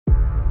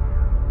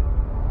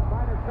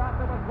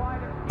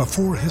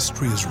Before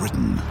history is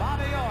written,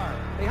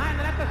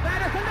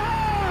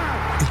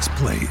 it's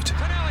played.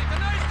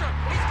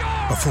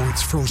 Before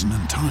it's frozen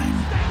in time,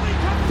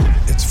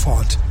 it's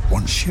fought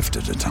one shift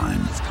at a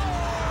time.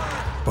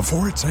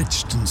 Before it's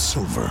etched in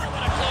silver,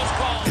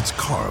 it's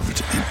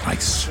carved in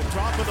ice.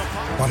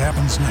 What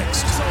happens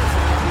next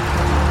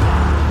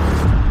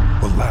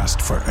will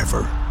last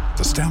forever.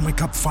 The Stanley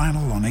Cup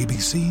Final on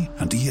ABC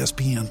and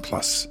ESPN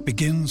Plus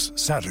begins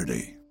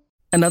Saturday.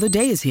 Another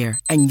day is here,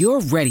 and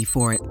you're ready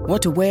for it.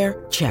 What to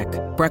wear? Check.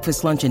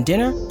 Breakfast, lunch, and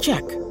dinner?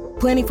 Check.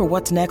 Planning for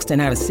what's next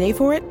and how to save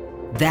for it?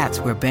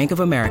 That's where Bank of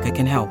America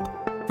can help.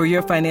 For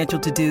your financial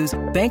to-dos,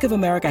 Bank of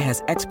America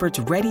has experts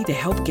ready to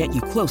help get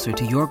you closer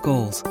to your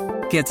goals.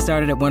 Get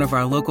started at one of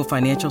our local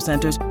financial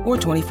centers or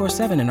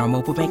 24/7 in our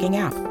mobile banking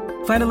app.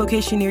 Find a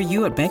location near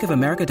you at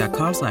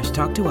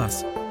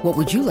bankofamerica.com/talktous. What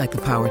would you like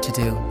the power to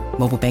do?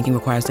 Mobile banking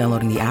requires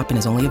downloading the app and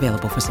is only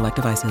available for select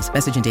devices.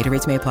 Message and data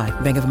rates may apply.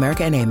 Bank of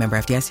America NA, member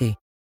FDIC.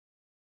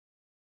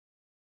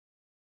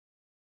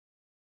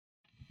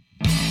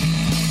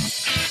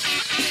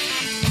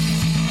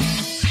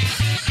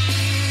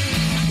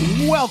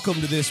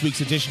 Welcome to this week's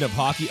edition of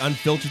Hockey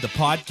Unfiltered, the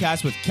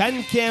podcast with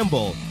Ken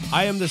Campbell.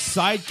 I am the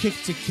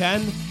sidekick to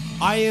Ken.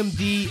 I am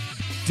the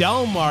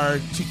Delmar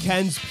to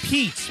Ken's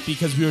Pete,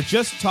 because we were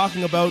just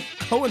talking about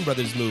Coen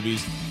Brothers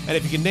movies, and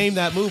if you can name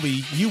that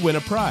movie, you win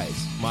a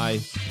prize. My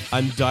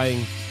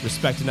undying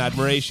respect and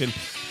admiration.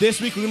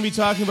 This week we're going to be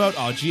talking about,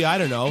 I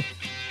don't know,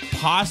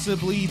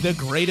 possibly the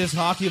greatest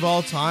hockey of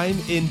all time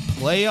in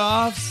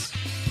playoffs.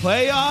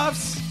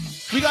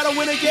 We got to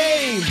win a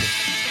game.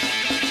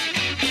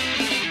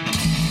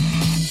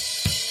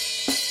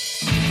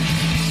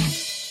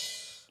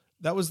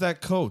 That was that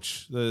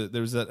coach.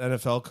 There was that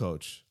NFL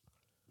coach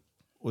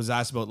was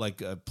asked about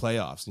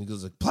playoffs, and he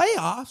goes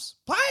playoffs.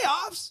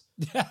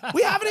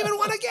 We haven't even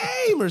won a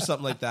game or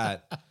something like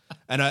that.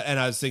 And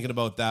I was thinking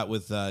about that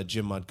with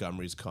Jim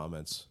Montgomery's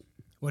comments.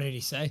 What did he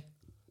say?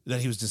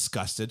 That he was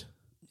disgusted.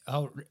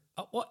 Oh,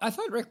 well, I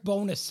thought Rick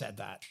Bowness said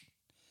that.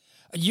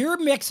 You're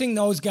mixing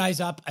those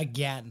guys up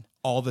again.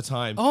 All the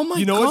time. Oh my God.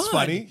 You know what's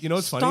funny?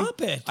 Stop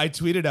it. I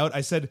tweeted out,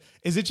 I said,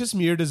 is it just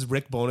me or does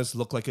Rick Bowness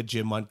look like a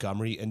Jim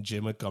Montgomery and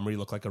Jim Montgomery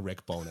look like a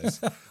Rick Bowness?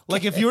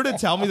 Like if you were to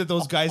tell me that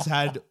those guys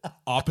had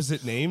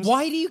opposite names.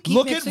 Why do you keep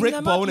look mixing at Rick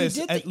them Bowness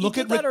up? and look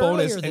at Rick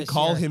Bowness and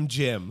call year. him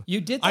Jim.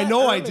 You did that I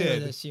know I earlier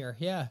did. this year.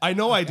 Yeah. I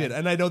know I did,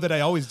 and I know that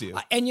I always do.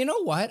 And you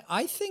know what?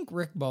 I think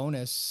Rick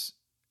Bowness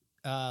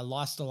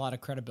lost a lot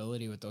of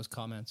credibility with those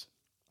comments.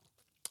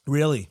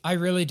 Really? I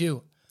really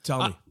do.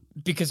 Tell me.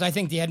 Because I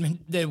think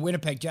the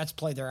Winnipeg Jets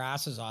played their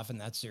asses off in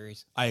that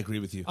series. I agree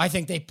with you. I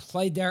think they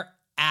played their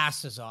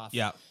asses off.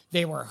 Yeah.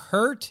 They were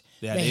hurt.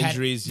 They had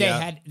injuries.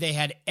 They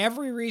had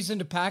every reason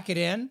to pack it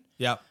in.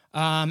 Yeah.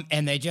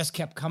 And they just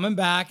kept coming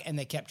back, and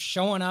they kept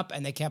showing up,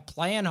 and they kept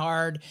playing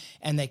hard,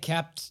 and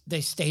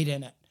they stayed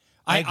in it.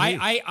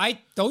 I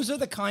those are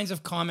the kinds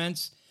of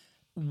comments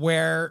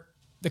where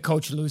the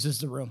coach loses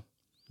the room.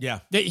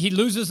 Yeah. He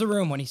loses the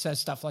room when he says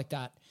stuff like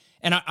that.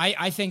 And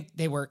I think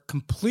they were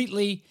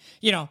completely,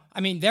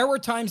 there were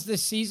times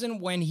this season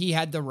when he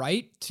had the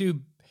right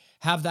to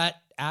have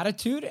that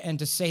attitude and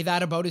to say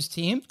that about his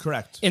team.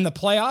 Correct. In the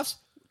playoffs,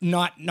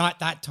 not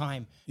that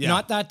time. Yeah.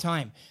 Not that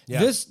time.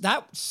 Yeah.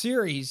 That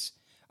series,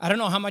 I don't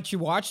know how much you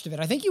watched of it.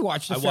 I think you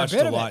watched a fair watched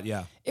bit a of lot, it.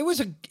 yeah. It was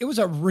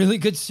a really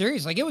good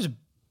series. Like it was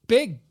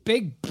big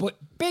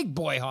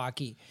boy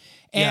hockey.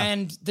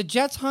 And the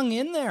Jets hung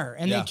in there,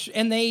 and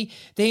they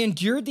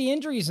endured the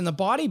injuries and the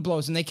body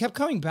blows, and they kept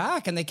coming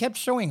back, and they kept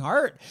showing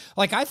heart.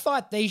 Like I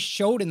thought they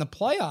showed in the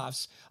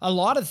playoffs a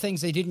lot of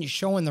things they didn't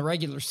show in the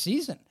regular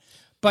season.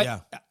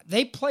 But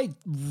they played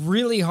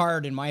really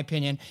hard, in my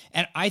opinion,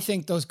 and I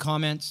think those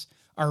comments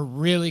are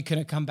really going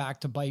to come back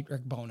to bite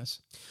Rick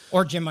Bowness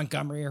or Jim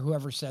Montgomery or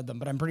whoever said them,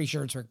 but I'm pretty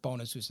sure it's Rick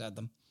Bowness who said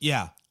them.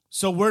 Yeah.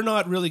 So we're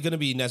not really going to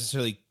be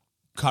necessarily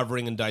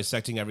covering and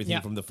dissecting everything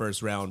from the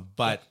first round,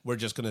 but we're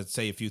just going to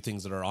say a few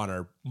things that are on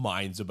our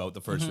minds about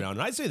the first round.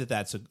 And I'd say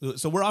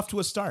so we're off to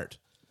a start.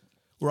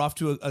 We're off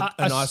to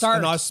an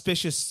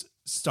auspicious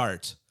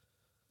start.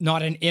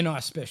 Not an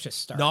inauspicious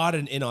start. Not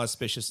an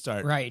inauspicious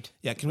start. Right.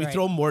 Yeah. Can we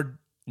throw more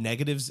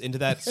negatives into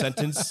that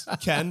sentence,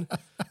 Ken?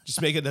 Just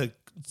make it a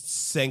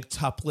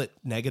centuplet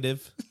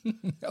negative.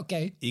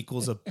 Okay.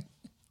 Equals a...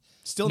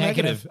 Still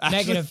negative.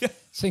 Negative.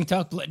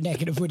 Centuplet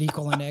negative would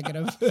equal a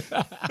negative.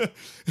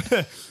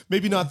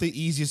 Maybe not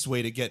the easiest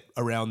way to get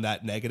around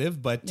that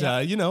negative, but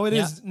it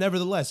is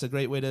nevertheless a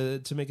great way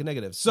to make a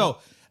negative. So,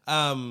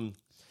 I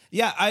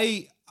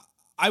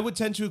would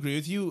tend to agree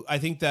with you. I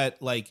think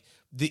that like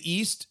the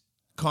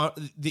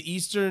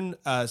Eastern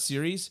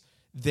series,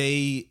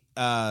 they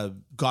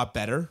got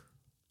better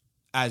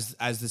as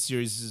the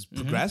series has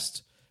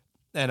progressed.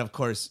 And of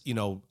course,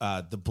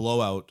 the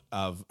blowout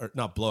of, or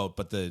not blowout,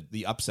 but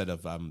the upset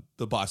of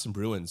the Boston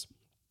Bruins,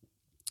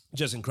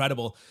 just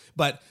incredible.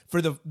 But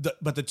for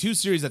the two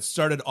series that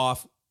started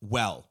off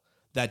well,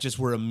 that just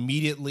were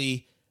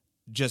immediately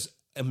just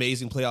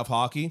amazing playoff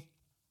hockey,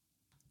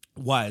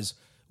 was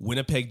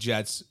Winnipeg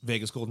Jets,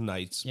 Vegas Golden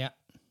Knights, yeah,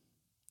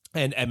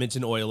 and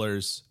Edmonton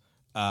Oilers,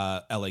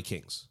 LA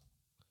Kings.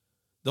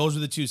 Those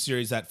were the two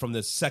series that from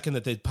the second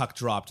that the puck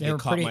dropped, they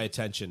caught my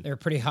attention. They're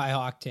pretty high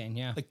octane,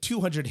 yeah. Like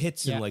 200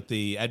 hits in like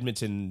the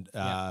Edmonton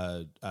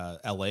LA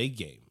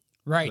game.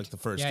 Right. Like the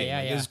first game.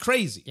 Yeah. It was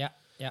crazy. Yeah,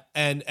 yeah.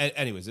 And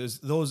anyways, it was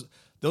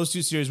those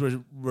two series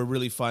were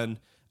really fun.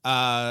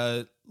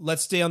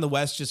 Let's stay on the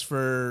West just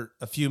for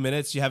a few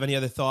minutes. Do you have any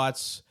other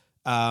thoughts?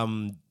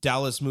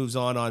 Dallas moves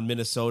on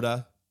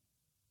Minnesota.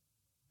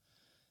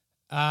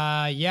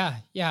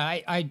 Dallas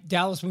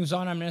moves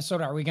on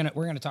Minnesota. We're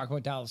gonna talk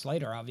about Dallas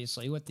later,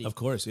 obviously, with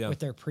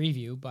their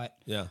preview. But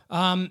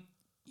I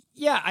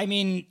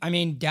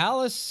mean,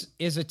 Dallas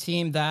is a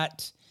team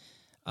that,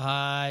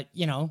 they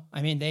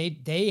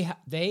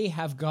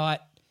have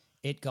got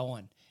it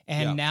going,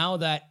 and now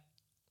that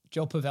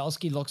Joe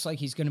Pavelski looks like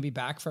he's going to be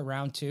back for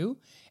round 2,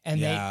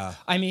 and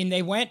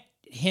they went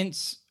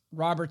Hintz,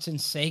 Robertson,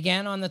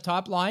 Sagan on the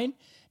top line.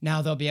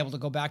 Now they'll be able to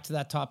go back to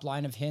that top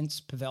line of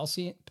Hintz,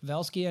 Pavelski,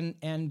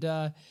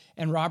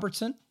 and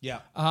Robertson. Yeah.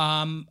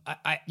 Rupe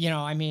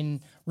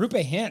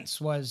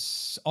Hintz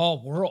was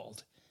all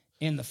world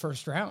in the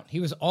first round. He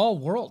was all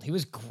world. He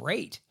was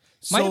great.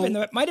 Might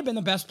have been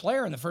the best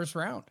player in the first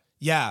round.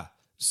 Yeah.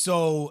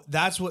 So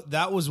that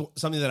was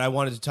something that I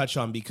wanted to touch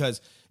on, because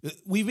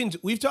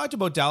we've talked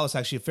about Dallas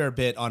actually a fair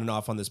bit on and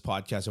off on this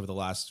podcast over the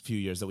last few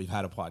years that we've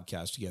had a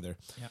podcast together.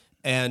 Yeah.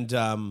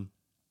 And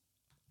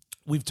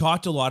we've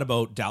talked a lot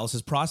about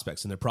Dallas's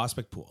prospects and their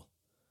prospect pool,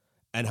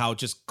 and how it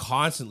just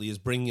constantly is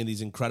bringing in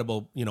these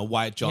incredible,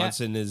 Wyatt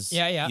Johnson and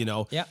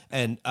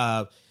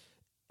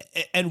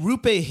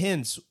Rupe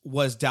Hintz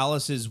was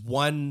Dallas's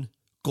one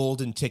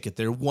golden ticket,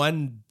 their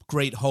one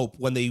great hope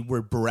when they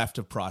were bereft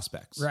of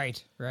prospects.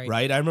 Right.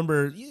 I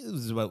remember it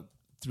was about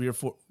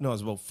 4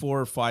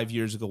 or 5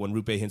 years ago when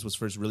Rupe Hintz was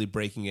first really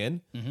breaking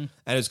in. Mm-hmm. And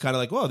it was kind of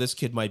like, whoa, this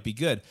kid might be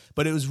good.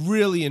 But it was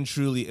really and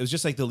truly, it was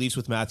just like the Leafs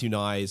with Matthew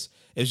Nyes.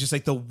 It was just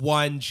like the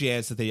one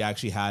chance that they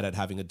actually had at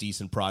having a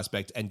decent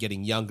prospect and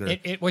getting younger.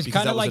 It was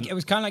kind of like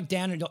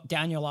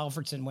Daniel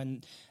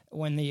Alfredson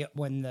when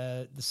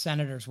the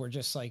Senators were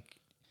just like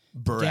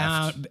bereft.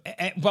 Down,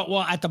 but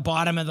at the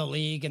bottom of the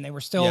league, and they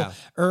were still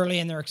early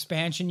in their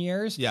expansion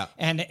years. Yeah,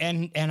 and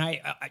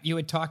you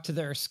would talk to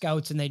their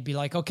scouts, and they'd be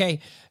like,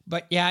 "Okay,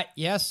 but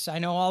yes, I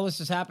know all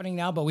this is happening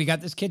now, but we got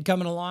this kid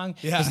coming along.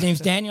 Yeah. His name's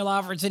Daniel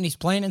Alfredson. He's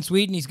playing in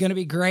Sweden. He's going to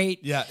be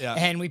great. Yeah.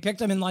 And we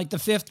picked him in like the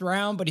 5th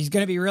round, but he's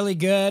going to be really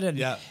good.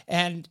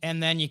 And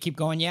then you keep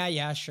going,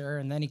 sure.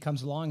 And then he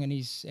comes along, and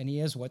he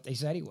is what they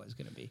said he was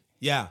going to be.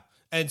 Yeah,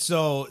 and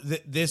so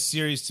this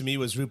series to me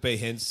was Rupe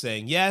Hintz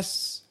saying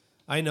yes.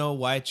 I know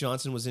Wyatt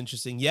Johnson was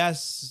interesting.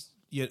 Yes,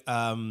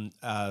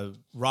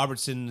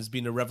 Robertson has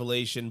been a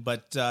revelation.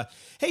 But,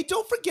 hey,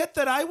 don't forget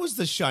that I was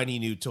the shiny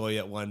new toy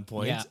at one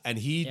point, and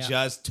he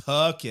just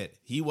took it.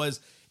 He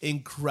was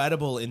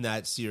incredible in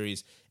that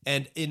series.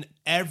 And in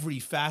every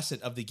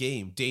facet of the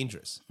game,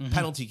 dangerous. Mm-hmm.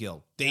 Penalty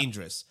kill,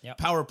 dangerous. Yep.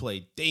 Power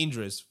play,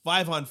 dangerous.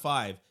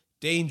 5-on-5,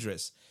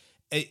 dangerous.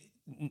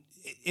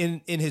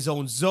 In his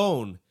own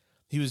zone,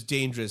 he was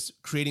dangerous,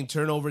 creating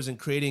turnovers and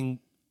creating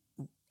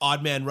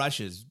odd man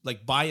rushes,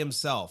 like by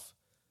himself.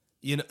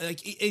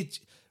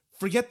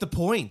 Forget the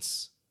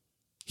points.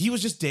 He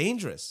was just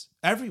dangerous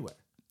everywhere.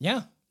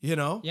 Yeah.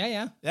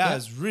 Yeah.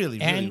 It's really,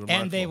 really remarkable.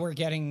 And they were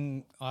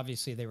getting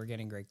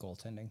great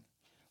goaltending,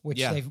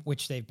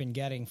 which they've been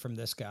getting from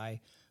this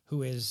guy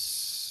who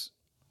is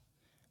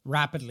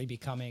rapidly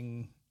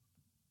becoming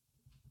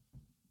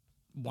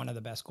one of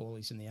the best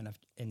goalies in the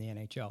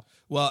NHL.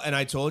 Well, and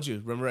I told you,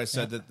 remember I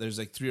said that there's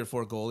like 3 or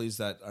 4 goalies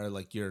that are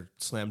like your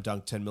slam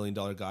dunk $10 million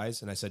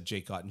guys, and I said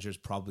Jake Ottinger's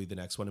probably the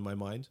next one in my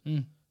mind.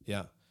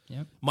 Yeah.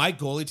 My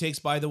goalie takes,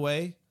 by the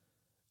way,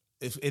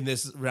 if in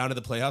this round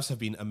of the playoffs, have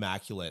been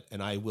immaculate,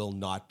 and I will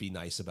not be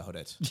nice about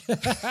it.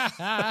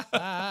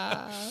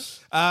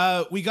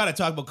 We got to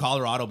talk about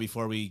Colorado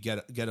before we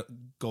go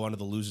on to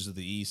the losers of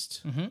the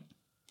East. Mm-hmm.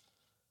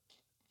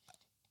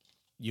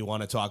 You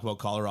want to talk about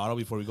Colorado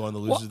before we go on the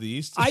losers of the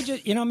East? I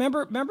just,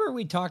 remember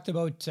we talked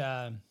about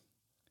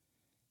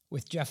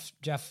with Jeff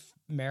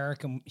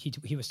Merrick, and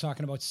he was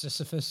talking about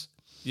Sisyphus.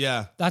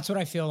 Yeah. That's what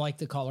I feel like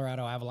the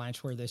Colorado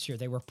Avalanche were this year.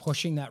 They were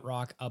pushing that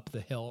rock up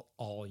the hill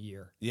all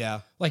year.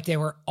 Yeah. Like they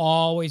were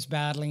always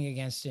battling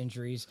against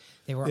injuries.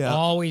 They were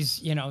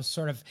always,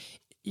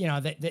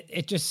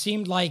 it just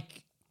seemed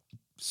like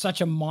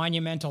such a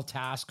monumental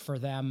task for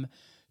them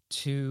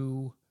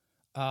to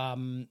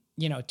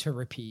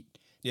repeat.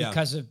 Yeah.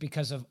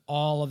 Because of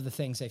all of the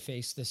things they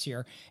faced this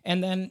year.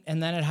 And then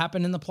it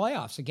happened in the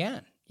playoffs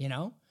again,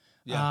 Yeah.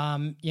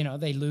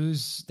 They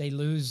lose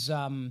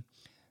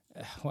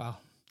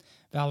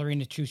Valeri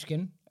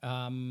Nichushkin.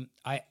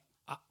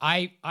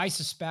 I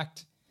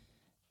suspect,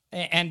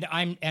 and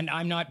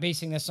I'm not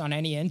basing this on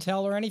any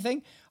intel or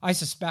anything. I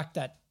suspect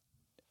that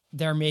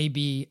there may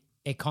be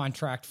a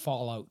contract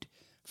fallout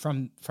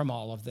from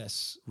all of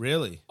this.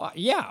 Really?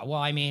 Yeah.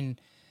 Well, I mean,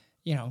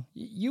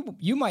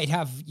 you might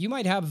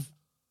have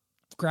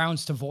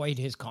grounds to void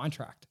his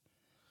contract.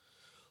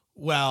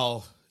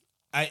 Well,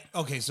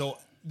 so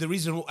the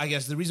reason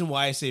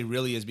why I say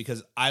really is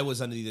because I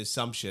was under the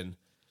assumption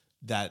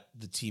that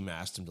the team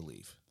asked him to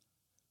leave.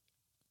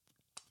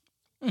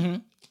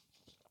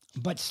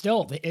 But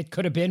still, it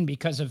could have been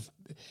because of,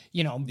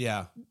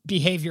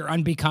 behavior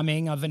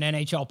unbecoming of an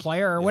NHL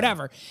player or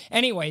whatever.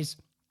 Anyways,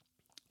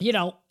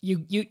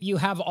 you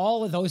have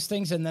all of those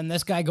things, and then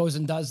this guy goes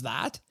and does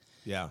that.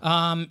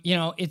 Yeah.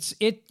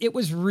 It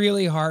was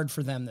really hard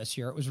for them this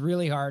year. It was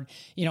really hard.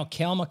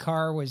 Cale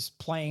Makar was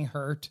playing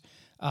hurt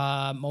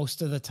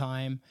most of the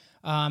time.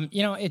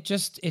 It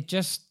just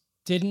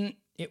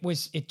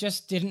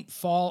didn't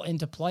fall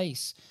into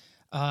place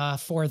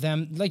for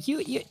them. Like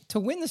you to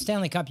win the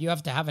Stanley Cup, you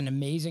have to have an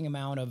amazing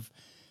amount of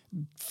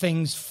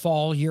things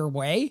fall your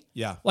way.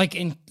 Yeah.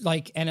 And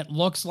it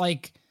looks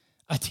like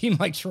a team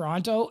like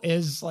Toronto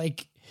is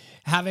like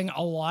having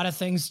a lot of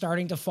things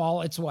starting to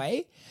fall its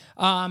way.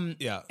 And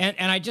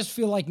I just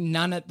feel like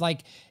not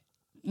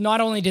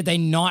only did they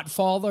not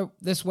fall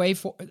this way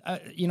for,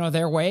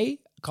 their way,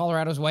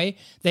 Colorado's way,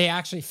 they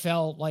actually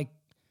fell like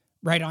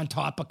right on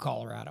top of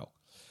Colorado.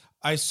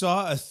 I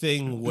saw a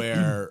thing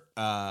where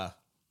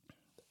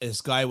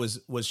this guy was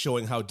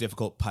showing how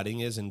difficult putting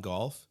is in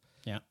golf.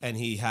 Yeah. And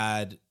he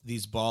had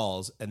these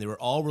balls, and they were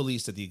all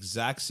released at the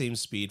exact same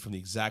speed from the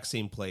exact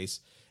same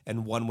place,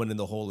 and one went in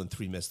the hole and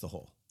 3 missed the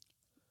hole.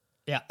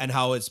 Yeah. And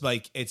how it's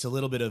like, it's a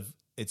little bit of,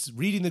 it's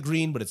reading the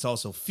green, but it's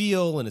also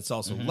feel, and it's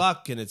also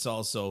luck, and it's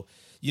also,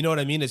 you know what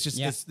I mean? It's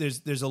just,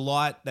 there's a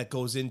lot that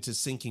goes into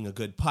sinking a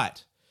good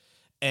putt.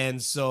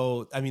 And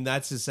so, I mean,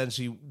 that's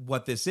essentially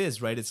what this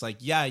is, right? It's like,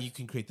 yeah, you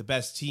can create the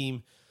best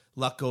team.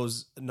 Luck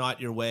goes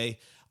not your way.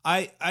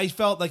 I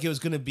felt like it was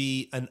going to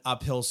be an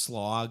uphill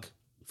slog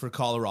for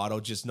Colorado,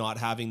 just not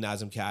having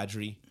Nazem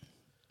Kadri,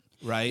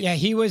 right? Yeah,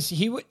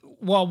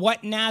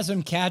 what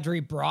Nazem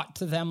Kadri brought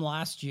to them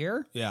last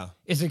year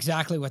is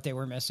exactly what they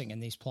were missing in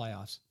these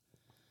playoffs.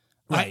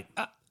 Right.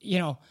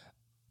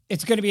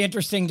 It's going to be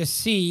interesting to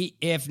see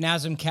if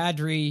Nazem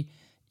Kadri,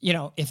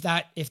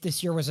 if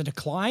this year was a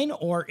decline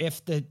or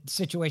if the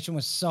situation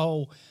was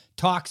so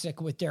toxic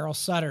with Daryl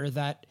Sutter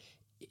that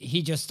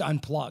he just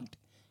unplugged.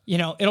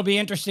 It'll be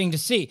interesting to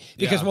see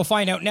because we'll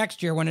find out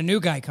next year when a new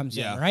guy comes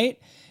in, right?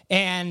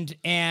 And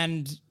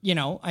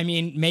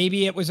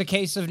maybe it was a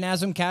case of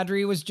Nazem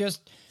Kadri was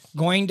just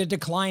going to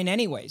decline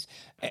anyways.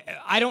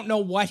 I don't know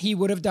what he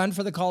would have done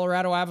for the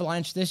Colorado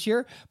Avalanche this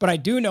year, but I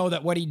do know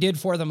that what he did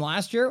for them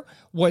last year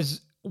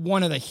was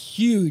one of the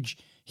huge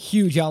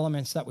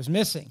elements that was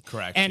missing.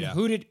 Correct. And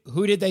who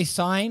did they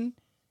sign?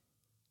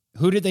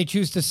 Who did they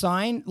choose to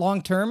sign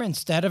long term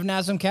instead of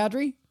Nazem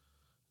Kadri?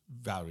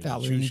 Valeri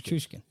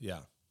Nichushkin.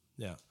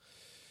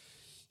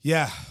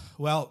 Yeah.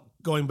 Well,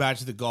 going back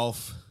to the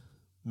golf,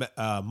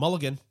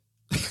 mulligan.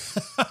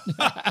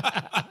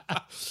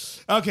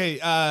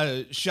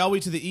 Okay, shall we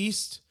to the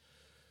east?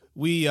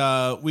 We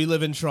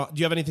live in Toronto. Do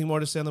you have anything more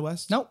to say on the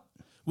west? Nope.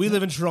 We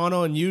live in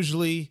Toronto, and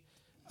usually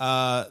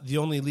the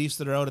only leaves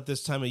that are out at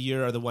this time of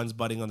year are the ones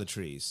budding on the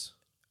trees.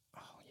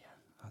 Oh,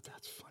 yeah. Oh,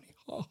 that's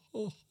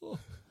funny.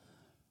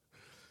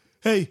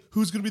 Hey,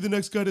 who's going to be the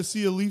next guy to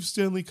see a Leaf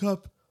Stanley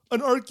Cup?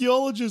 An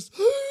archaeologist.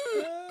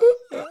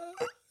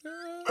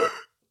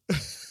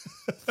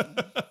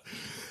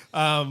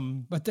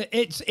 But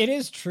it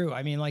is true.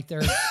 I mean, like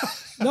they're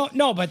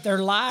but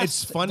their last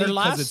it's funny their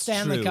last it's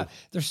Stanley true. Cup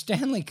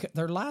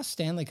their last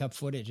Stanley Cup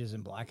footage is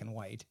in black and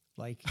white.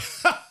 Like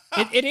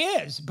it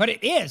is, but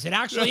it is. It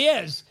actually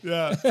is.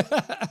 Yeah.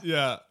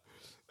 Yeah.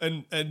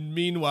 And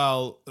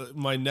meanwhile,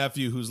 my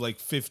nephew who's like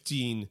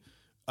 15,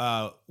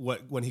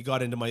 when he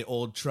got into my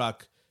old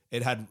truck,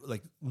 it had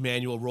like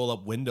manual roll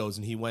up windows,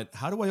 and he went,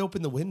 "How do I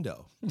open the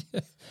window?"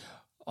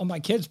 Oh,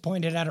 my kids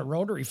pointed at a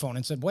rotary phone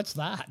and said, "What's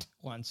that?"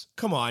 once.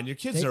 Come on, your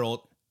kids are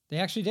old. They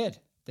actually did.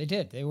 They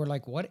did. They were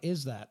like, "What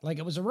is that?" Like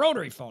it was a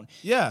rotary phone.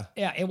 Yeah.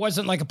 Yeah. It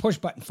wasn't like a push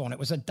button phone. It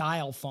was a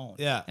dial phone.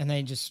 Yeah. And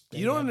they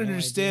you don't had no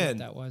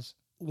understand. idea what that was.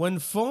 When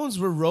phones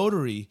were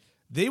rotary,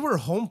 they were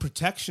home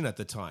protection at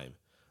the time.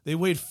 They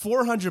weighed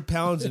 400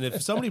 pounds, and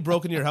if somebody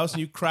broke into your house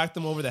and you cracked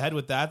them over the head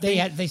with that thing,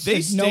 they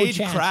stood no stayed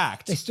chance.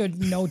 cracked. They stood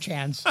no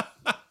chance.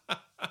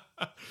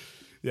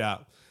 Yeah.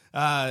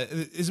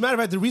 As a matter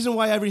of fact, the reason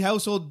why every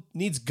household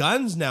needs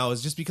guns now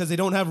is just because they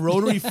don't have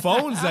rotary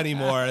phones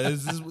anymore.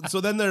 So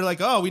then they're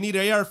like, "Oh, we need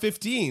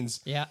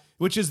AR-15s." Yeah.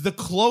 Which is the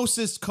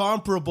closest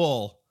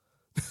comparable.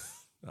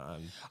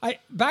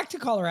 Back to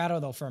Colorado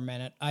though for a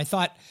minute. I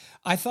thought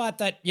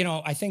that,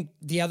 I think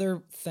the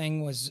other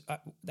thing was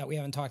that we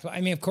haven't talked about.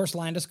 I mean, of course,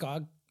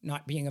 Landeskog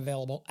not being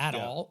available at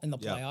all in the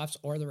playoffs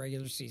or the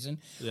regular season.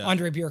 Yeah.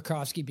 Andre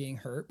Burakovsky being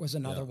hurt was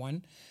another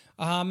one.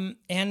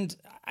 And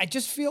I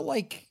just feel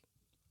like,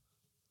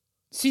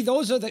 see,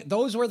 those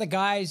were the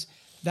guys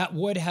that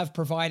would have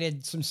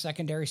provided some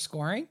secondary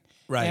scoring.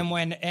 Right. And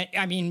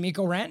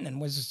Mikko Rantanen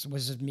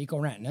was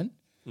Mikko Rantanen.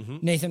 Mm-hmm.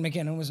 Nathan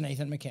McKinnon was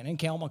Nathan McKinnon.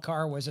 Cale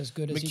Makar was as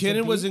good as he could be.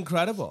 McKinnon was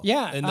incredible.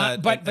 Yeah,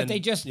 but they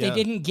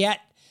didn't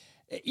get,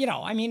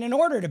 in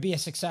order to be a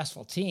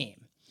successful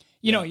team,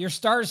 your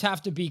stars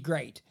have to be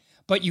great,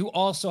 but you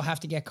also have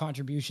to get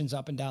contributions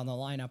up and down the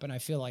lineup, and I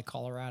feel like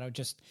Colorado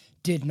just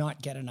did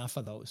not get enough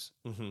of those.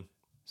 Mm-hmm.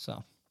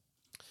 So.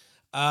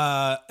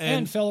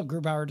 And Philip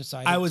Grubauer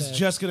decided. I was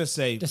just gonna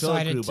say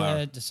Philip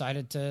Grubauer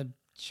decided to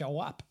show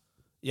up.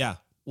 Yeah.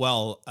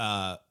 Well,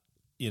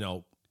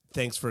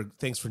 thanks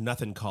for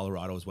nothing,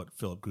 Colorado is what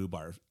Philip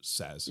Grubauer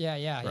says.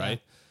 Yeah.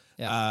 Right.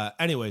 Yeah.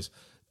 Anyways,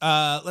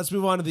 let's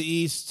move on to the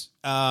East.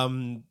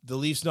 The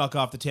Leafs knock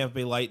off the Tampa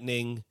Bay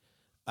Lightning.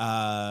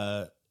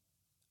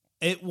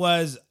 It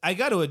was, I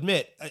got to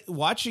admit,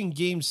 watching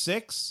Game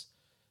 6,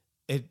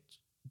 it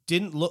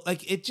didn't look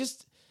like it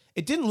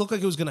didn't look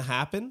like it was going to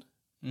happen.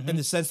 Mm-hmm. In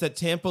the sense that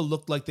Tampa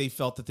looked like they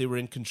felt that they were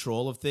in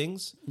control of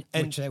things,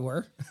 and which they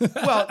were.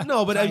 Well,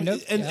 no, but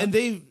and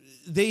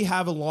they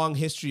have a long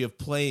history of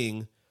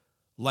playing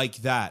like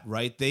that,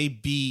 right? They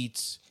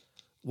beat,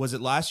 was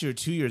it last year or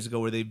 2 years ago,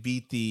 where they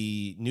beat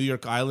the New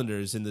York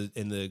Islanders in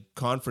the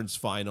conference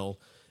final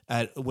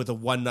with a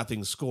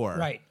 1-0 score,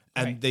 right?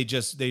 And they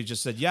just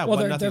said, yeah, well,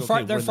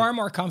 1-0. They're far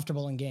more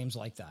comfortable in games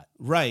like that,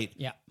 right?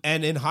 Yeah,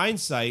 and in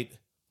hindsight,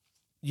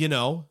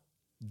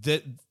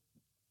 that.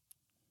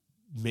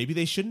 Maybe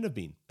they shouldn't have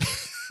been.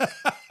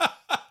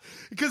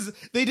 Because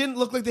they didn't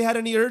look like they had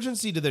any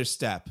urgency to their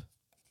step.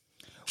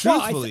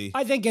 Truthfully. Well,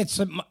 I think it's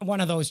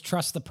one of those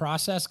trust the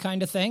process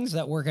kind of things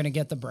that we're going to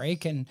get the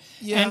break. And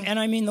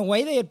I mean, the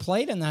way they had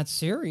played in that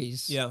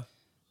series,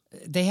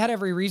 they had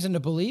every reason to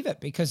believe it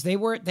because they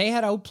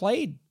had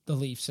outplayed the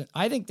Leafs.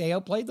 I think they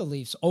outplayed the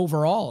Leafs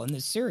overall in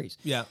this series.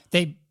 Yeah.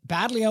 They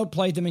badly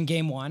outplayed them in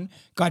Game 1,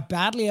 got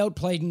badly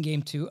outplayed in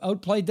Game 2,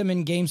 outplayed them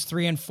in Games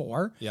 3 and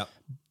 4. Yeah.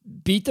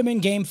 Beat them in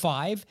Game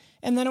 5,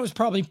 and then it was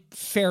probably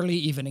fairly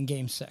even in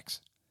Game 6.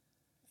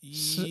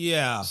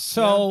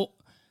 So,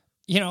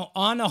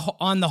 on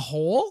the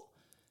whole,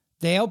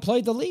 they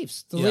outplayed the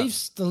Leafs. The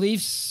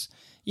Leafs,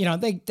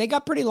 they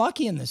got pretty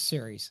lucky in this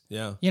series.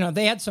 Yeah.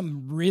 They had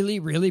some really,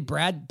 really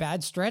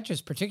bad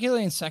stretches,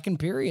 particularly in second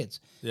periods.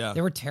 Yeah.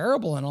 They were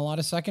terrible in a lot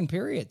of second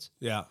periods.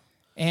 Yeah.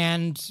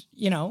 And,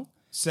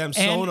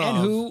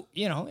 Samsonov.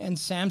 And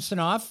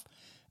Samsonov,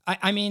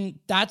 I mean,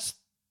 that's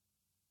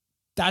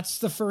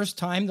the first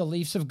time the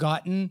Leafs have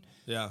gotten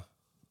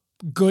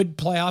good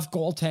playoff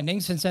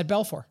goaltending since Ed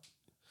Belfour.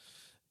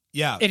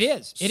 Yeah. It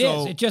is.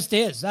 It just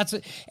is. That's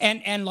it.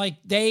 And like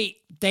they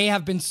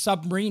have been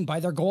submarined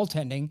by their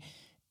goaltending,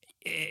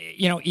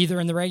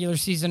 either in the regular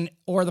season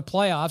or the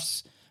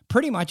playoffs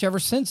pretty much ever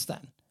since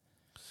then.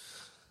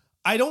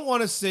 I don't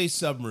want to say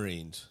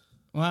submarined.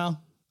 Well,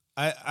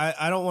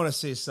 I don't want to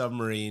say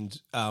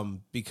submarined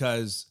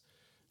because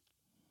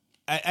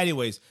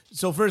anyways,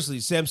 so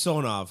firstly,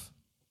 Samsonov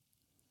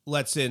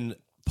lets in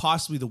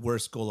possibly the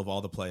worst goal of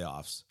all the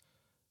playoffs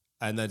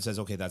and then says,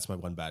 okay, that's my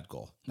one bad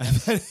goal. And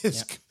that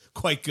is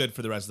quite good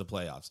for the rest of the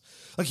playoffs.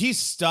 Like he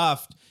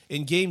stuffed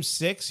in Game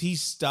 6, he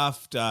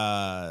stuffed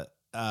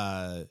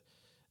Stamkos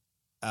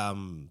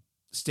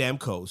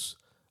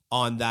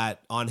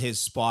on his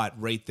spot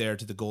right there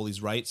to the goalie's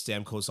right,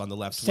 Stamkos on the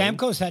left wing.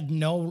 Stamkos had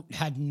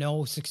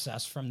no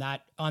success from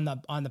that on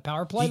the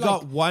power play. He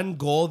got one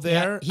goal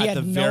there at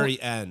the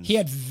very end. He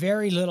had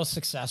very little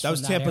success. That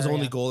was Tampa's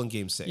only goal in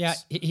Game 6. Yeah,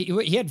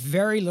 he had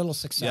very little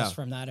success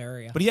from that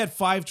area. But he had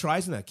 5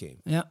 tries in that game.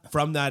 Yeah.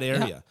 From that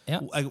area. Yeah.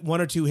 Like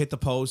 1 or 2 hit the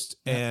post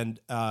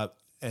and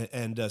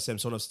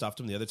Samsonov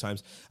stuffed him the other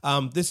times.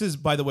 This is,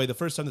 by the way, the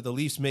first time that the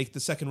Leafs make the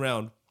second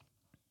round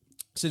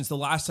since the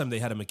last time they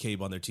had a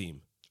McCabe on their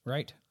team.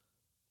 Right.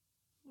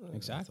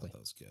 Exactly. I thought that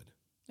was good.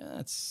 Yeah,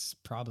 that's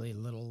probably a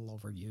little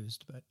overused,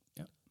 but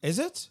yeah. Is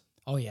it?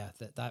 Oh yeah,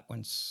 that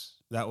one's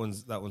flying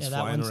around.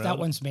 That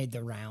one's made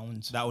the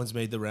rounds. That one's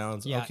made the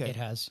rounds. Yeah, okay. It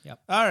has.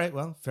 Yep. All right.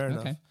 Well, fair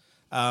enough. Okay.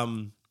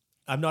 I'm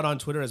not on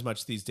Twitter as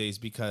much these days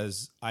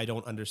because I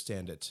don't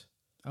understand it.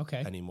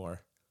 Okay. Anymore.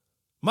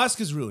 Musk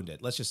has ruined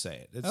it. Let's just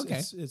say it.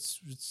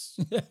 It's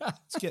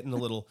getting a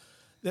little.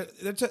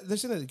 They're saying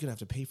that you're gonna have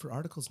to pay for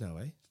articles now,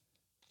 eh?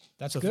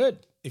 That's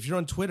good. If you're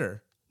on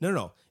Twitter.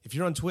 No. If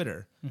you're on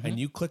Twitter and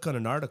you click on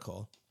an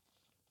article,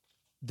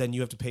 then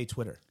you have to pay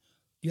Twitter.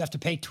 You have to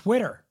pay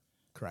Twitter.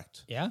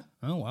 Correct. Yeah?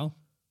 Oh, well.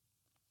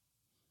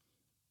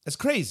 That's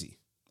crazy.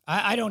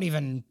 I don't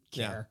even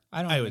care. Yeah.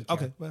 I don't even care.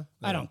 Okay. Well,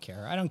 I don't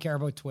care. I don't care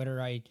about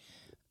Twitter. I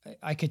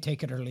could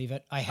take it or leave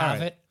it. I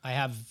have it. I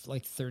have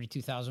like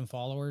 32,000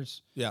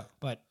 followers. Yeah.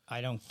 But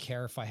I don't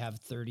care if I have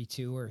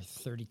 32 or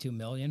 32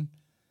 million.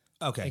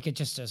 Okay. Like it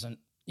just doesn't,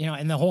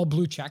 and the whole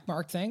blue check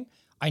mark thing,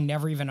 I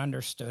never even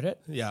understood it.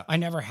 Yeah. I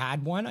never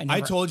had one.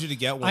 I told you to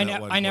get one.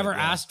 I never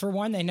asked for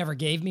one. They never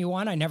gave me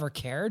one. I never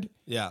cared.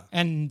 Yeah.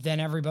 And then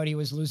everybody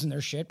was losing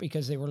their shit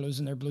because they were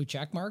losing their blue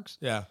check marks.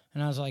 Yeah.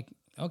 And I was like,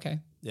 okay.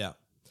 Yeah.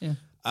 Yeah.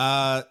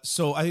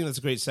 So I think that's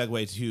a great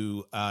segue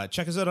to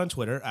check us out on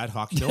Twitter at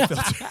Hockey No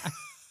Filter.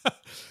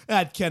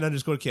 At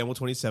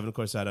Ken_Campbell27, of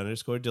course, at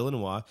 _Dylan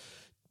Waugh.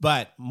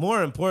 But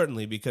more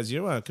importantly, because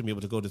you're not going to be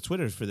able to go to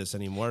Twitter for this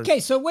anymore.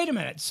 Okay, so wait a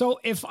minute. So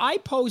if I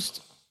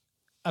post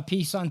a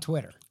piece on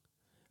Twitter.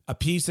 A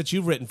piece that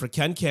you've written for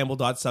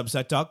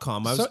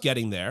kencampbell.substack.com. I was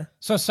getting there.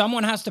 So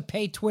someone has to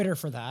pay Twitter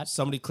for that.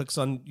 Somebody clicks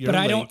on your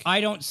link. But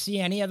I don't see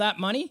any of that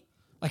money.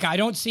 Like I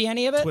don't see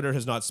any of it. Twitter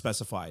has not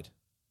specified.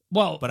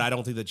 Well, but I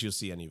don't think that you'll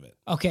see any of it.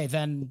 Okay,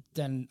 then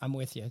I'm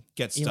with you.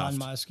 Get Elon stuffed.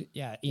 Musk.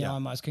 Yeah,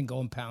 Elon Musk can go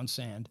and pound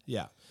sand.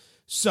 Yeah.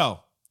 So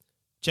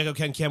check out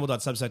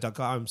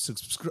kencampbell.substack.com.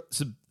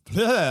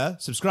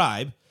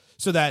 Subscribe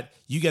so that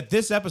you get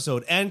this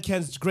episode and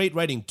Ken's great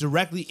writing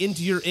directly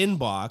into your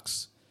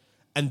inbox,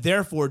 and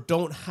therefore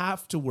don't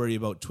have to worry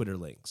about Twitter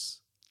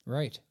links.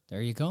 Right.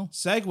 There you go.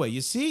 Segue.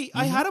 You see,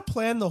 I had a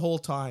plan the whole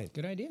time.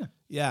 Good idea.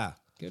 Yeah.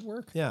 Good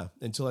work. Yeah.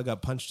 Until I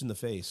got punched in the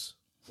face.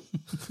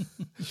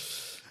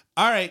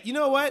 All right. You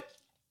know what?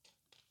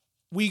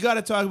 We got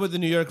to talk about the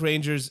New York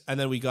Rangers, and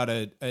then we got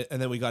to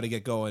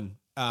get going.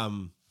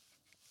 And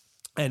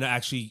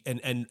actually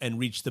and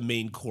reach the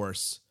main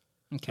course.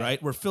 Okay.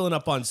 Right? We're filling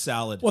up on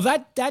salad. Well,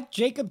 that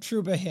Jacob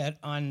Trouba hit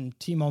on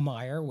Timo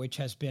Meier, which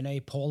has been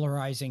a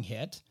polarizing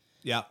hit.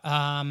 Yeah.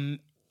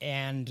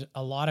 And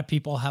a lot of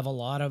people have a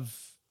lot of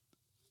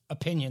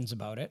opinions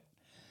about it.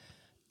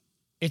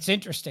 It's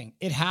interesting.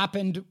 It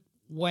happened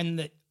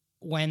when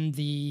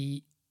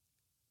the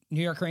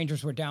New York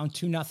Rangers were down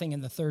 2-0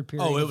 in the third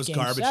period. Oh, it was Game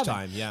garbage 7.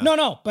 time. Yeah.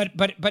 No.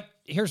 But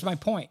here's my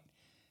point.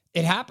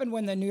 It happened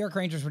when the New York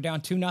Rangers were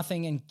down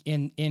 2-0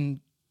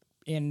 in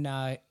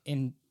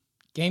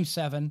Game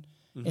 7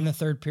 in the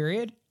third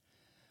period.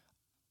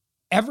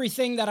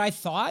 Everything that I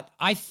thought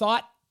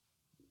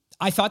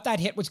that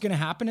hit was going to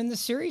happen in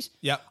this series.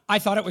 Yeah. I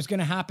thought it was going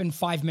to happen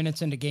 5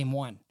 minutes into Game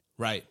 1.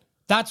 Right.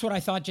 That's what I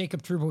thought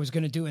Jacob Trouba was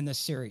going to do in this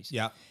series.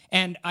 Yeah.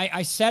 And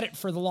I said it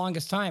for the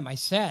longest time. I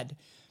said,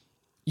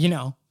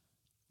 the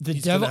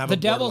He's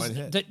Devils,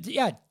 hit.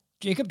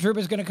 Jacob Trouba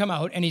is going to come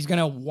out and he's going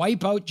to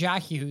wipe out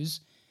Jack Hughes,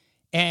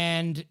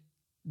 and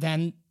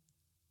then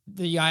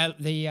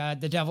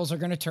the Devils are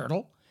going to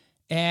turtle,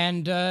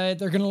 and they're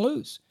going to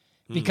lose.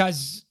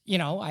 Because,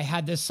 I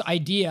had this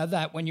idea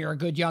that when you're a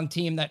good young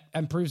team that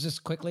improves as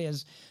quickly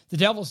as the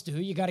Devils do,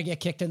 you got to get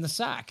kicked in the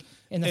sack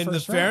in the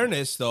first round.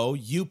 Fairness, though,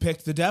 you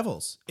picked the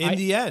Devils in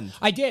the end.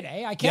 I did,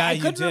 eh? I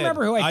couldn't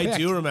remember who I picked. I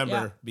do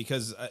remember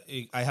because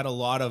I had a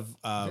lot of...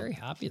 very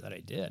happy that I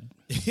did.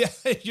 Yeah,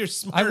 you're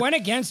smart. I went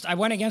against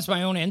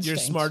my own instincts. You're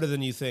smarter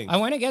than you think. I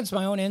went against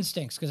my own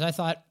instincts because I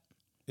thought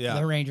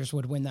the Rangers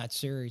would win that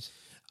series.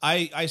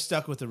 I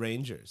stuck with the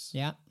Rangers.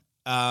 Yeah.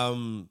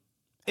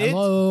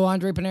 Hello,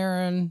 Andre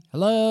Panarin.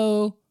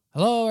 Hello,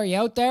 are you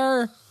out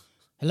there?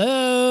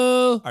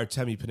 Hello,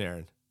 Artemi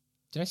Panarin.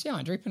 Did I say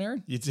Andre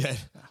Panarin? You did.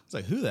 It's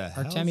like, who the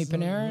hell? Artemi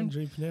Panarin.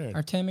 Andre Panarin.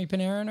 Artemi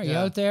Panarin. Are you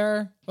out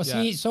there? Well,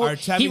 Yeah. see, so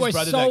Artemi's he was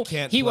brother so that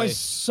can't he play. was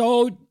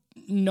so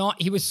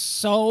not he was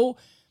so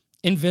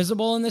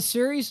invisible in this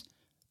series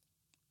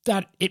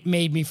that it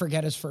made me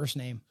forget his first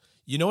name.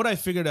 You know what I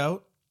figured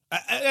out?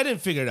 I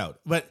didn't figure it out,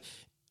 but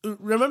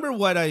remember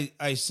what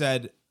I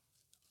said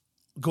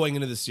going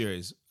into the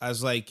series? I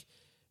was like,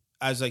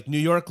 New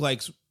York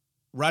likes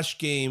rush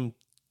game,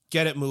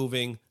 get it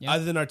moving. Yeah.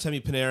 Other than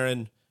Artemi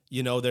Panarin,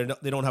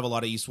 they don't have a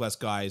lot of East-West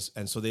guys,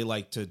 and so they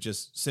like to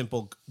just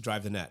simple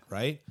drive the net,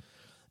 right?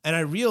 And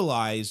I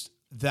realized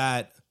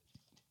that,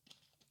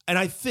 and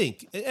I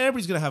think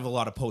everybody's going to have a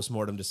lot of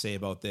postmortem to say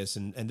about this,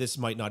 and this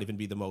might not even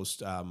be the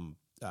most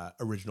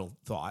original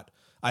thought.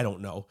 I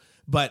don't know.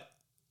 But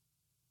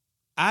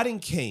adding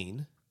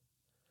Kane,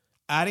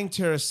 adding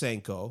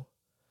Tarasenko,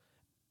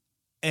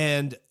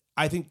 and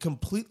I think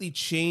completely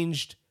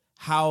changed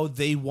how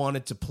they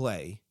wanted to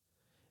play,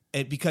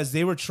 and because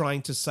they were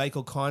trying to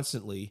cycle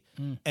constantly,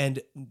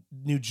 and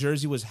New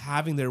Jersey was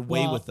having their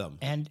way with them.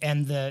 And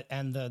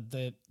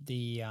the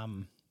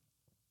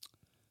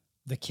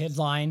kid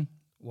line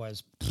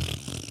was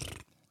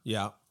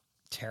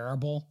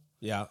terrible.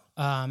 Yeah.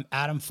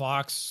 Adam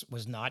Fox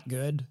was not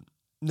good.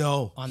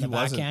 No, on the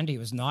back end, he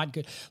was not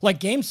good.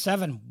 Like Game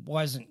 7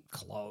 wasn't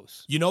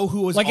close. You know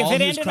who was like all if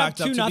it he was ended up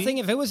cracked up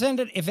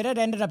 2-0, if it had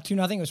ended up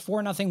 2-0, it was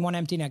 4-0, one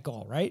empty net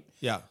goal, right?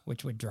 Yeah,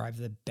 which would drive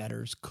the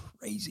bettors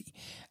crazy.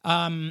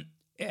 I mean,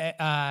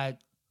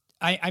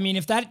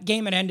 if that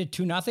game had ended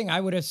 2-0,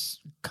 I would have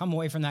come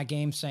away from that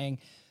game saying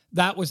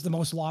that was the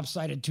most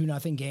lopsided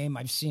 2-0 game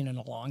I've seen in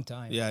a long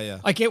time. Yeah.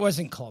 Like it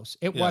wasn't close.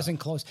 It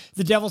wasn't close.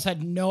 The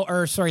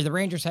the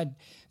Rangers had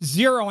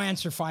zero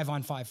answer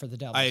 5-on-5 for the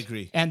Devils. I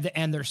agree. And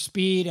their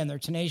speed and their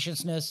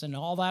tenaciousness and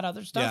all that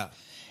other stuff. Yeah.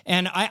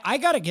 And I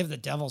got to give the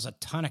Devils a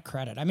ton of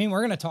credit. I mean,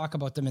 we're going to talk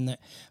about them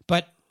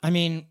but I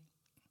mean,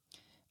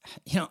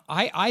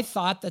 I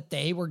thought that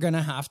they were going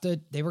to have to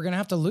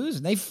lose.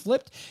 And they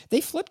flipped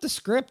the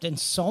script in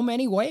so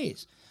many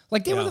ways.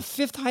 Like they were the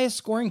 5th highest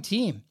scoring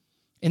team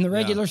in the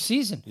regular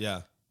season.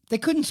 Yeah. They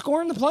couldn't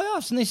score in the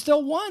playoffs, and they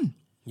still won.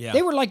 Yeah.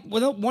 They were like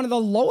one of the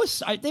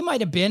lowest. They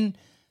might have been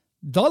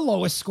the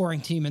lowest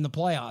scoring team in the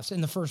playoffs, in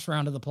the first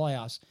round of the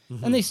playoffs.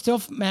 Mm-hmm. And they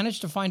still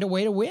managed to find a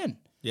way to win.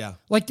 Yeah.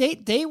 Like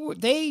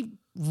they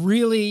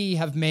really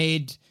have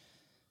made,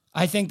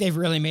 I think they've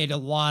really made a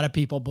lot of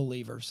people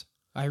believers.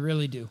 I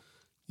really do.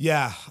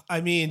 Yeah.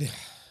 I mean,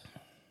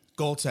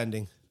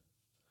 goaltending.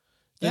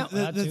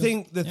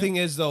 The thing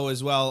is though,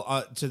 as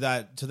well, to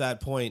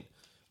that point,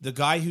 the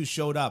guy who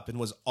showed up and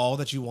was all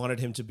that you wanted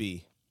him to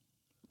be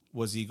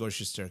was Igor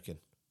Shesterkin.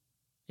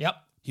 Yep.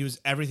 He was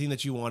everything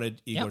that you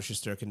wanted Igor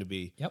Shesterkin to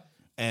be. Yep.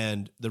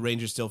 and the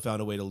Rangers still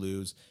found a way to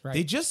lose. Right.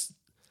 They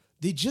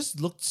just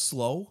looked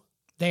slow.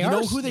 They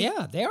are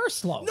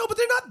slow. No, but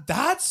they're not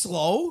that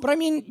slow. But I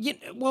mean,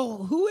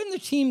 who in the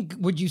team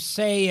would you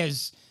say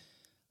is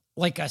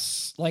like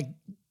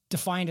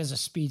defined as a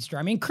speedster?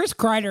 I mean, Chris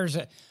Kreider's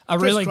a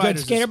really good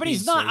skater, but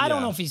he's not. I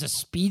don't know if he's a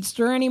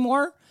speedster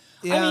anymore.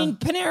 Yeah. I mean,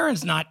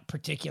 Panarin's not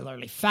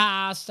particularly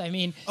fast. I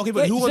mean, okay,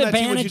 but who on that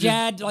team would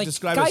you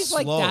describe guys as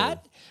slow? Like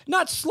that?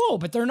 Not slow,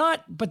 but they're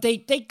not. But they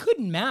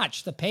couldn't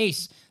match the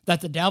pace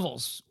that the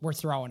Devils were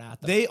throwing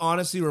at them. They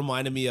honestly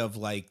reminded me of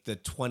like the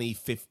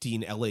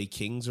 2015 LA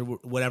Kings or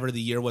whatever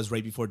the year was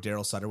right before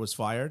Daryl Sutter was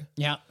fired.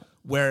 Yeah.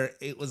 Where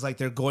it was like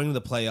they're going to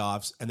the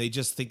playoffs and they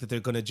just think that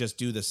they're going to just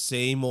do the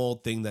same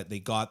old thing that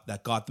got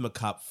them a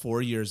cup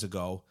 4 years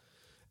ago,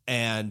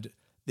 and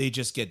they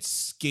just get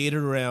skated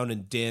around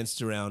and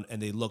danced around,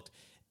 and they looked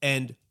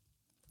and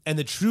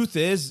the truth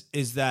is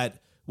that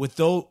with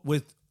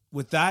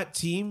that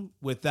team,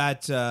 with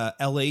that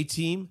LA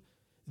team,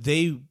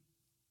 they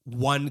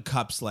won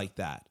cups like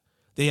that.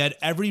 They had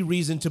every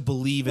reason to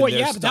believe in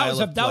their style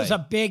of play. That was a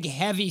big,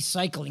 heavy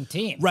cycling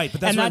team. Right,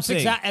 but that's what I'm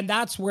saying. And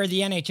that's where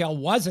the NHL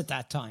was at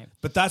that time.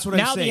 But that's what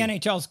I'm saying. Now the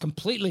NHL is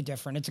completely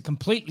different. It's a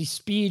completely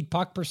speed,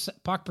 puck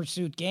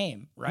pursuit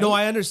game, right? No,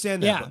 I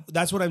understand that. Yeah. But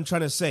that's what I'm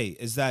trying to say,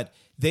 is that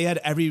they had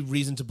every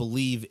reason to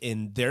believe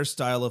in their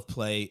style of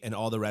play and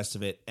all the rest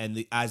of it,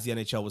 and as the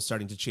NHL was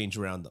starting to change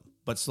around them,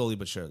 but slowly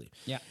but surely.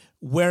 Yeah.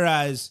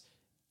 Whereas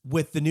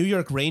with the New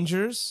York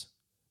Rangers,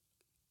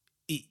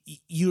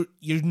 you're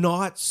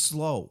not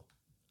slow.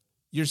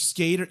 Your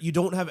skater, you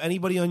don't have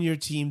anybody on your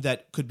team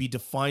that could be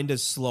defined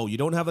as slow. You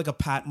don't have like a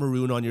Pat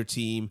Maroon on your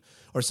team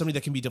or somebody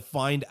that can be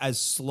defined as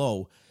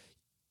slow.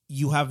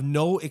 You have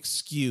no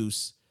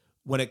excuse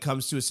when it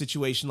comes to a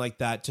situation like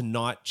that to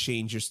not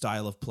change your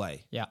style of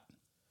play. Yeah.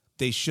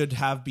 They should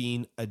have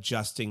been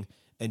adjusting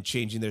and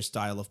changing their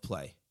style of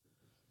play.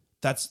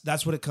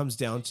 That's what it comes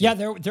down to. Yeah,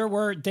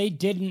 they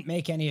didn't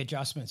make any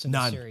adjustments in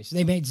None. the series.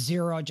 They made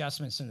 0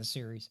 adjustments in the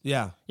series.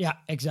 Yeah. Yeah,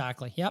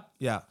 exactly. Yep.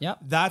 Yeah. Yep.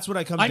 That's what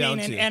I come down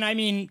to. And I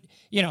mean,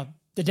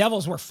 the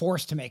Devils were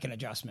forced to make an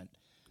adjustment.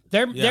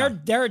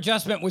 Their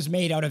adjustment was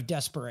made out of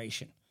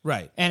desperation.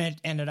 Right. And it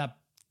ended up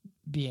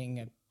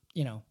being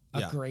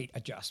a great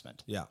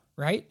adjustment. Yeah.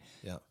 Right?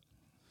 Yeah.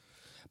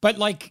 But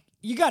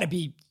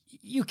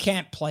you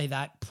can't play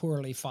that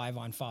poorly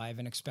 5-on-5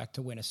 and expect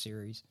to win a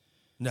series.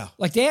 No.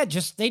 Like they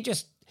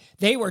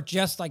were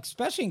just like,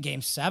 especially in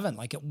Game 7,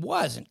 like it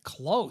wasn't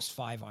close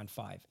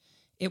 5-on-5.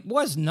 It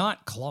was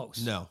not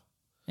close. No.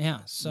 Yeah.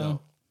 So.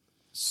 No.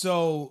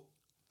 So,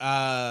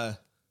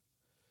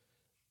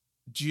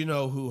 do you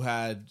know who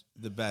had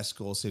the best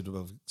goal saved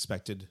above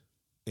expected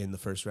in the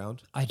first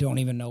round? I don't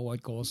even know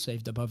what goals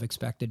saved above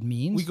expected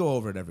means. We go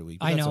over it every week.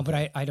 I know,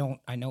 okay. But I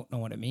don't know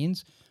what it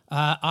means.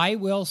 I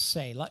will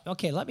say, let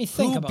me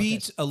think about this. Who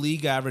beat a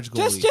league average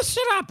goalie? Just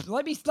shut up.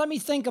 Let me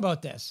think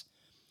about this.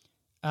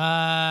 Who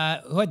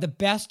had the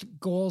best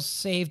goals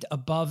saved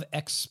above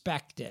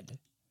expected?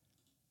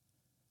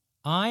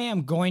 I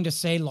am going to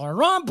say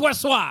Laurent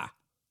Brossoit.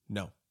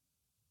 No.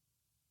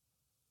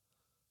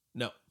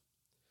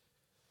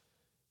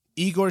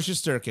 Igor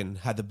Shesterkin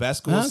had the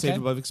best goals saved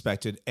above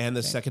expected and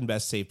the second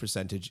best save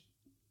percentage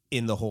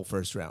in the whole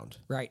first round.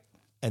 Right.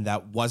 And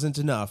that wasn't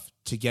enough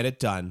to get it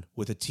done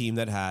with a team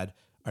that had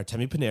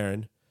Artemi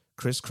Panarin,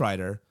 Chris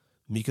Kreider,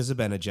 Mika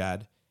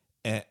Zibanejad,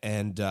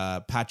 and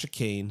Patrick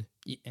Kane.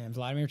 And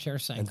Vladimir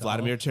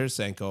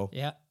Tarasenko.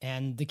 Yeah,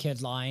 and the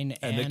kid line.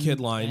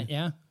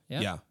 Yeah.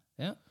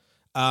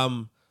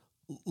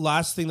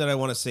 Last thing that I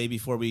want to say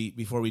before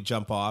we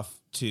jump off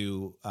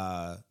to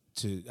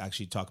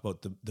actually talk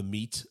about the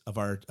meat of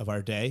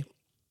our day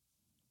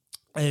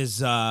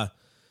is I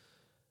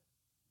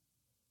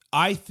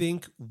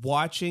think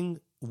watching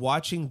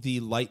the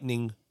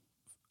Lightning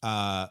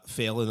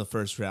fail in the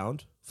first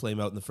round, flame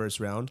out in the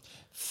first round.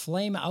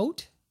 Flame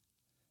out?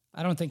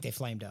 I don't think they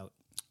flamed out.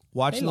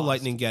 Watching the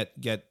Lightning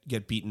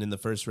get beaten in the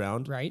first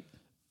round, right?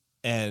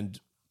 And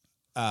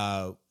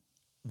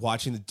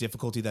watching the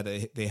difficulty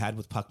that they had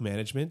with puck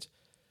management,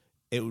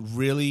 it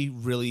really,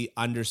 really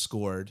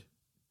underscored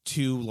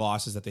 2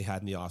 losses that they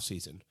had in the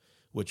offseason,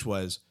 which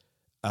was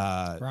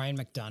Ryan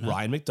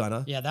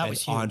McDonough. Yeah, that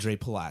was huge. Andre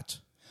Palat.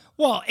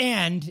 Well,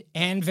 and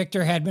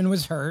Victor Hedman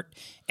was hurt,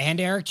 and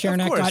Eric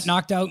Chernak got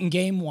knocked out in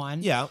Game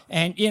 1. Yeah,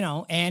 and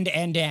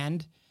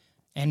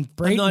and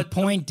Braden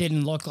Point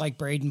didn't look like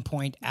Braden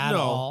Point at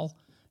all.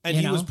 And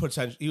he was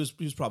potential. He was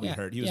probably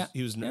hurt. He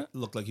was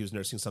looked like he was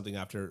nursing something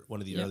after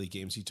one of the early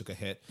games. He took a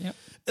hit. Yep.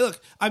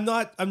 Look, I'm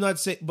not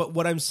saying, but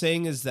what I'm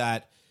saying is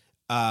that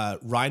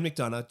Ryan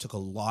McDonough took a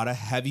lot of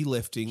heavy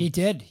lifting. He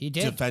did.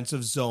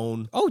 Defensive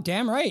zone. Oh,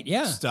 damn right.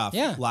 Yeah. Stuff.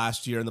 Yeah.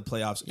 Last year in the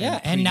playoffs. Yeah.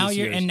 And now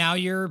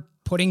you're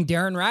putting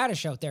Darren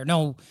Radish out there.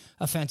 No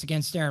offense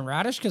against Darren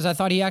Radish, because I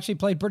thought he actually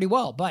played pretty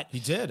well. But he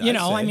did.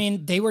 I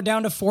mean, they were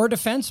down to 4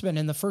 defensemen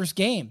in the first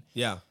game.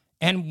 Yeah.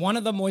 And one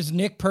of them was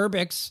Nick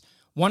Perbix,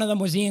 one of them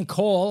was Ian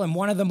Cole, and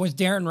one of them was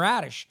Darren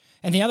Radish,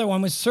 and the other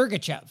one was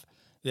Sergachev.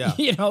 Yeah.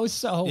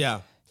 So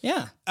yeah.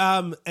 Yeah.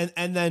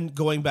 And then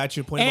going back to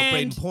your point about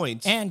Braden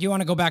Point. And you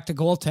want to go back to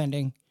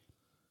goaltending.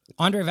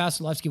 Andrei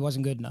Vasilevsky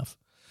wasn't good enough.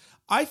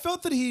 I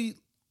felt that he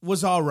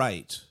was all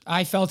right.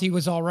 I felt he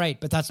was all right,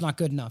 but that's not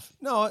good enough.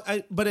 No,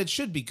 but it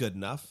should be good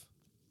enough.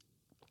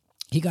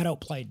 He got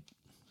outplayed.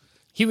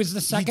 He was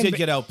the second. He did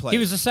get outplayed. He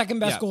was the second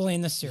best goalie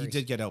in this series. He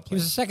did get outplayed. He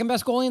was the second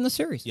best goalie in the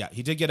series. Yeah,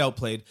 he did get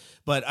outplayed.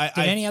 But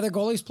Did any other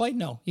goalies play?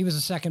 No. He was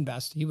the second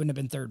best. He wouldn't have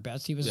been third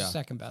best. He was the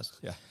second best.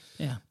 Yeah.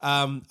 Yeah.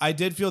 I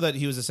did feel that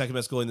he was the second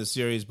best goalie in the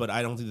series, but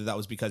I don't think that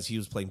was because he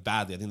was playing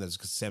badly. I think that's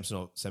because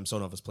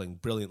Samsonov was playing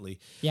brilliantly.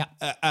 Yeah.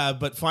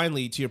 But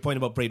finally, to your point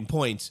about Braden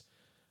Point,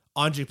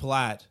 Andre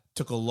Palat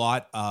took a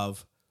lot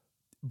of...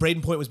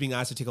 Braden Point was being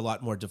asked to take a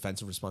lot more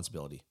defensive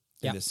responsibility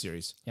in this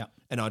series. Yeah.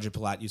 And Andre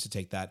Palat used to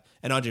take that.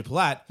 And Andre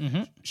Palat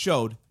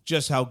showed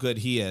just how good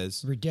he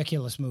is.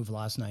 Ridiculous move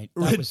last night.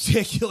 That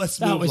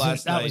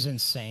was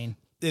insane.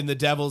 In the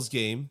Devils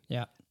game.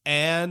 Yeah.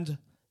 And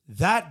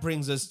that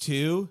brings us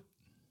to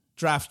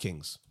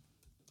DraftKings.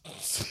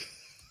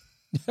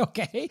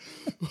 Okay.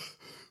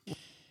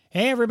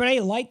 Hey, everybody,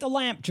 light the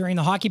lamp during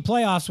the hockey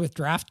playoffs with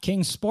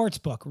DraftKings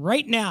Sportsbook.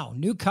 Right now,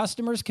 new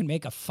customers can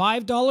make a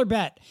 $5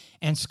 bet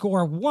and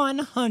score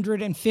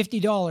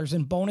 $150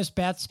 in bonus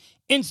bets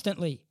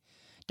instantly.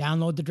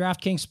 Download the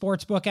DraftKings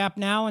Sportsbook app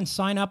now and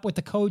sign up with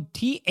the code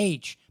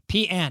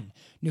THPN.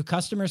 New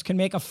customers can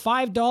make a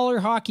 $5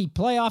 hockey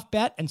playoff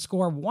bet and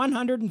score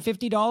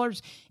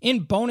 $150 in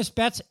bonus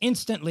bets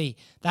instantly.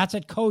 That's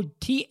at code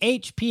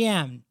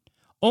THPN,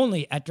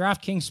 only at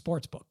DraftKings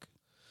Sportsbook.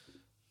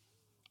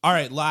 All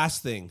right,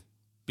 last thing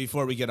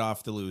before we get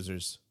off the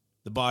losers,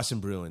 the Boston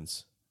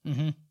Bruins.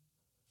 Mm-hmm.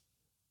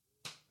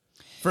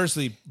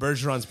 Firstly,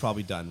 Bergeron's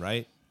probably done,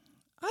 right?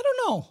 I don't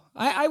know.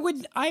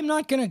 I'm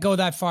not going to go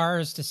that far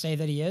as to say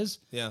that he is.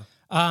 Yeah.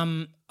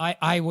 I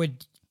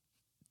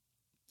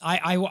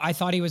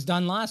thought he was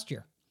done last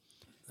year.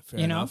 Fair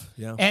enough.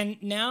 Yeah. And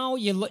now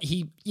you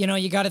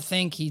got to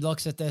think he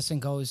looks at this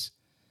and goes,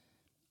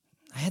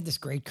 I had this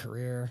great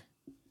career.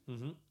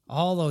 Mm-hmm.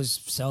 All those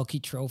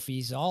Selke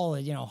trophies,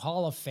 all,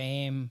 Hall of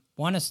Fame,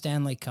 won a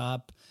Stanley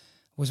Cup,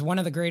 was one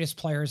of the greatest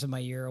players of my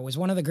era, was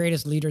one of the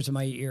greatest leaders of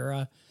my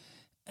era.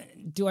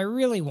 Do I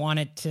really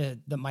want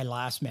my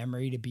last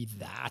memory to be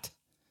that?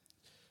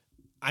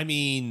 I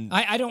mean...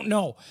 I don't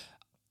know.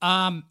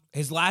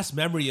 His last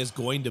memory is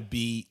going to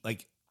be,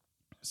 like,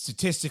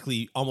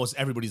 statistically, almost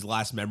everybody's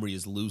last memory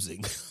is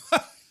losing.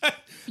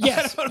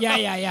 Yes.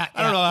 Yeah.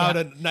 I don't know how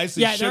to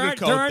nicely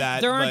sugarcoat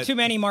that. There aren't too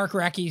many Mark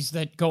Recchi's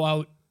that go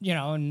out,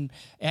 and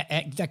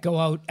that go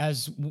out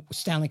as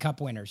Stanley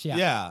Cup winners.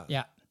 Yeah.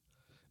 Yeah.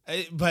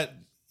 But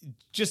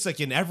just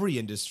like in every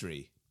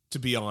industry, to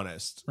be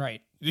honest.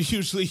 Right.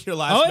 Usually your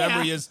last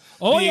memory is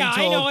being told,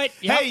 I know it.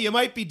 Yep. Hey, you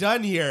might be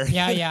done here.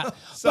 Yeah.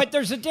 But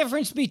there's a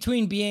difference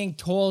between being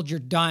told you're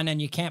done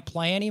and you can't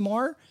play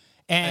anymore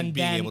and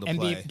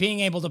being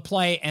able to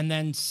play and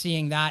then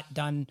seeing that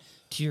done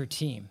to your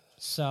team.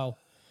 So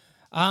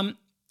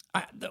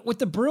with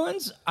the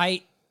Bruins,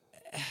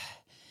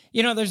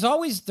 there's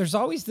always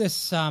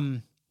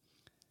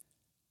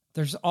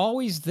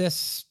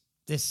this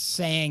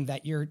saying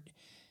that your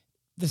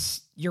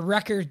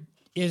record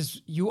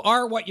is, you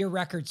are what your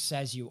record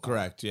says you are.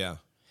 Correct, yeah.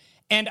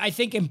 And I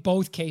think in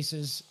both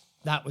cases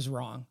that was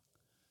wrong.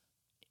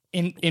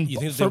 You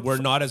think they were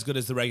not as good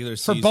as the regular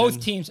season?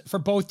 For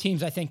both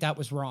teams, I think that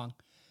was wrong.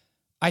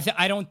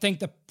 I don't think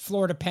the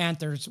Florida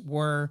Panthers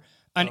were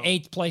an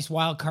 8th place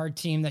wild card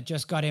team that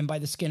just got in by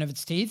the skin of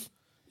its teeth.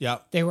 Yeah.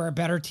 They were a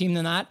better team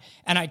than that.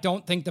 And I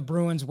don't think the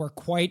Bruins were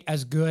quite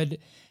as good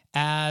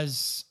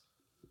as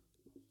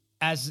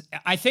I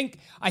think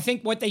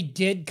what they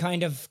did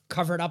kind of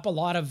covered up a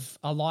lot of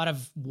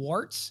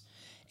warts.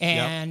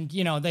 And,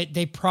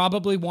 they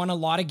probably won a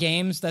lot of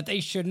games that they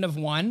shouldn't have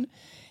won.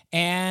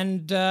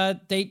 And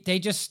they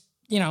just,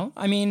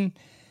 they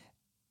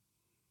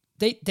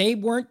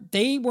were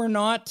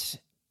not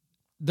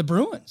the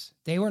Bruins.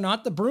 They were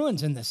not the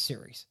Bruins in this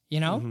series,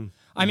 Mm-hmm.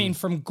 I mean,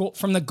 from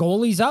the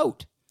goalies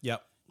out.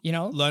 Yep.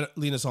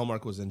 Linus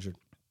Ullmark was injured.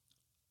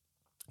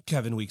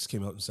 Kevin Weeks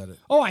came out and said it.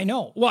 Oh, I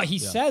know. Well, he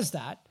says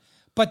that.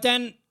 But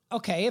then,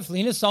 okay, if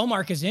Linus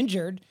Ullmark is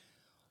injured,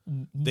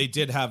 they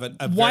did have a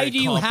why do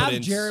you have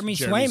Jeremy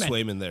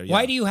Swayman there? Yeah.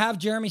 Why do you have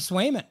Jeremy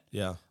Swayman?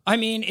 Yeah. I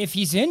mean, if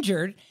he's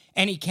injured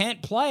and he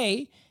can't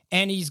play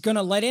and he's going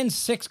to let in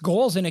 6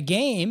 goals in a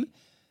game,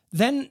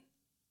 then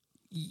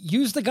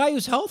use the guy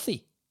who's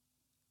healthy.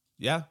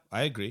 Yeah,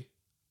 I agree.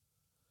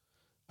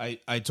 I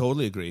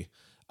totally agree.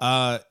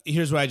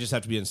 Here's where I just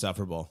have to be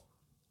insufferable.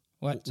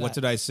 What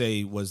did I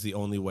say was the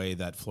only way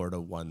that Florida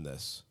won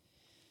this?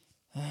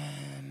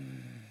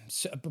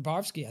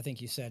 Bobrovsky, I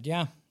think you said.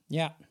 Yeah.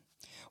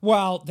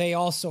 Well, Matthew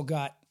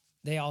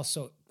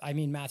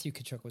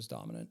Tkachuk was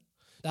dominant.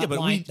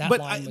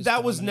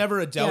 That was never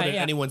a doubt in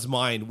anyone's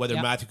mind whether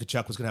Matthew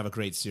Tkachuk was going to have a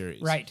great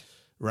series.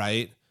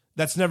 Right.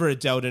 That's never a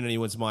doubt in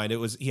anyone's mind.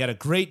 He had a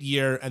great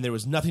year, and there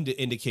was nothing to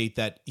indicate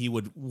that he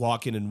would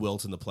walk in and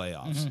wilt in the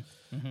playoffs.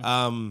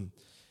 Mm-hmm.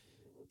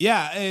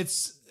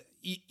 It's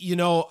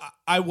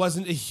I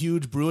wasn't a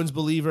huge Bruins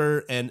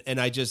believer, and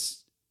I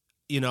just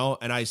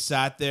and I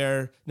sat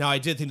there. Now, I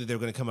did think that they were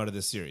going to come out of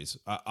this series.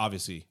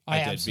 Obviously,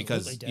 I did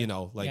because,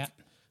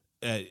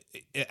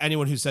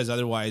 anyone who says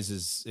otherwise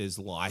is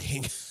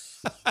lying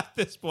at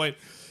this point.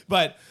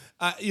 But,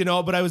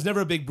 but I was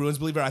never a big Bruins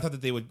believer. I thought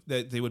that they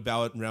would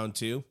bow out in round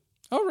 2.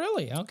 Oh,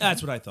 really? Okay.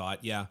 That's what I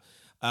thought, yeah.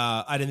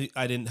 I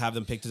didn't have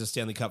them picked as a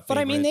Stanley Cup favorite.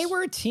 But I mean, they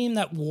were a team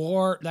that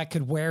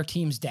could wear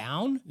teams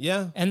down.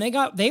 Yeah. And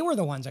they were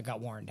the ones that got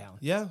worn down.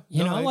 Yeah.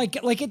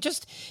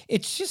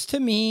 It's just to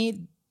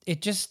me,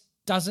 it just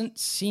doesn't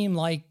seem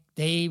like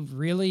they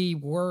really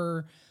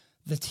were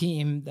the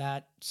team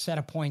that set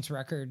a points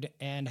record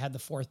and had the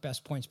 4th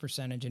best points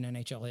percentage in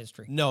NHL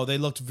history. No,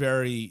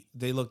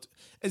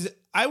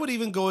 I would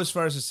even go as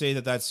far as to say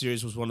that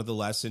series was one of the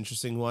less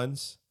interesting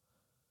ones.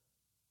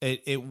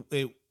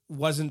 It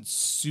wasn't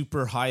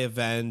super high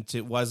event.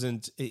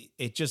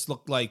 It just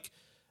looked like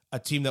a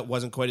team that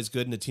wasn't quite as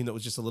good and a team that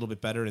was just a little bit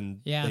better, and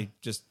they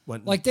just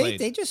went like and played.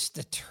 they just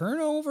the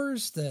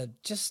turnovers,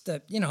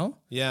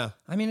 Yeah.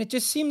 I mean, it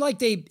just seemed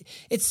like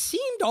it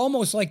seemed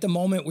almost like the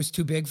moment was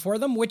too big for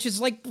them, which is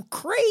like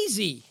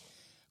crazy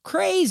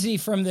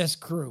from this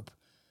group.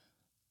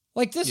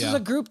 Like this is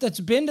a group that's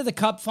been to the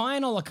Cup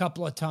final a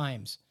couple of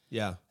times.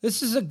 Yeah.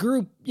 This is a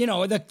group,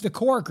 the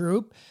core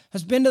group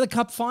has been to the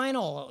Cup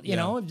final,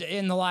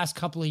 in the last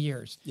couple of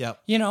years. Yeah.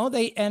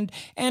 And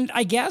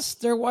I guess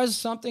there was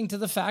something to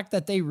the fact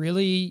that they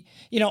really,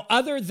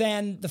 other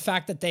than the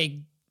fact that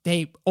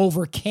they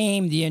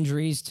overcame the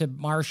injuries to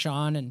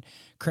Marchand and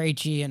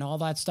Krejci and all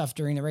that stuff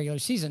during the regular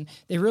season,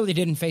 they really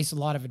didn't face a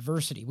lot of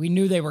adversity. We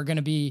knew they were going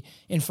to be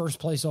in first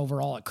place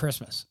overall at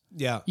Christmas.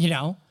 Yeah.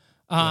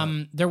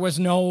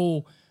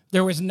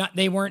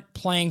 They weren't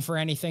playing for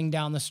anything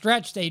down the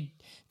stretch. They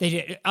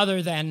did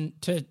other than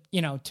to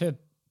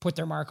put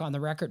their mark on the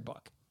record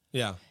book.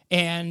 Yeah.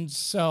 And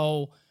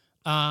so,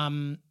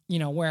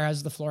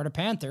 whereas the Florida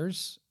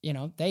Panthers,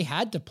 they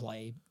had to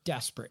play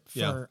desperate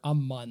for a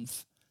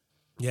month.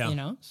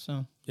 Yeah.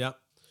 So. Yeah.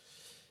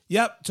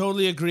 Yep.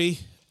 Totally agree.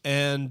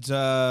 And,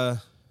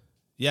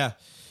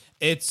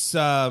 it's,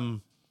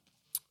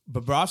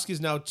 Bobrovsky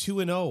is now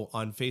 2-0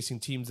 on facing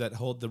teams that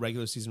hold the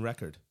regular season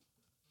record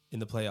in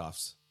the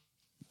playoffs.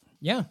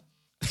 Yeah.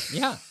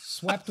 Yeah.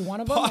 Swept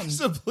one of them.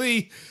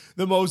 Possibly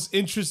the most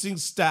interesting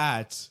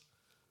stat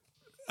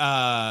in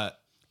a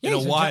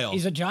while.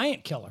 He's a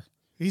giant killer.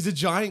 He's a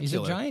giant He's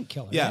killer. a giant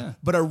killer. Yeah. Yeah.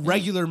 But a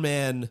regular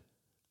man,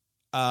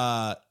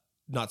 not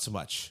so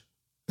much.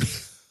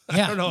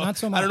 I don't know. Not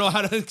so much. I don't know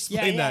how to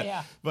explain that.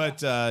 Yeah.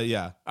 But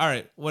yeah. All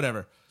right.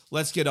 Whatever.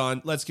 Let's get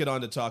on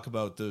to talk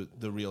about the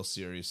real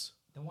series.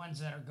 The ones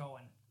that are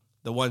going.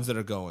 The ones that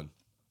are going.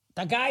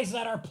 The guys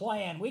that are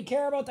playing. We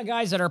care about the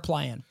guys that are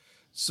playing.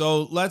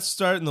 So let's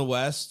start in the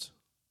West.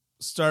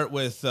 Start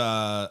with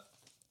LA.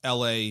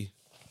 Yeah,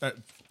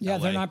 LA.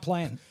 they're not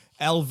playing.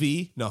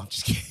 LV. No, I'm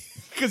just kidding.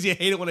 Because you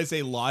hate it when I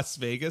say Las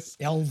Vegas.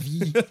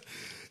 LV.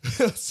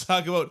 Let's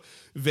talk about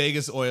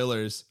Vegas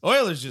Oilers.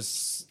 Oilers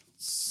just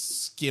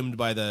skimmed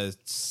by the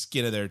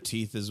skin of their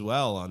teeth as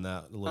well on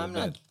that a little bit. I'm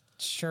not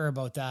sure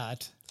about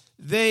that.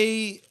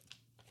 The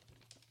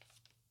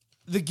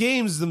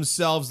games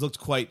themselves looked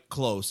quite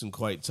close and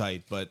quite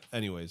tight, but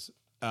anyways.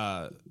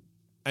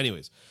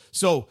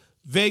 So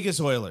Vegas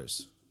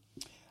Oilers.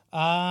 What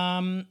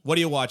are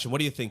you watching?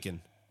 What are you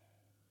thinking?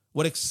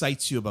 What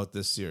excites you about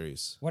this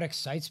series? What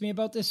excites me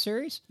about this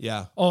series?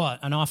 Yeah. Oh,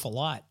 an awful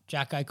lot.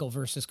 Jack Eichel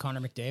versus Connor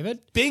McDavid.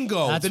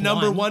 Bingo. That's the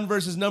number one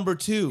versus number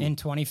 2. In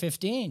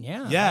 2015,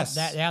 yeah. Yes.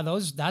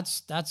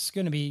 That's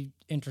going to be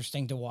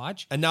interesting to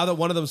watch. And now that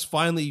one of them's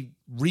finally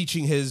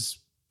reaching his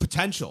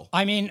potential.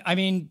 I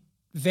mean,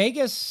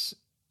 Vegas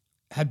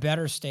had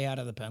better stay out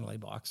of the penalty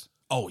box.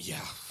 Oh, yeah.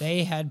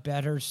 They had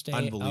better stay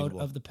out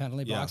of the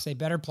penalty box. They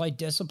better play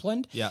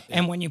disciplined. Yeah.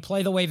 And when you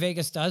play the way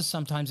Vegas does,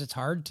 sometimes it's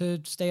hard to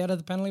stay out of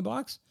the penalty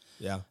box.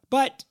 Yeah.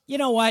 But you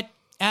know what?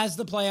 As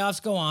the playoffs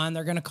go on,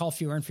 they're going to call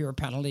fewer and fewer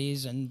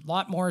penalties, and a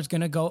lot more is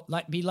going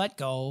to be let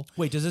go.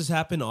 Wait, does this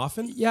happen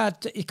often? Yeah,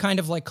 it kind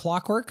of like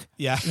clockwork.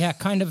 Yeah. Yeah,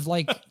 kind of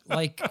like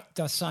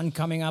the sun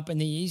coming up in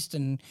the east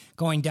and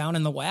going down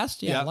in the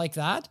west. Yeah, like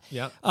that.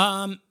 Yeah.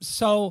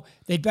 So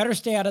they'd better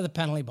stay out of the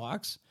penalty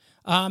box.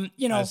 As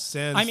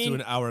sands through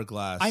an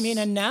hourglass. I mean,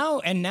 and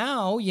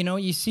now,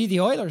 you see the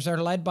Oilers are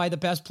led by the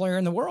best player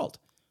in the world.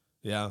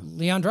 Yeah.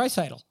 Leon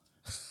Draisaitl.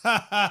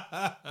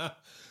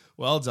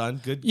 Well done.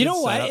 Good. You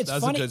know setup. what? It's that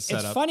was funny. A good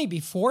setup. It's funny.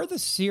 Before the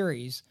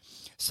series,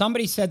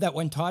 somebody said that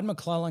when Todd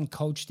McClellan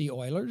coached the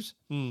Oilers,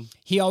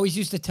 he always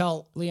used to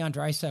tell Leon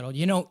Draisaitl,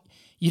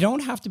 you don't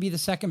have to be the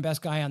second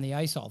best guy on the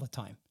ice all the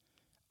time.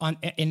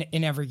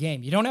 In every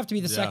game. You don't have to be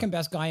the second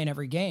best guy in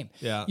every game.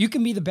 Yeah. You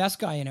can be the best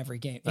guy in every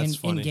game.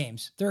 In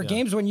games. There are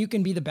games when you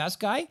can be the best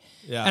guy.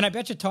 Yeah. And I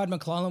bet you Todd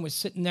McClellan was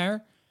sitting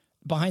there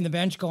behind the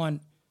bench going,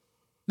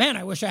 man,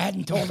 I wish I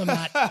hadn't told him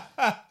that.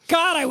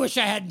 God, I wish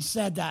I hadn't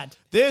said that.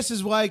 This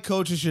is why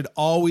coaches should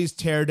always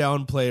tear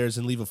down players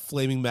and leave a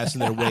flaming mess in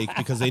their wake,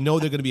 because they know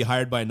they're going to be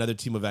hired by another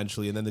team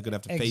eventually, and then they're going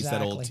to have to face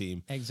that old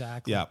team.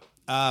 Exactly. Yeah.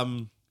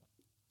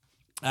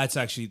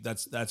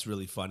 That's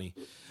really funny.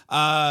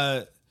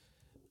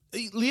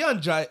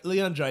 Leon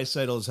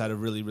Draisaitl's had a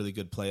really, really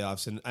good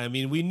playoffs. And I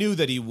mean, we knew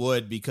that he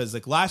would because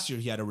like last year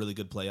he had a really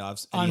good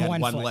playoffs and he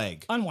had one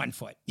leg. On 1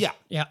 foot. Yeah.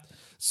 Yeah.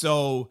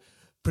 So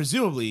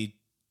presumably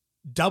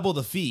double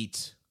the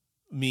feet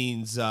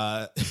means...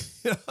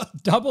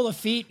 double the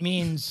feet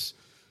means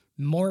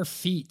more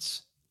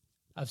feats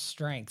of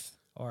strength.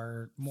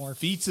 Or more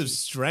feats of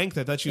strength.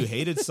 I thought you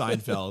hated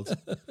Seinfeld.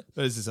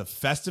 What is this, a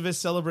Festivus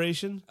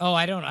celebration? Oh,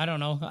 I don't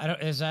know.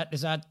 Is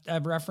that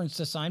a reference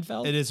to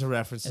Seinfeld? It is a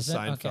reference to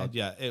Seinfeld. Okay.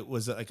 Yeah, it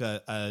was like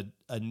a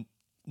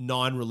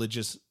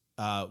non-religious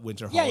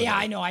winter holiday. Yeah,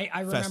 I know.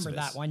 I remember Festivus.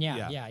 that one.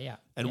 Yeah.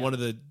 And one of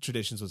the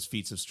traditions was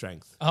feats of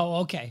strength.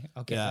 Oh, okay.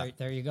 Yeah.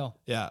 There you go.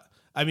 Yeah.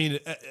 I mean,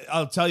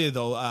 I'll tell you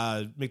though,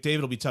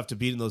 McDavid will be tough to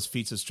beat in those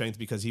feats of strength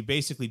because he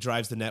basically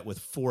drives the net with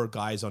 4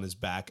 guys on his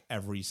back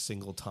every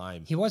single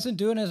time. He wasn't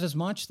doing it as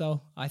much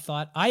though. I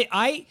thought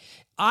I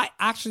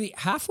actually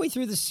halfway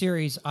through the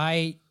series,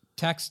 I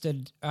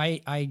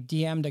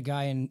DM'd a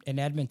guy in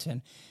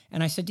Edmonton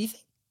and I said, do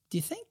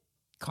you think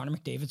Connor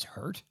McDavid's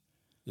hurt?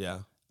 Yeah.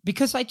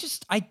 Because I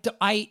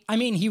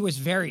mean, he was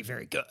very,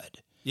 very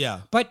good. Yeah.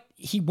 But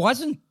he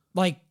wasn't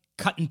like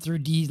cutting through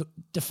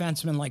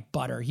defensemen like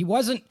butter. He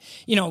wasn't,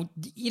 you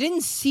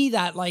didn't see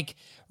that like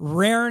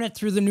raring it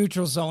through the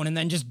neutral zone and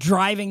then just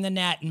driving the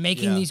net and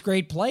making these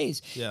great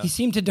plays. Yeah. He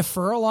seemed to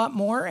defer a lot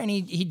more and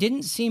he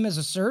didn't seem as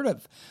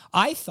assertive,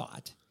 I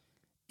thought,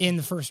 in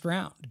the first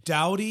round.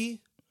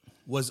 Doughty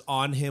was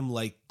on him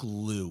like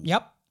glue.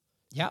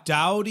 Yep.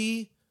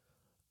 Doughty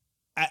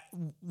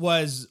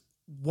was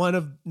one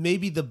of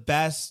maybe the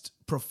best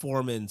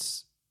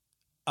performance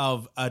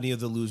of any of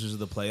the losers of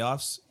the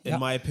playoffs, in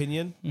my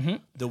opinion. Mm-hmm.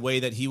 The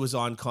way that he was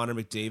on Connor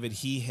McDavid,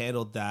 he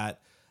handled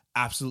that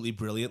absolutely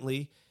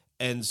brilliantly.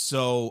 And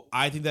so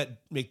I think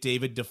that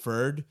McDavid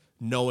deferred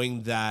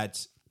knowing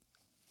that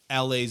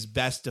LA's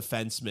best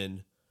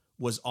defenseman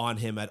was on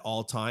him at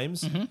all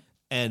times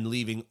and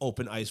leaving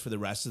open ice for the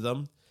rest of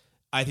them.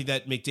 I think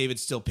that McDavid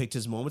still picked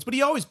his moments, but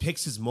he always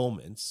picks his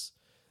moments.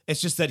 It's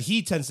just that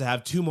he tends to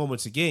have 2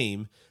 moments a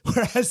game,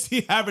 whereas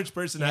the average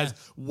person has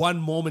 1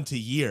 moment a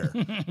year,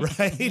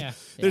 right?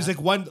 There's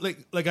like one,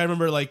 like I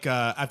remember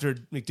after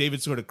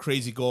McDavid scored a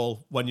crazy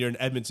goal one year in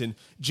Edmonton,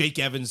 Jake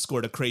Evans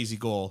scored a crazy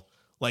goal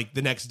like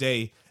the next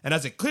day. And I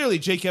was like, clearly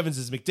Jake Evans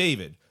is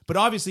McDavid. But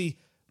obviously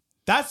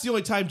that's the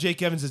only time Jake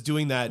Evans is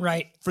doing that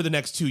for the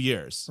next 2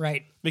 years.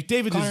 Right.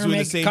 McDavid is doing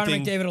the same thing. Connor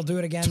McDavid will do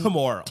it again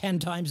tomorrow. 10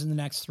 times in the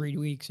next 3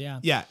 weeks. Yeah.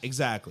 Yeah,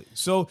 exactly.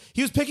 So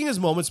he was picking his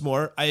moments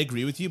more. I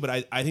agree with you,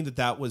 but I think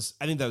that was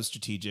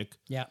strategic.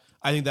 Yeah.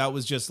 I think that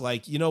was just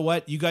like, you know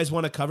what? You guys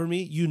want to cover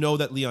me? You know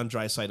that Leon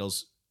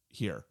Draisaitl's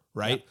here,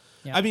 right?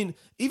 Yeah. I mean,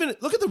 even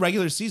look at the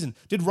regular season.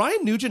 Did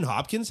Ryan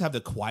Nugent-Hopkins have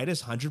the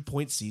quietest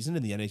 100-point season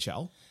in the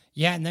NHL?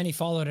 Yeah, and then he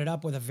followed it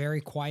up with a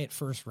very quiet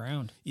first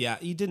round. Yeah,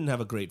 he didn't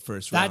have a great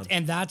first round.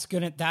 And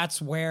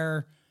that's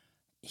where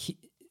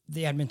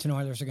the Edmonton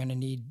Oilers are going to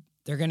need.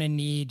 They're going to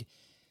need,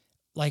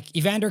 like,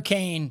 Evander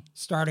Kane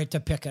started to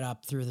pick it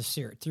up through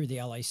the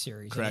LA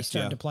series. Correct. And he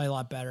started to play a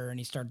lot better, and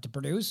he started to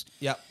produce.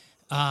 Yep.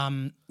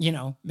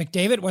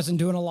 McDavid wasn't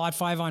doing a lot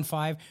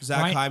 5-on-5.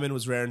 Zach Hyman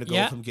was raring to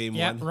go from game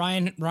one.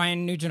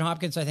 Ryan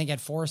Nugent-Hopkins, I think,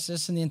 had 4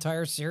 assists in the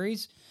entire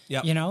series.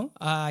 Yeah.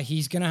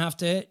 He's gonna have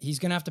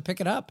to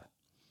pick it up.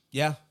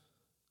 Yeah.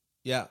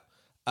 Yeah.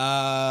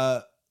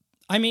 I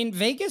mean,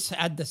 Vegas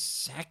had the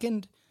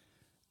second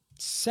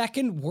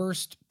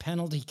worst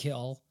penalty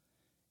kill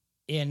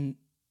in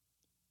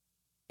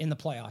the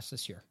playoffs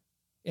this year,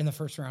 in the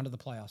first round of the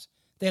playoffs.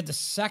 They had the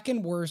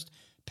second worst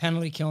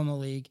penalty kill in the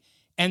league,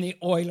 and the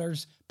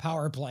Oilers'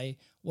 power play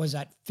was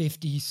at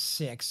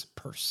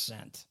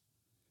 56%.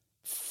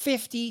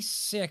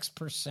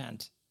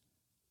 56%.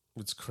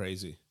 It's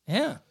crazy.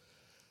 Yeah.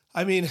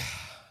 I mean...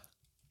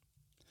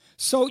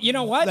 So, you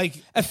know what? Like,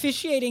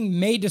 officiating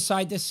may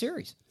decide this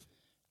series.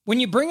 When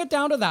you bring it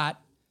down to that,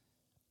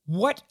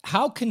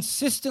 how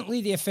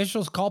consistently the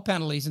officials call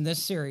penalties in this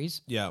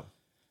series. Yeah.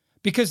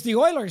 Because the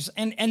Oilers,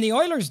 and the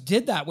Oilers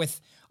did that with,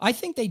 I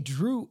think they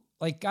drew,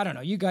 like, I don't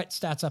know, you got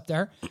stats up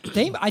there.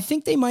 I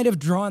think they might have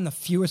drawn the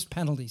fewest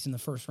penalties in the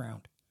first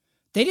round.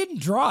 They didn't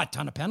draw a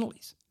ton of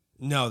penalties.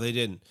 No, they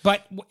didn't.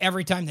 But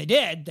every time they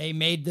did, they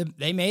made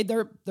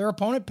their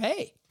opponent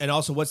pay. And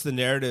also, what's the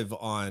narrative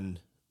on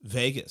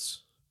Vegas?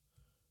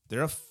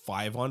 They're a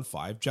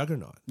 5-on-5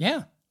 juggernaut.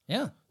 Yeah,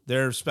 yeah.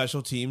 Their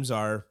special teams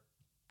are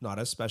not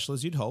as special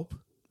as you'd hope.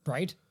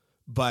 Right.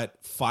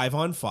 But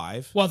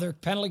 5-on-5. Well, their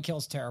penalty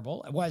kill's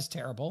terrible. It was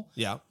terrible.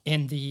 Yeah.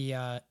 In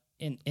the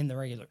in the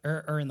regular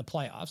or in the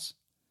playoffs.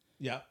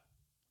 Yeah.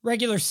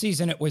 Regular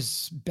season, it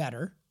was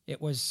better. It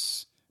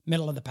was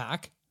middle of the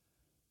pack.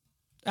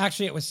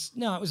 Actually, it was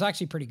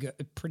actually pretty good,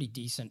 pretty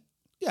decent.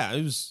 Yeah,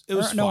 it was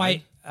no,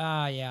 fine.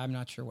 I'm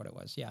not sure what it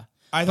was. Yeah.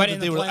 I thought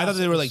they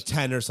were like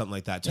 10 or something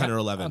like that, 10 or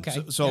 11.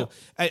 Okay. So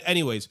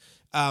anyways,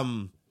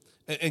 and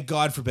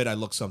God forbid I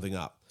look something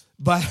up.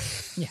 But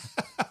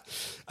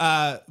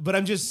but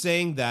I'm just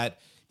saying that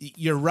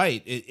you're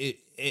right.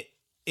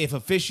 If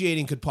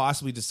officiating could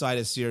possibly decide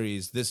a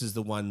series, this is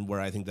the one where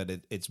I think that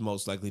it's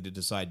most likely to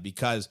decide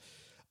because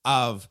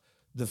of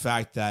the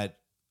fact that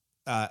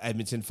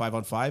Edmonton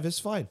 5-on-5 is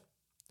fine.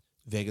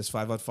 Vegas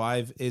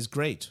 5-on-5 is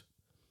great.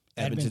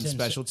 Edmonton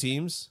special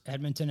teams.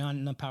 Edmonton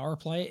on the power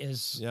play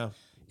is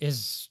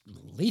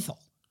lethal.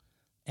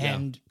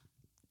 And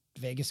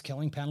Vegas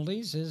killing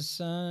penalties is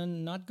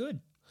not good.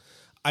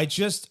 I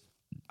just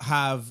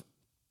have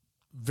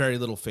very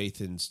little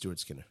faith in Stuart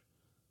Skinner.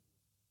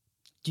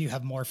 Do you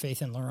have more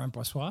faith in Laurent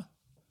Brossoit?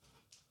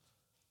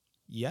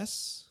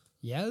 Yes.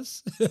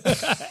 Yes?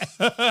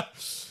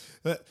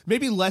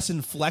 Maybe less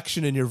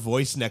inflection in your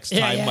voice next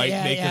time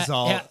might make us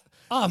all... Yeah.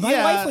 Oh, my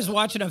wife was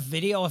watching a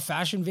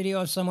fashion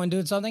video of someone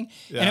doing something,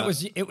 and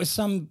it was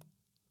some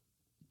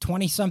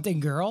 20-something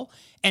girl,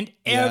 and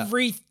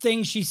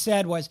everything she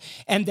said was,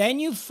 and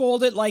then you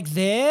fold it like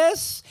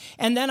this,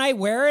 and then I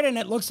wear it, and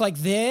it looks like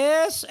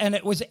this,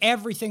 and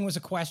everything was a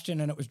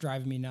question, and it was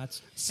driving me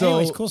nuts. So,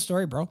 anyways, cool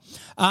story, bro.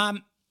 I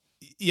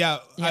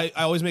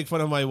always make fun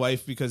of my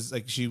wife because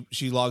like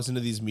she logs into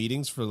these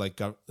meetings for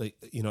like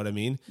you know what I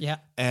mean? Yeah.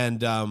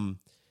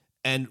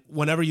 And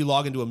whenever you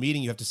log into a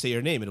meeting, you have to say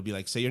your name. It'll be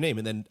like, say your name.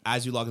 And then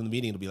as you log in the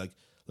meeting, it'll be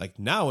like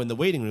now in the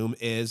waiting room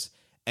is,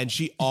 and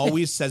she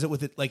always says it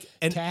with it like,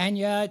 and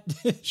Tanya.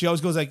 She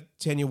always goes like,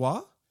 Tanya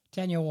what?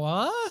 Tanya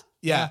what?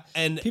 Yeah.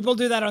 And people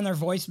do that on their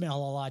voicemail a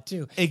lot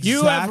too.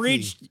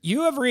 Exactly.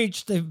 You have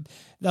reached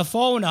the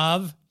phone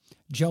of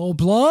Joe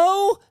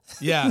Blow.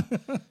 Yeah.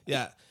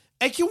 Yeah.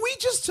 And can we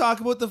just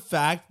talk about the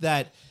fact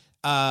that,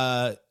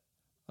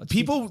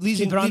 keep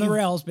it on the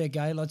rails, big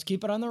guy. Let's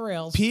keep it on the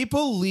rails.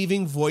 People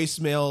leaving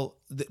voicemail,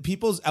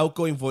 people's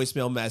outgoing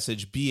voicemail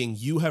message being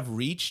 "you have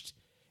reached"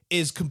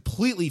 is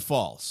completely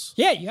false.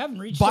 Yeah, you haven't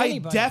reached by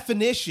anybody.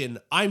 Definition.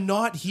 I'm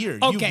not here.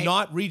 Okay. You've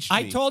not reached me.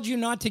 I told you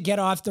not to get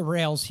off the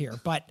rails here,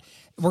 but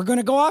we're going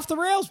to go off the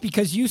rails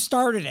because you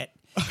started it.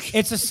 Okay.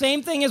 It's the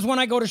same thing as when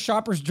I go to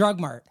Shoppers Drug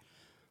Mart.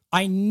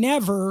 I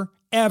never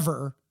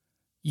ever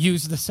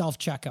use the self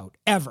checkout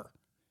ever.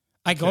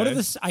 I go to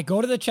the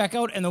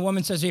checkout and the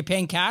woman says, "Are you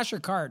paying cash or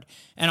card?"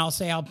 And I'll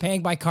say, "I'm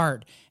paying by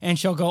card." And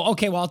she'll go,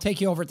 "Okay, well, I'll take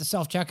you over at the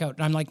self checkout."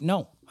 And I'm like,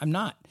 "No, I'm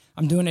not.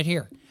 I'm doing it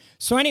here."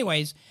 So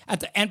anyways,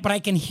 at the end, but I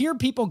can hear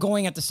people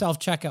going at the self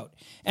checkout,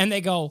 and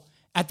they go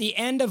at the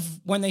end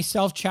of when they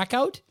self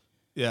checkout.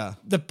 Yeah.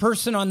 The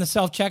person on the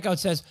self checkout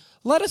says,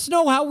 "Let us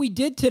know how we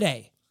did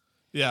today."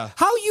 Yeah.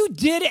 How you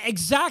did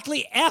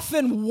exactly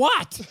effing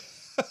what?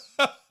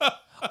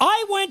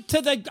 I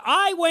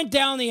went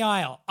down the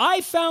aisle.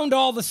 I found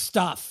all the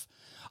stuff.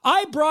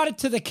 I brought it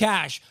to the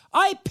cash.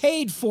 I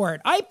paid for it.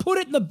 I put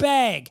it in the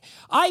bag.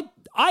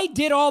 I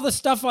did all the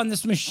stuff on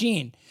this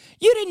machine.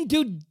 You didn't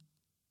do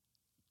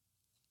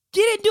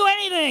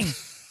anything.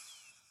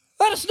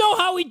 Let us know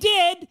how we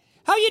did.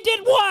 How you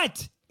did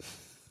what?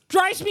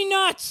 Drives me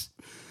nuts.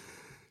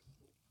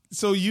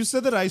 So you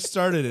said that I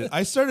started it.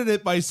 I started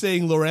it by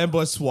saying Laurent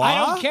Brossoit. I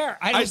don't care.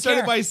 I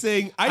started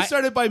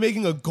by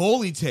making a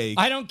goalie take.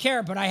 I don't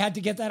care, but I had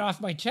to get that off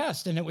my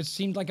chest, and it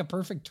seemed like a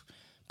perfect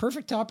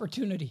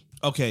opportunity.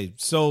 Okay,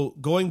 so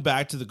going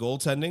back to the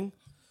goaltending,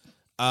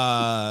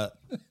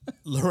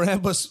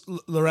 Laurent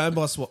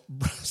Brossoit.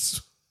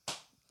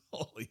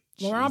 Holy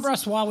Laurent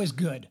Brossoit was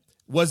good.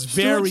 Was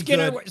very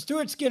good.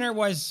 Stuart Skinner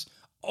was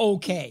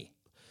okay.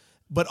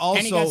 But also,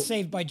 and he got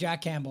saved by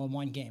Jack Campbell in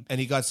one game.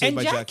 And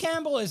Jack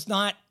Campbell is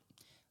not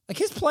like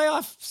his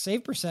playoff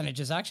save percentage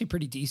is actually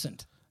pretty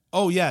decent.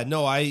 Oh yeah,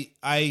 no, I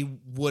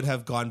would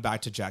have gone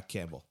back to Jack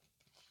Campbell.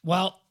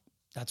 Well,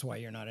 that's why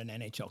you're not an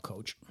NHL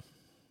coach.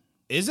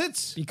 Is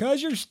it?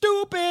 Because you're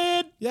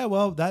stupid. Yeah,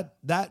 well,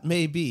 that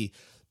may be.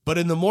 But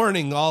in the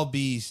morning, I'll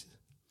be.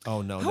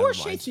 Oh no! How are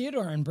Shea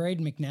Theodore and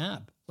Braden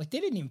McNabb? Like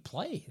they didn't even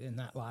play in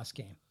that last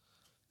game.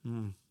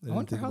 I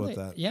didn't think about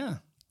that. Yeah.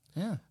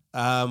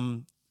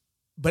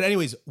 But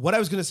anyways, what I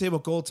was going to say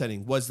about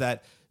goaltending was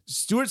that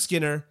Stuart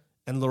Skinner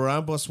and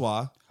Laurent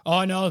Brossoit.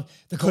 Oh no,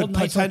 the Golden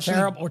Knights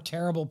were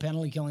terrible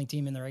penalty killing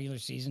team in the regular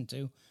season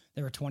too.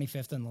 They were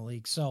 25th in the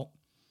league. So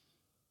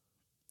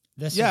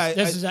this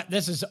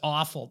is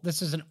awful.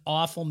 This is an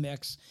awful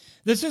mix.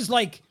 This is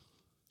like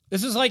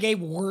a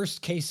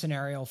worst case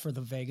scenario for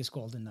the Vegas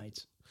Golden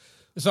Knights.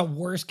 It's a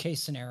worst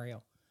case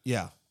scenario.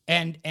 Yeah,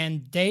 and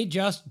they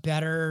just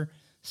better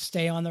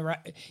stay on the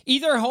right.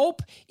 Either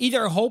hope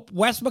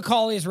Wes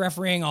McCauley is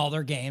refereeing all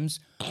their games,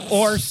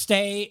 or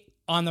stay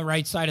on the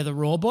right side of the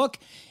rule book.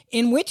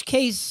 In which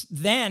case,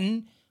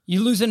 then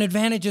you lose an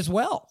advantage as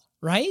well,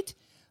 right?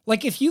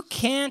 Like if you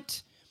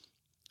can't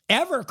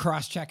ever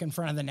cross-check in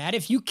front of the net,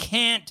 if you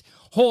can't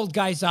hold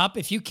guys up,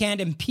 if you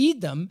can't impede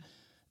them,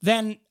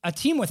 then a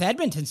team with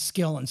Edmonton's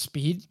skill and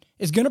speed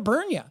is going to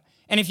burn you.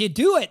 And if you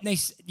do it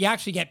and you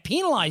actually get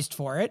penalized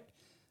for it,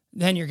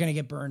 then you're going to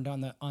get burned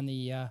on the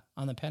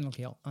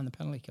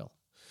penalty kill.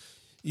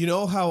 You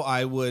know how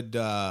I would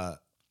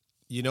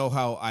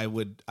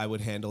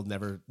handle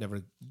never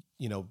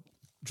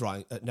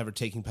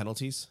taking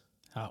penalties.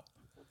 How?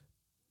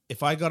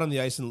 If I got on the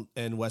ice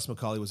and Wes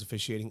McCauley was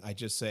officiating, I'd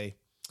just say,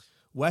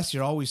 "Wes,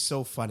 you're always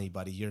so funny,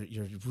 buddy.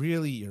 You're a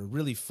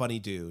really funny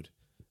dude."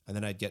 And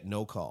then I'd get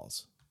no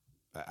calls.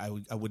 I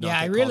would not. Yeah, get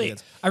I called really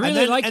against.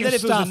 like and your then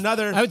if stuff. It was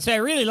another, I would say I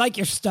really like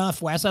your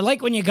stuff, Wes. I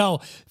like when you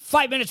go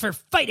 5 minutes for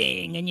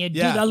fighting and you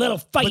do the little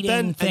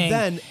fighting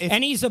thing.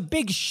 And he's a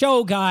big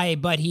show guy,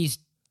 but he's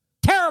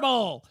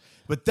terrible.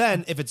 But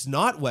then if it's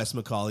not Wes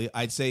McCauley,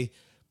 I'd say,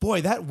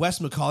 boy, that Wes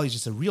McCauley's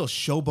just a real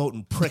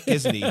showboating prick,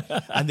 isn't he?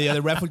 And the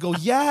other ref would go,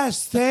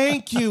 yes,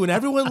 thank you. And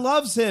everyone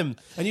loves him.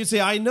 And you'd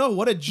say, I know,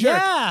 what a jerk.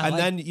 Yeah, and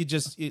then you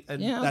just,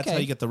 that's how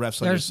you get the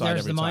refs on your side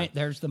every time.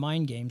 There's the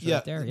mind games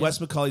right there. Yeah. Wes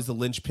McCauley's the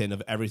linchpin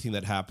of everything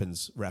that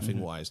happens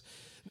reffing-wise.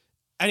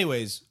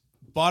 Anyways,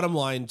 bottom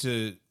line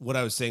to what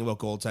I was saying about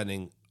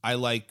goaltending, I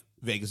like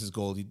Vegas's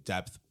goalie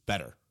depth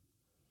better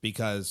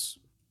because,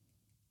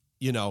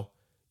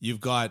 you've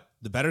got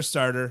the better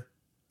starter,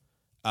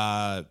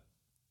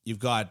 you've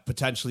got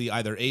potentially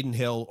either Aiden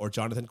Hill or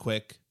Jonathan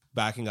Quick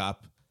backing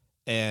up,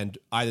 and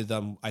either of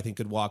them, I think,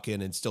 could walk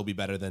in and still be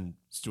better than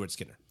Stuart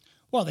Skinner.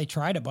 Well, they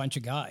tried a bunch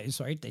of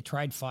guys, right? They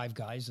tried 5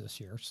 guys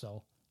this year,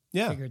 so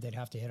figured they'd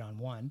have to hit on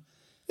one.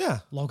 Yeah.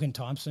 Logan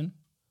Thompson.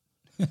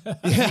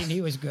 I mean,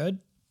 he was good.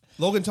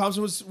 Logan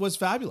Thompson was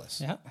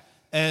fabulous. Yeah.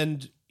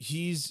 And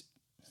he's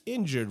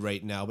injured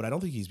right now, but I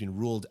don't think he's been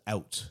ruled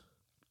out.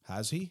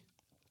 Has he?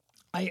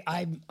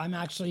 I'm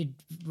actually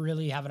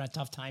really having a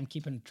tough time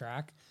keeping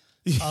track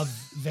of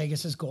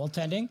Vegas's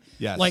goaltending.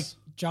 Yes. Like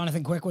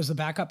Jonathan Quick was the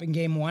backup in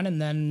game 1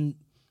 and then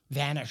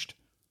vanished.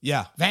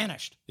 Yeah.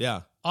 Vanished.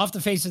 Yeah. Off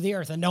the face of the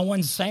earth, and no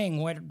one's saying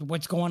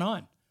what's going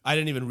on. I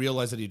didn't even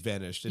realize that he'd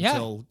vanished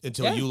until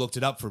you looked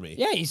it up for me.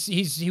 Yeah,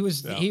 he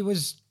was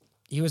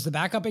the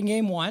backup in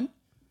game 1,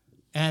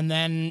 and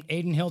then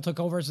Aiden Hill took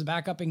over as the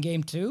backup in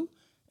game 2,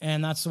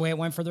 and that's the way it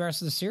went for the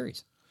rest of the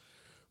series.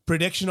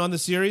 Prediction on the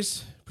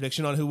series?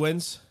 Prediction on who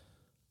wins?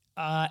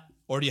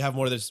 Or do you have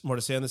more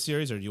to say on the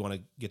series, or do you want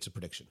to get to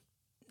prediction?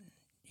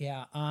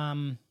 Yeah,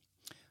 I'm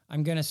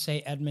gonna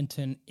say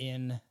Edmonton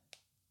in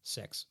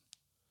 6.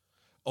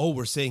 Oh,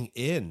 we're saying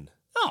in.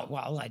 Oh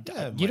well,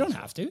 you don't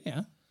have to.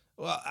 Yeah.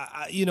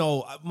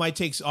 Well, my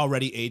takes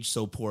already age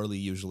so poorly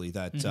usually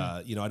that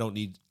I don't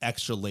need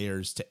extra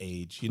layers to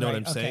age. You know what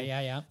I'm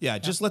saying? Yeah.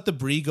 Just let the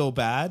brie go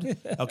bad.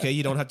 Okay,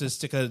 you don't have to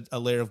stick a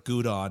layer of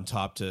Gouda on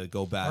top to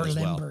go bad or as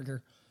well.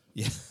 Limburger.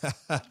 Yeah.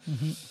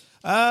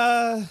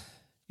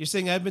 You're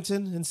saying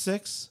Edmonton in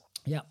 6?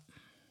 Yeah.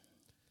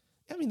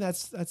 I mean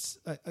that's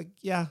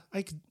yeah.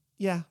 I could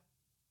yeah.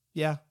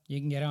 You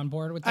can get on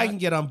board with that? I can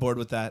get on board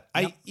with that.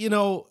 Yep.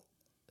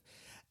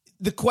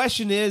 The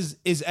question is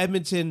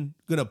Edmonton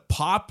going to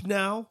pop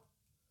now,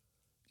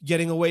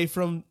 getting away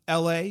from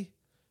LA,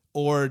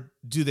 or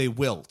do they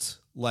wilt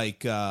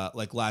like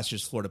last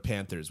year's Florida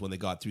Panthers when they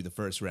got through the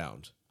first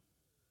round?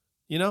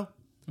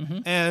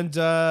 And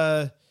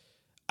I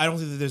don't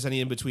think that there's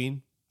any in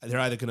between. They're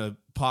either going to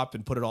pop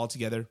and put it all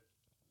together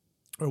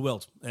or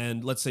wilt.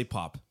 And let's say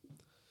pop.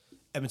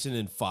 Edmonton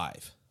in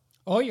 5.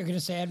 Oh, you're going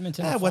to say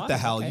Edmonton in 5? What the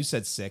hell? Okay. You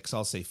said 6.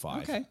 I'll say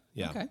 5. Okay.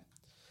 Yeah. Okay.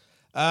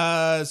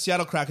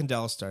 Seattle Kraken,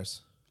 Dallas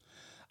Stars.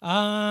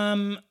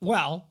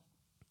 Well,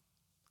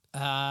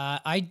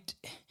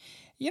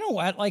 you know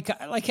what? Like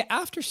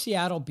after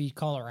Seattle beat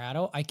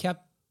Colorado, I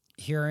kept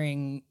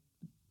hearing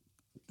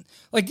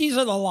like these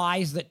are the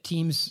lies that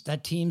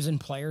teams and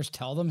players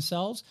tell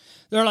themselves.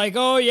 They're like,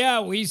 "Oh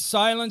yeah, we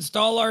silenced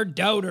all our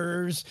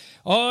doubters.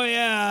 Oh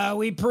yeah,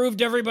 we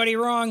proved everybody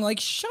wrong." Like,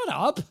 shut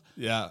up.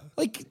 Yeah.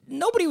 Like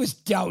nobody was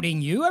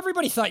doubting you.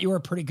 Everybody thought you were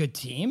a pretty good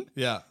team.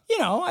 Yeah.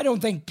 I don't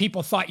think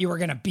people thought you were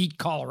going to beat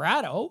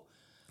Colorado.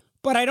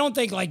 But I don't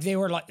think like they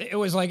were like, it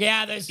was like,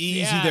 this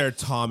easy there,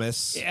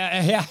 Thomas.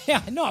 Yeah.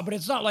 No, but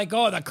it's not like,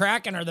 the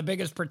Kraken are the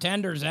biggest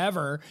pretenders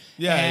ever.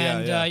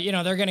 Yeah.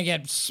 They're going to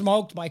get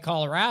smoked by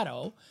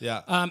Colorado.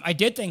 Yeah. I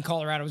did think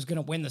Colorado was going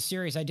to win the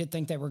series. I did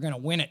think they were going to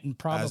win it in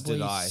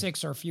probably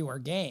 6 or fewer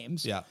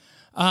games. Yeah.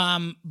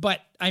 But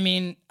I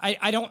mean,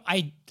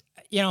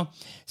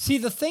 see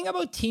the thing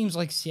about teams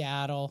like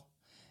Seattle,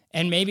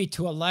 and maybe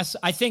to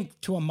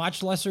a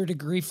much lesser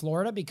degree,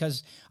 Florida,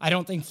 because I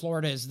don't think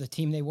Florida is the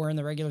team they were in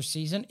the regular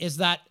season, is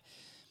that,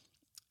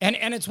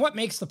 and it's what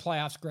makes the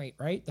playoffs great,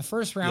 right? The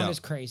first round is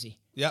crazy.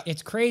 Yeah.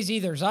 It's crazy.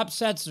 There's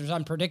upsets. There's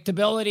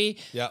unpredictability.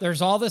 Yeah.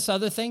 There's all this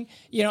other thing.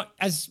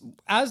 As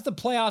the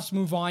playoffs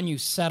move on, you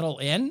settle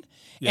in.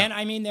 Yeah. And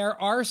I mean,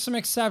 there are some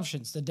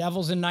exceptions. The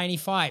Devils in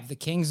 95, the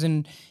Kings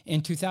in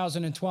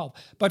 2012.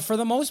 But for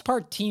the most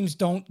part, teams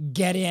don't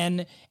get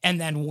in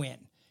and then win.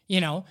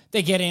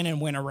 They get in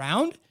and win a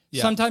round.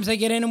 Yeah. Sometimes they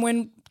get in and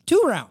win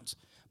 2 rounds.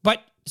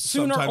 But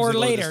sooner or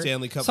later,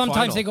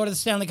 sometimes they go to the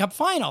Stanley Cup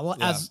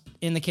final, as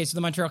in the case of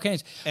the Montreal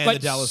Canadiens. And but the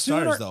Dallas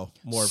Stars, though,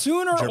 more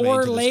sooner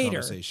or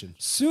later,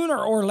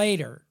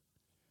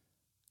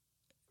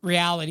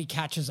 reality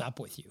catches up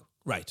with you.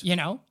 Right.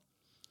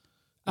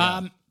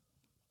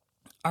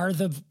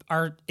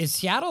 Is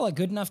Seattle a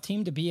good enough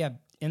team to be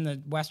in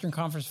the Western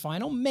Conference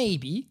final?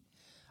 Maybe.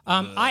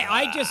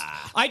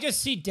 I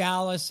just see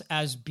Dallas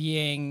as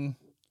being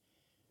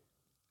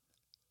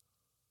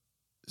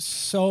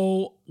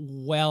so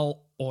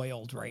well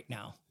oiled right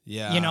now.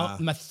 Yeah.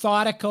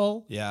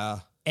 Methodical. Yeah.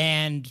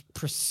 And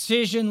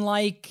precision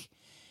like,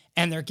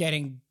 and they're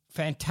getting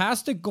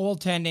fantastic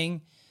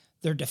goaltending.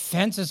 Their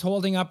defense is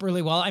holding up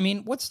really well. I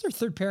mean, what's their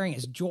third pairing?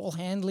 Is Joel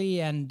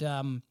Handley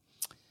and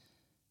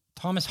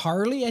Thomas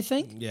Harley, I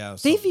think? Yeah.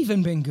 They've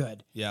even been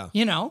good. Yeah.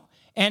 You know?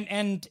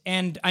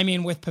 And I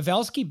mean, with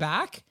Pavelski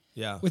back,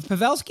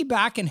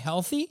 and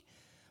healthy,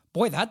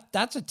 boy,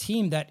 that's a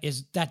team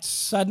that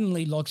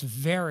suddenly looks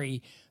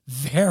very,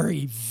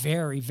 very,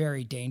 very,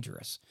 very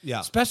dangerous.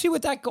 Yeah. Especially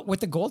with the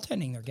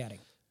goaltending they're getting.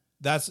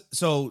 That's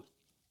so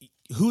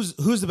who's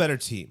the better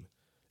team?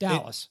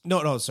 Dallas.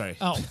 No, sorry.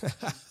 Oh.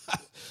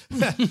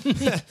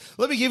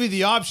 Let me give you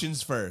the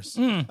options first.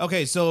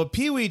 Okay, so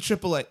Pee-wee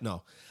AAA.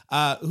 No.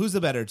 Who's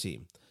the better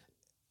team,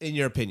 in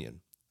your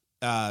opinion?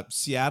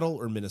 Seattle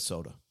or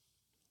Minnesota?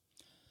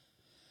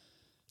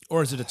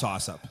 Or is it a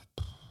toss-up?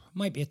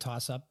 Might be a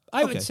toss-up.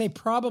 I would say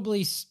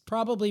probably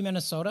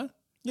Minnesota.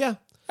 Yeah.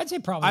 I'd say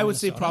probably I would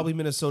Minnesota. say probably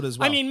Minnesota as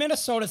well. I mean,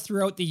 Minnesota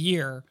throughout the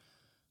year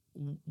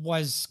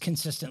was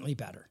consistently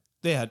better.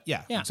 They had,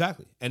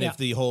 exactly. And if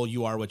the whole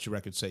 "you are what your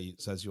record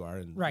says you are,"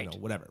 and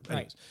whatever.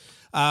 Right.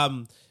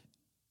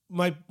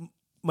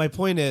 My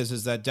point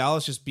is that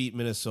Dallas just beat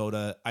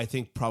Minnesota. I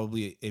think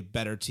probably a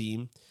better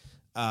team.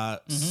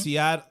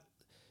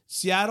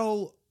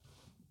 Seattle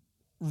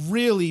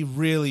really,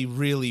 really,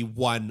 really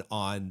won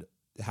on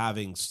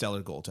having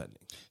stellar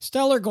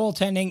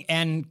goaltending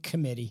and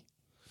committee.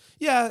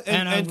 Yeah,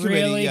 and a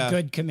really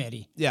good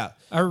committee. Yeah,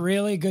 a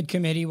really good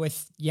committee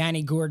with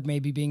Yanni Gourde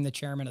maybe being the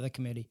chairman of the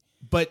committee.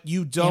 But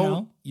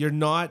you're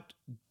not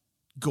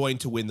going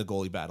to win the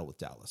goalie battle with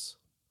Dallas.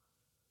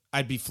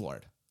 I'd be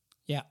floored.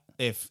 Yeah.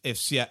 If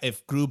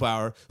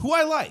Grubauer, who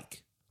I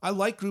like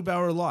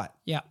Grubauer a lot.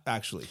 Yeah.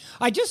 Actually.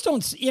 I just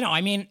don't,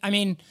 I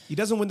mean. He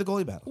doesn't win the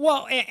goalie battle.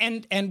 Well,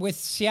 and with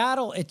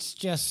Seattle, it's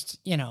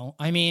just,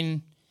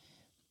 like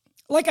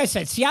I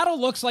said, Seattle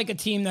looks like a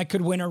team that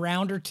could win a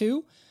round or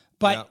two,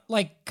 but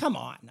come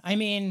on. I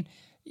mean,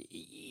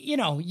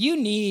 you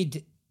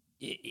need,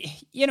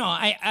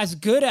 as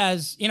good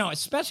as,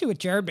 especially with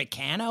Jared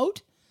McCann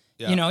out,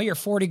 your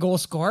 40-goal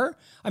scorer.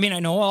 I mean, I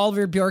know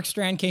Oliver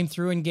Bjorkstrand came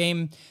through in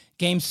game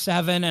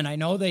 7, and I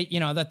know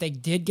that they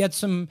did get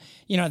some,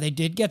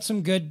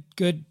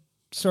 good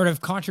sort of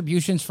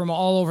contributions from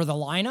all over the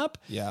lineup.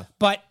 Yeah.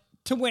 But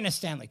to win a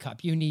Stanley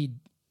Cup, you need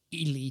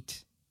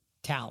elite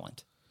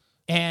talent.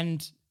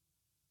 And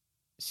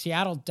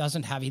Seattle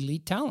doesn't have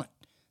elite talent.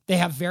 They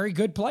have very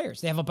good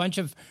players. They have a bunch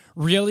of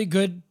really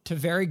good to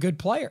very good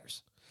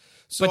players.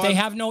 So but they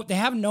have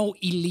no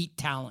elite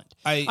talent.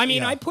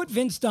 I put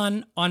Vince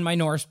Dunn on my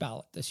Norris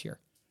ballot this year.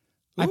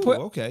 I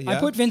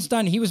put Vince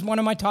Dunn. He was one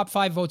of my top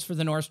 5 votes for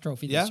the Norris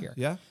Trophy this year.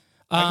 Yeah,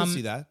 I can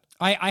see that.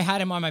 I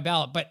had him on my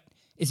ballot, but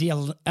is he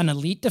an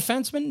elite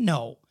defenseman?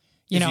 No.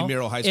 Is he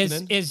Miro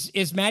Heiskanen?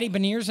 Is Matty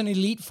Beniers an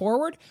elite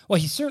forward? Well,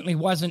 he certainly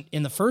wasn't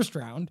in the first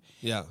round.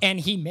 Yeah. And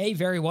he may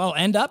very well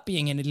end up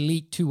being an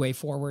elite two-way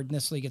forward in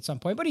this league at some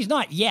point, but he's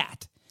not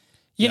yet.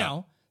 You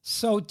know?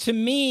 So to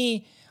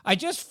me, I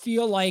just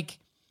feel like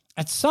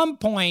at some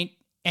point,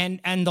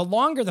 and the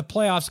longer the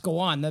playoffs go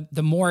on,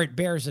 the more it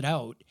bears it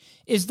out,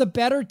 is the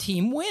better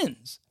team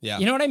wins. Yeah.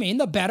 You know what I mean?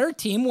 The better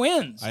team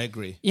wins. I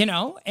agree.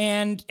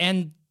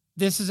 And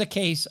this is a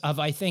case of,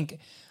 I think,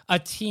 a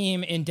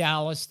team in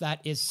Dallas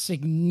that is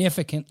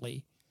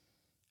significantly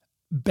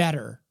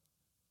better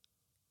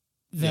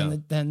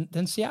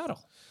than Seattle.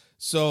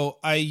 So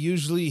I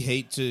usually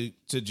hate to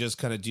just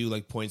kind of do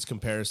like points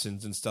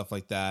comparisons and stuff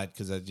like that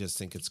because I just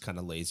think it's kind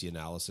of lazy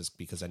analysis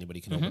because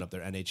anybody can open up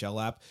their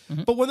NHL app.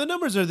 Mm-hmm. But when the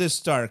numbers are this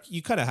stark,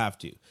 you kind of have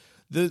to.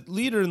 The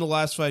leader in the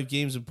last 5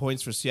 games in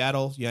points for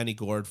Seattle, Yanni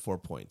Gourde, 4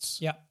 points.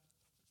 Yeah.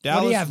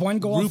 Dallas, what do you have? 1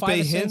 goal and 5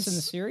 assists Hintz, in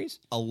the series?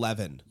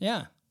 11.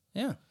 Yeah.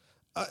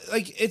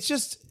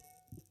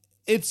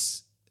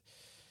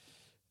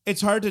 It's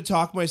hard to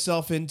talk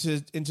myself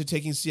into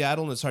taking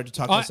Seattle, and it's hard to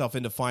talk myself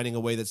into finding a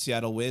way that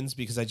Seattle wins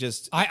because I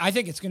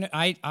think it's gonna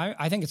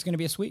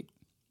be a sweep.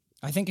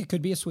 I think it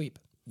could be a sweep.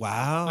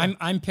 Wow.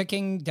 I'm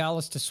picking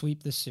Dallas to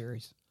sweep this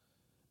series.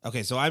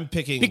 Okay, so I'm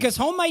picking because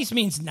home ice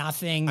means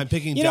nothing. I'm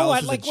picking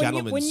Dallas as a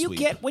gentleman's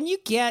sweep. When you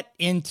get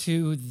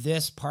into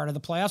this part of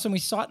the playoffs, and we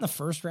saw it in the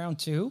first round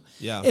too.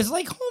 Yeah, is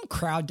like home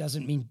crowd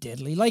doesn't mean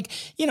diddly. Like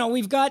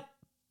we've got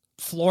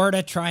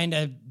Florida trying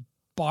to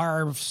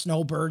bar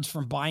snowbirds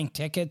from buying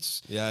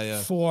tickets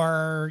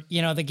for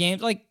the game.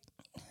 Like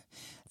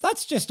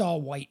that's just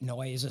all white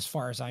noise as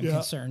far as I'm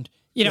concerned.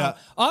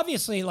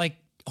 Obviously, like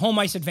home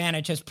ice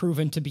advantage has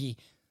proven to be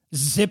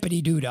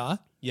zippity doo dah.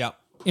 Yeah,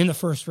 in the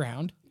first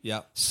round.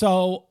 Yeah.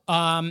 So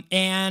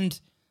and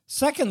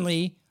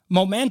secondly,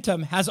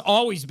 momentum has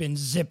always been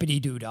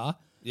zippity doo dah.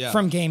 Yeah.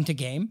 From game to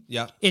game.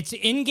 Yeah. It's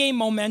in-game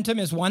momentum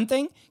is one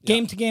thing.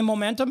 Game to game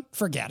momentum,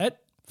 forget it.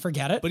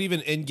 But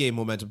even in-game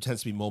momentum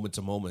tends to be moment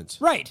to moment.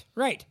 Right.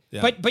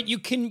 Yeah. But you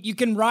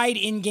can ride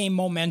in-game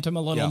momentum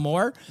a little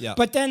more. Yeah.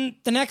 But then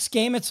the next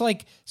game, it's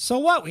like, so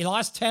what? We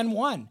lost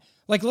 10-1.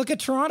 Like, look at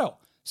Toronto.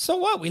 So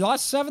what? We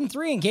lost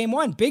 7-3 in game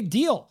 1. Big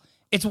deal.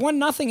 It's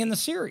 1-0 in the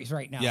series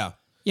right now. Yeah.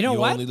 You know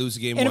what? You only lose a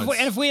game once.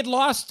 And if we had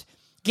lost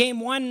game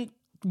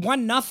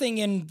 1-0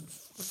 in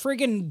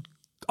friggin'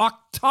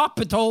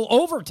 octopitol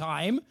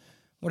overtime,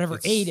 whatever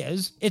 8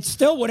 is, it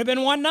still would have been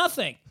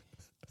 1-0.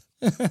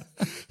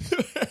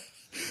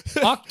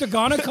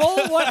 Octagonical?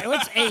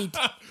 What's 8?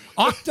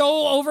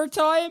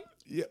 Octo-overtime?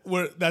 Yeah,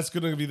 that's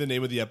going to be the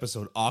name of the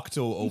episode,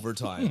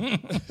 Octo-overtime.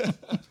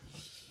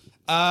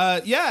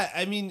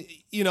 I mean,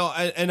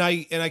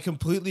 I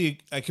completely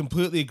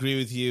agree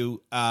with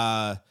you.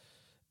 Stop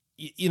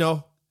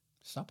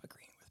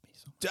agreeing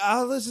with me.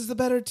 This is the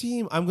better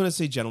team. I'm going to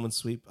say gentleman's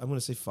sweep. I'm going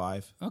to say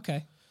 5.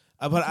 Okay.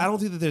 But I don't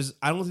think that there's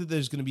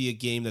going to be a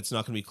game that's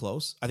not going to be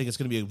close. I think it's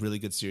going to be a really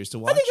good series to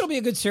watch. I think it'll be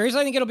a good series.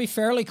 I think it'll be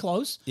fairly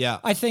close. Yeah.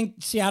 I think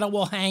Seattle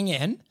will hang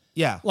in.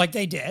 Yeah. Like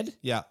they did.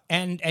 Yeah.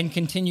 And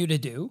continue to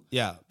do.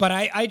 Yeah. But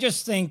I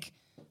just think,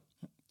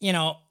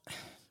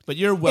 But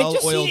your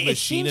well-oiled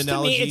machine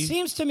analogy. It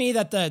seems to me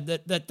that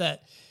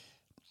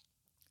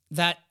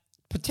that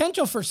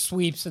potential for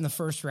sweeps in the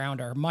first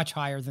round are much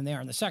higher than they are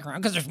in the second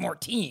round because there's more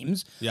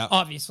teams,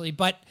 obviously.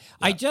 But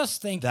I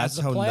just think that's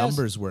how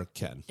numbers work,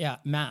 Ken. Yeah,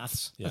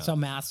 maths. Yeah. That's how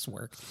maths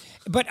work.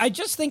 But I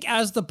just think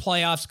as the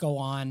playoffs go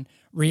on,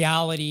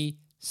 reality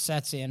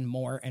sets in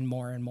more and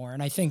more and more.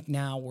 And I think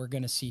now we're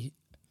going to see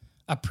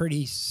a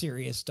pretty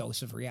serious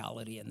dose of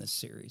reality in this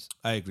series.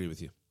 I agree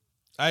with you.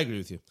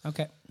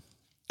 Okay.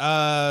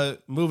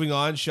 Moving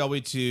on, shall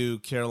we, to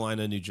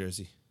Carolina, New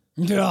Jersey?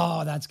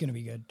 Oh, that's going to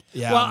be good.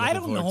 Yeah, well, I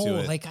don't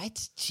know.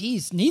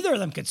 Neither of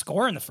them could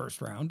score in the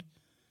first round.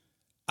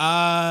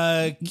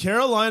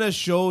 Carolina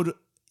showed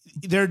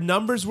their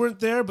numbers weren't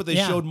there, but they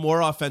showed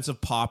more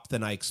offensive pop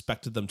than I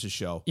expected them to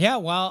show. Yeah,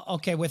 well,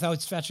 okay, without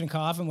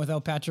Svechnikov and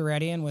without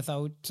Pacioretty and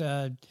without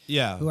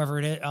whoever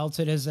else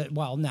it is that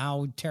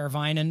now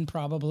Teravainen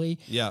probably.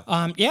 Yeah.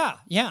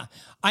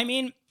 I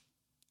mean,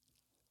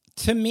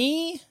 to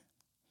me,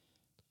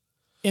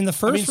 in the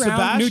first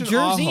round,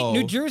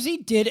 New Jersey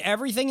did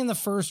everything in the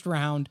first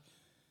round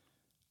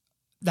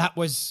that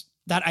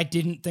I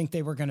didn't think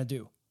they were going to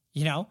do.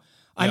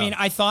 I mean,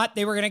 I thought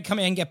they were going to come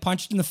in and get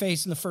punched in the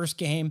face in the first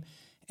game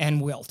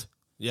and wilt.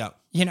 Yeah.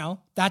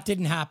 That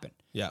didn't happen.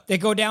 Yeah. They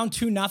go down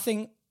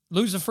 2-0,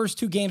 lose the first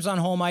 2 games on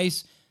home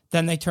ice,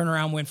 then they turn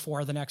around, win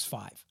 4 of the next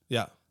 5.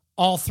 Yeah.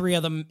 All 3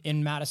 of them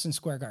in Madison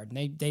Square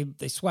Garden. They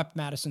swept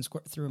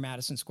through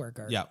Madison Square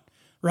Garden. Yeah.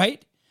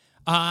 Right?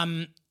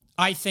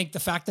 I think the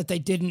fact that they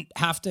didn't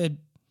have to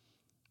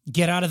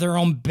get out of their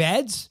own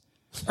beds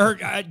or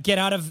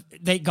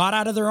they got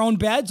out of their own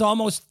beds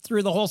almost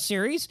through the whole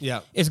series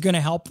is going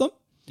to help them.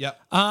 Yeah.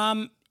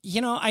 I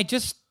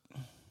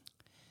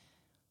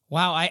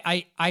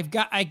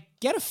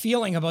get a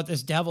feeling about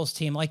this Devils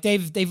team. Like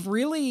they've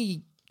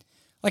really,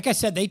 like I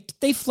said,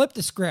 they flipped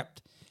the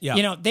script.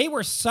 Yeah.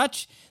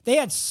 They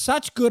had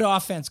such good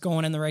offense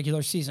going in the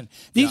regular season.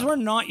 These were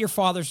not your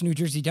father's New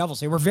Jersey Devils.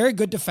 They were very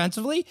good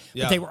defensively,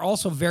 but they were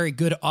also very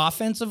good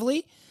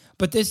offensively.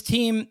 But this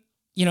team,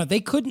 they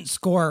couldn't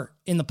score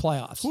in the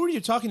playoffs. Who are you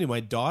talking to?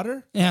 My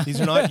daughter? Yeah.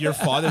 These are not your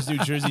father's New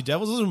Jersey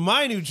Devils. Those are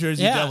my New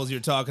Jersey Devils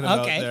you're talking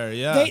about there.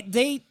 Yeah.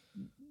 They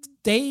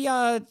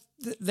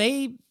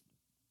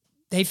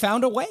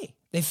found a way.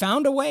 They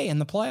found a way in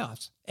the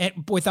playoffs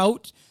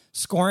without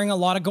scoring a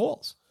lot of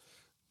goals.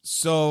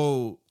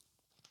 So,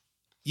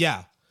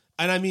 yeah.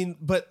 And I mean,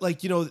 but the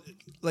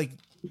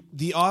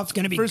off... It's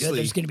going to be good.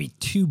 There's going to be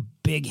 2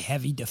 big,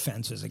 heavy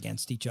defenses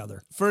against each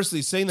other.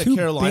 Firstly, saying that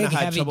Carolina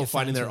had trouble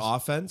finding their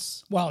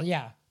offense. Well,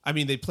 yeah. I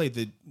mean, they played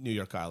the New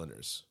York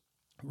Islanders.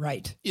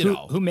 Right. Who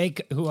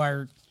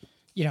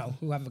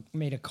have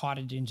made a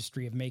cottage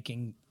industry of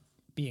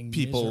being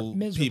miserable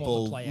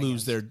people to play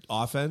lose against. their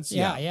offense.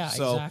 Yeah,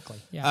 so, exactly.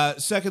 Yeah.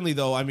 Secondly,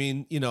 though, I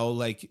mean,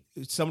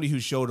 somebody who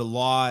showed a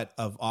lot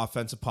of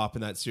offensive pop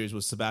in that series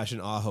was Sebastian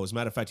Aho. As a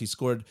matter of fact, he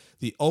scored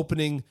the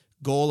opening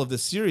goal of the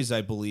series,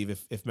 I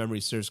believe, if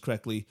memory serves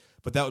correctly.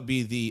 But that would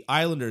be the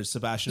Islanders'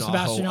 Sebastian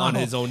Aho on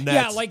his own net.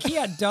 Yeah, like he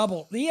had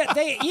double. He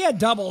had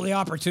double the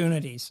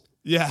opportunities.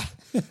 Yeah.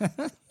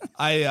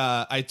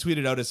 I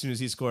tweeted out as soon as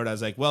he scored, I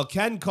was like, well,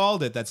 Ken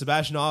called it that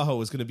Sebastian Aho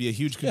was going to be a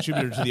huge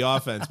contributor to the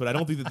offense, but I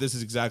don't think that this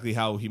is exactly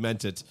how he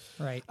meant it.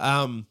 Right.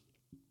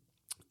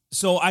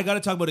 So I got to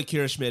talk about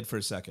Akira Schmid for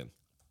a second.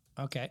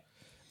 Okay.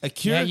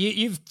 Akira,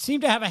 you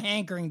seem to have a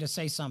hankering to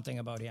say something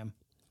about him.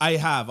 I've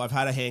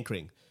had a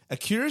hankering.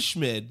 Akira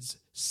Schmid's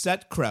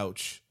set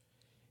crouch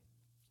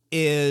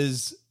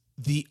is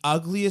the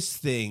ugliest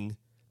thing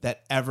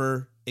that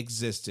ever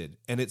existed.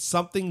 And it's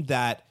something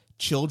that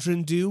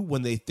children do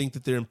when they think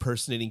that they're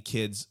impersonating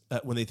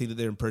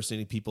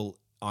people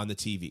on the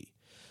TV.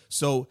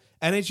 So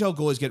NHL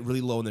goalies get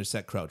really low in their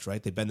set crouch,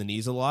 right? They bend the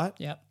knees a lot.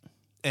 Yep.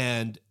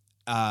 And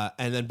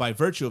then by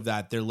virtue of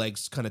that, their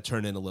legs kind of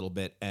turn in a little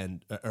bit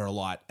or a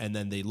lot, and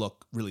then they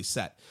look really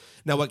set.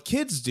 Now, what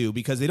kids do,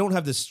 because they don't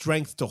have the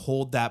strength to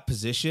hold that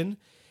position,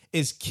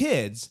 is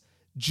kids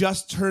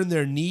just turn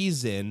their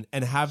knees in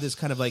and have this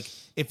kind of like,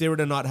 if they were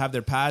to not have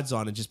their pads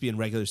on and just be in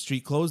regular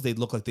street clothes, they'd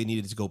look like they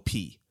needed to go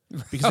pee.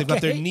 Because they've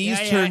got their knees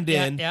turned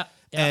in,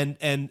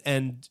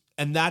 and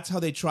that's how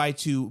they try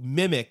to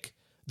mimic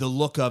the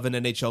look of an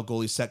NHL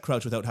goalie's set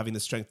crouch without having the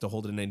strength to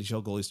hold an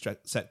NHL goalie's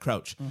set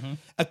crouch. Mm-hmm.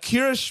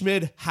 Akira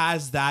Schmid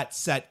has that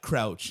set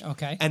crouch.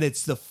 Okay. And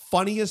it's the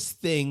funniest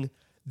thing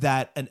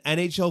that an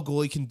NHL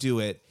goalie can do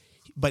it,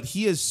 but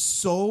he is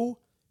so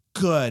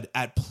good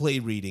at play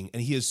reading,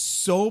 and he is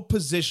so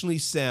positionally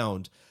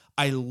sound.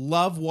 I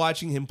love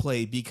watching him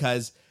play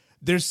because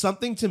there's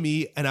something to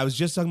me, and I was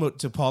just talking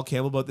to Paul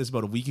Campbell about this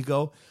about a week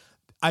ago.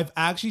 I've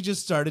actually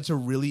just started to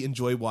really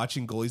enjoy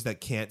watching goalies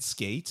that can't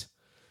skate.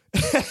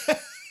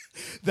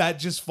 That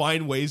just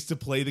find ways to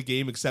play the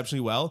game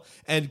exceptionally well.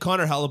 And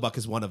Connor Hellebuck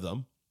is one of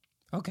them.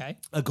 Okay.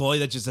 A goalie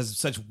that just has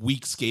such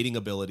weak skating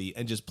ability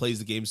and just plays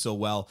the game so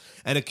well.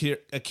 And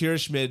Akira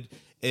Schmid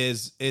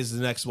is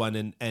the next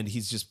one, and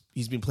he's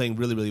been playing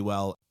really, really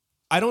well.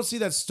 I don't see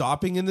that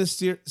stopping in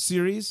this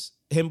series,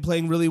 him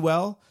playing really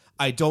well.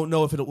 I don't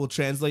know if it will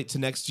translate to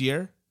next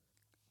year.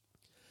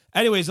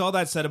 Anyways, all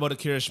that said about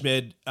Akira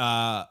Schmid,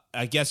 I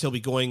guess he'll be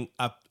going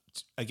up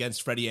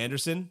against Freddie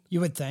Anderson. You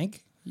would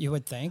think.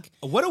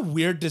 What a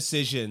weird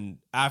decision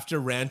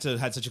after Ranta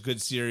had such a good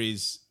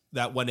series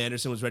that when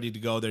Anderson was ready to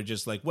go, they're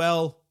just like,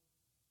 well,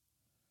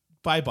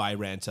 bye-bye,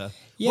 Ranta.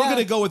 Yeah. We're going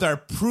to go with our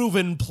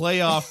proven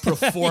playoff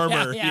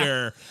performer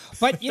here.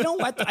 But you know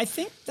what? I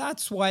think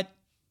that's what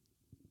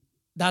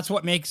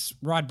makes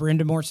Rod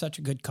Brindamore such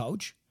a good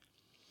coach.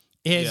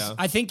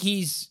 I think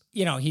he's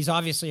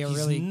obviously he's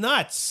really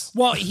nuts.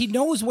 Well, he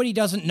knows what he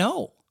doesn't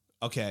know.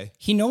 Okay.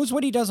 He knows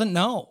what he doesn't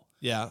know.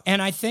 Yeah.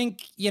 And I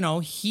think,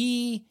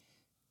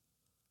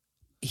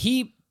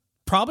 he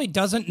probably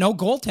doesn't know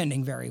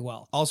goaltending very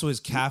well. Also, his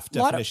calf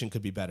definition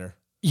could be better.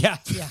 Yeah.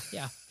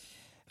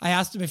 I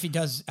asked him if he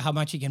does how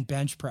much he can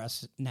bench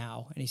press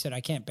now, and he said,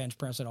 I can't bench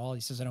press at all.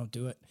 He says, I don't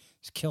do it.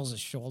 It kills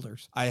his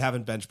shoulders. I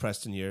haven't bench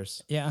pressed in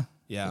years. Yeah.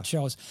 It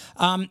shows.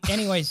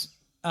 Anyways,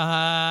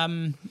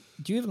 do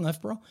you even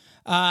lift, bro?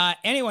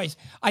 Anyways,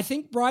 I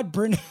think Rod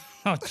Brindamore...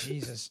 Oh,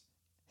 Jesus.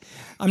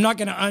 I'm not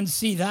going to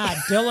unsee that.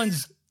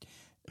 Dylan's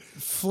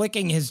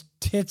flicking his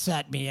tits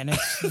at me, and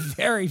it's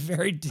very,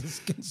 very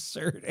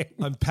disconcerting.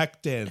 I'm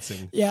peck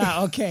dancing.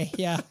 Yeah, okay.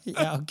 Yeah,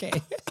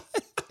 okay.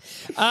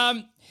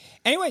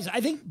 Anyways, I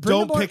think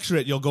Brindamore... Don't picture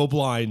it. You'll go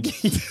blind.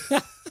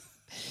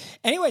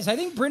 Anyways, I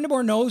think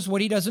Brindamore knows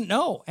what he doesn't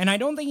know, and I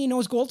don't think he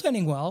knows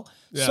goaltending well.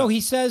 Yeah. So he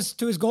says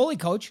to his goalie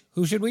coach,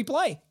 who should we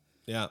play?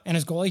 Yeah. And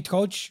his goalie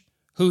coach,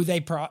 who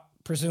they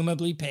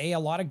presumably pay a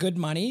lot of good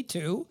money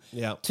to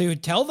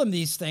tell them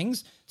these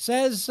things,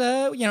 says,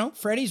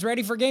 Freddie's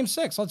ready for game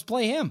 6. Let's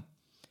play him.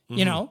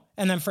 Mm-hmm.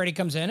 And then Freddie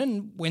comes in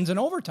and wins in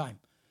overtime.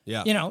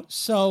 Yeah.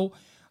 So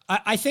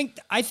I think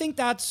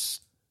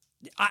that's,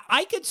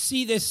 I could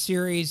see this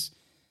series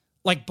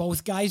like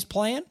both guys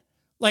playing,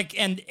 like,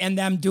 and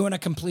them doing a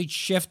complete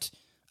shift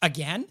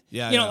again.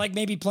 Yeah. Like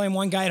maybe playing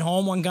one guy at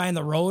home, one guy on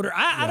the road, or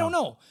I don't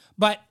know.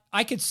 But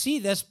I could see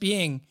this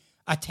being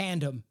a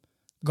tandem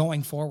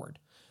going forward.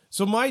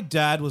 So my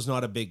dad was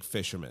not a big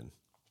fisherman.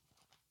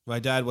 My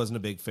dad wasn't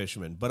a big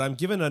fisherman, but I'm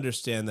given to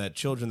understand that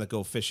children that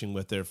go fishing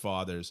with their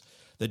fathers,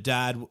 the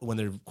dad, when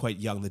they're quite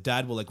young, the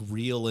dad will like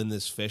reel in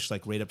this fish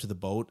like right up to the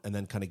boat and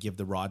then kind of give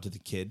the rod to the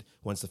kid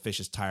once the fish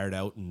is tired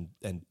out and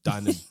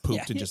done and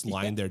pooped and just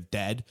lying there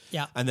dead.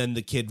 Yeah. And then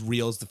the kid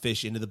reels the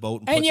fish into the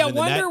boat and puts and it you in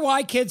the net. wonder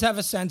why kids have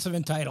a sense of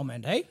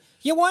entitlement, eh?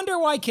 You wonder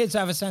why kids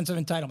have a sense of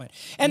entitlement.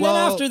 And then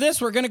after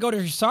this, we're going to go to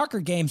your soccer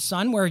game,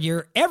 son,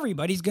 where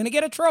everybody's going to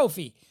get a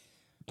trophy.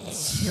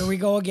 Here we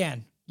go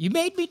again. You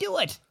made me do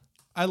it.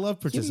 I love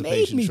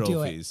participation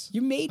trophies.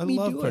 You made me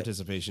do it. I love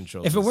participation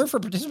trophies. If it weren't for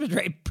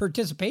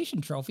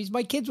participation trophies,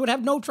 my kids would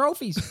have no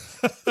trophies.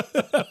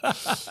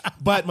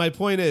 But my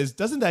point is,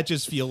 doesn't that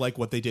just feel like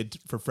what they did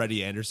for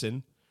Freddie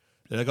Anderson?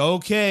 They're like,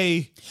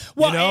 okay,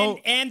 well,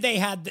 and they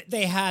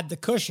had the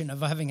cushion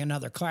of having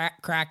another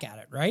crack at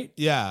it, right?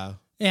 Yeah.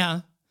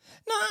 Yeah.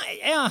 No,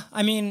 yeah.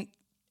 I mean,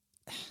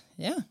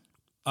 yeah.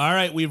 All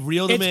right, we've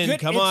reeled him in.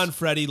 Come on,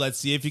 Freddie. Let's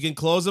see if you can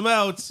close him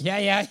out.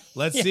 Yeah.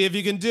 Let's see if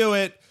you can do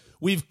it.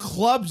 We've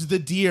clubbed the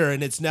deer,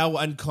 and it's now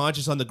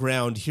unconscious on the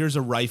ground. Here's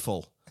a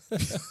rifle.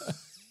 And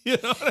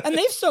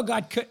they've still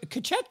got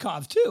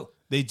Kochetkov, too.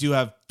 They do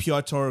have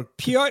Pyotr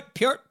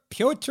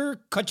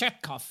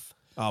Kochetkov.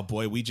 Oh,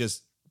 boy, we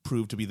just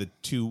proved to be the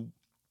two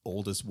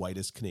oldest,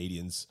 whitest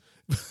Canadians.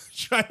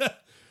 Trying to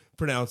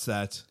pronounce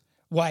that.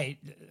 Why?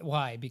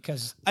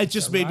 Because it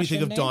just made me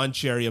think of name? Don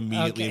Cherry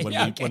immediately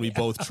when we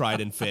both tried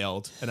and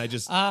failed, and I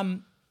just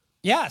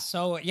yeah.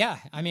 So yeah,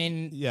 I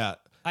mean yeah.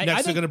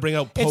 Next they're going to bring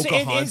out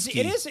Pocahontas.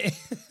 It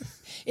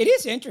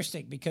is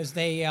interesting because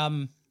they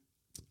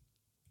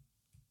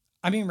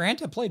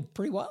Ranta played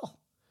pretty well.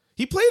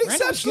 He played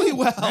exceptionally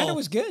well. Ranta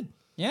was good.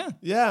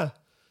 Yeah.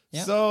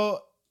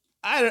 So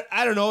I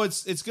don't know.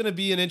 It's going to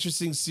be an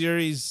interesting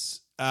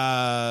series.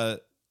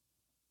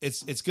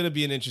 It's going to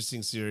be an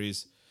interesting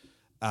series.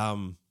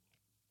 How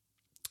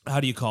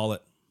do you call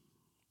it?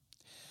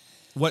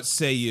 What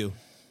say you?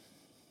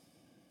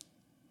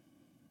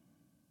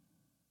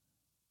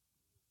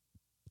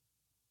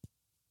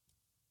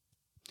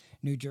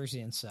 New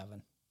Jersey in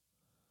 7.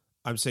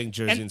 I'm saying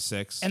Jersey in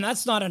 6. And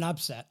that's not an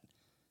upset.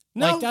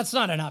 No. That's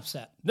not an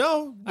upset.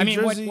 No. I mean,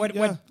 Jersey,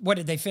 what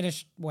did they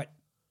finish?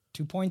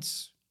 2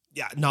 points?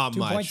 Yeah, not 2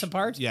 much. 2 points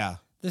apart? Yeah.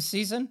 This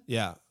season?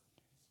 Yeah.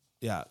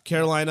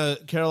 Carolina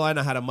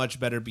had a much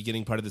better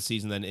beginning part of the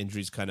season, then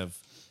injuries kind of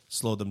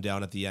slowed them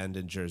down at the end,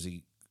 and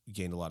Jersey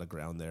gained a lot of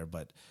ground there.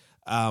 But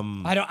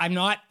I'm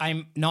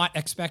not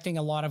expecting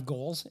a lot of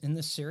goals in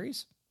this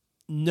series.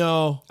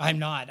 No, I'm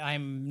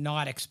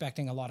not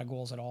expecting a lot of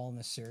goals at all in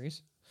this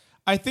series.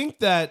 I think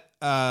that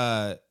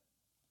the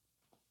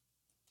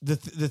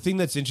thing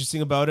that's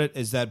interesting about it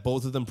is that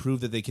both of them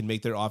prove that they can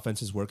make their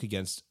offenses work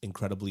against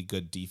incredibly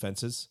good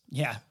defenses.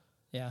 Yeah.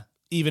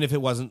 Even if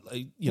it wasn't,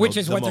 which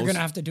is what they're going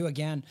to have to do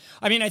again.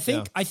 I mean, I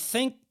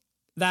think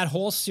that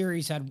whole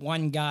series had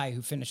one guy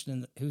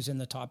who's in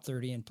the top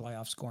 30 in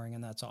playoff scoring,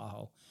 and that's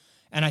Aho.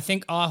 And I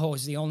think Aho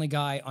is the only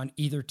guy on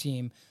either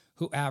team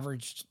who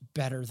averaged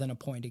better than a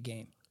point a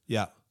game.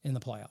 Yeah. In the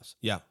playoffs.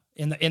 Yeah.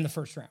 In the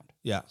first round.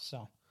 Yeah.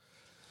 So.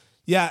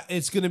 Yeah,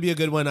 it's going to be a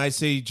good one. I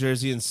say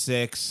Jersey in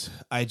 6.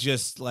 I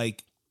just I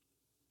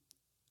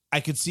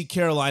could see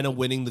Carolina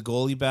winning the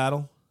goalie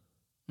battle.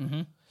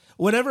 Mm-hmm.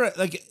 Whenever,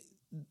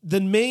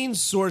 the main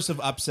source of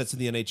upsets in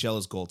the NHL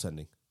is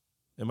goaltending.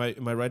 Am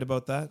I right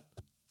about that?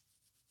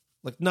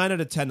 9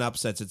 out of 10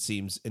 upsets, it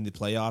seems, in the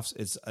playoffs,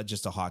 it's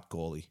just a hot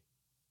goalie.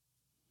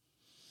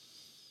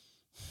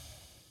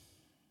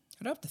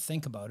 I'd have to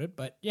think about it,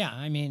 but yeah,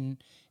 I mean,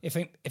 if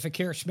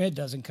Akira Schmid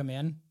doesn't come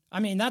in, I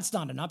mean, that's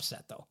not an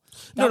upset though.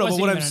 No, but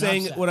what I'm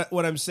saying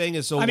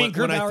is, when I think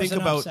about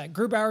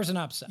Grubauer's an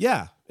upset.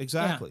 Yeah,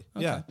 exactly.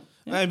 Yeah. Okay.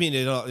 Yeah. I mean,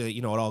 it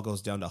all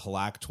goes down to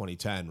Halak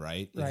 2010,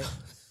 right? Right.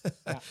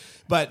 Yeah.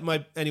 But my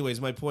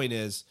point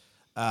is,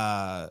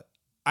 I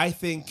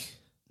think,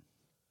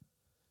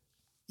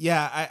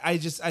 I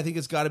think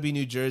it's got to be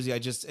New Jersey.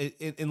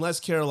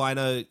 Unless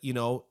Carolina,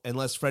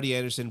 unless Freddie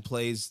Anderson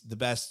plays the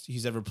best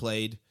he's ever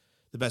played,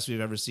 the best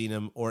we've ever seen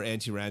him, or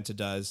Antti Raanta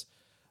does,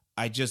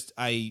 I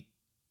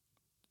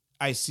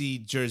see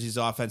Jersey's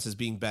offense as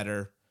being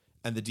better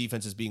and the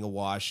defense as being a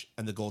wash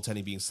and the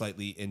goaltending being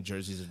slightly in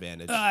Jersey's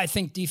advantage. I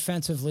think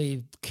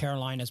defensively,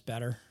 Carolina's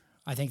better.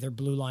 I think their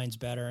blue line's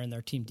better and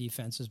their team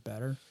defense is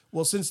better.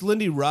 Well, since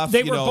Lindy Ruff,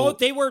 they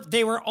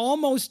were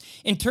almost,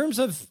 in terms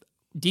of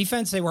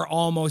defense, they were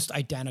almost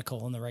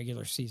identical in the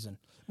regular season.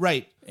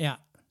 Right. Yeah.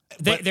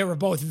 They were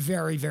both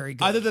very, very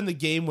good. Other than the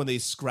game when they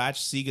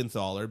scratched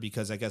Siegenthaler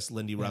because I guess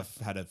Lindy Ruff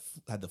had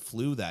the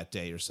flu that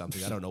day or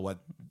something. I don't know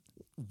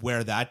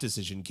where that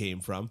decision came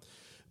from.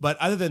 But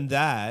other than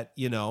that,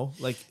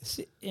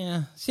 See,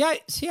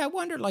 I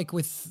wonder,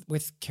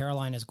 with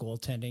Carolina's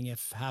goaltending,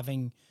 if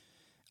having,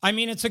 I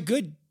mean, it's a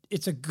good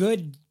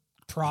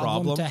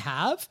problem to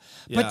have,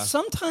 but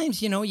sometimes,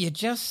 you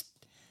just,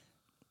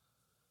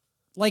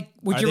 would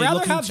you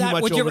rather have that?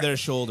 Too much over their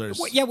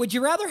shoulders? Yeah, would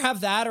you rather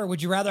have that, or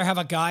would you rather have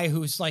a guy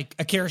who's like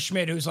Akira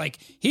Schmid, who's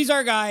he's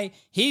our guy,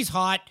 he's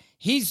hot,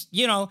 he's,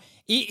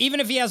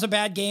 even if he has a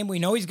bad game, we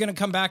know he's going to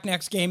come back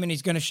next game and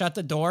he's going to shut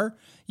the door,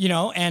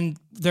 and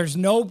there's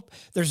not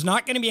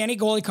going to be any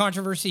goalie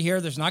controversy here.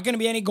 There's not going to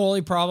be any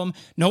goalie problem.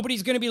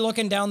 Nobody's going to be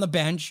looking down the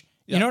bench.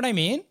 You know what I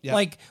mean?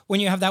 Yeah. When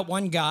you have that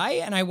one guy,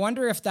 and I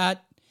wonder if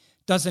that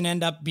doesn't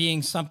end up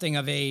being something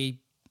of a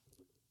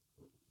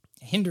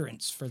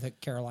hindrance for the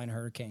Carolina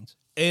Hurricanes.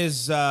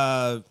 Is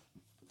Vitek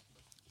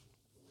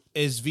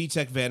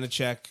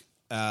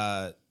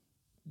Vanacek,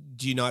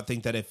 do you not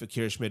think that if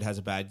Akira Schmid has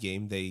a bad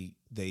game,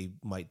 they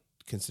might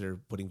consider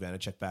putting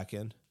Vanacek back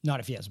in? Not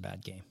if he has a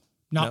bad game.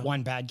 Not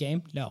one bad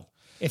game? No.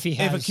 If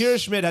Akira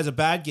Schmid has a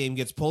bad game,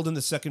 gets pulled in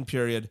the second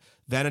period,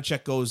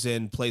 Vanacek goes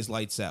in, plays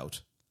lights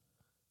out,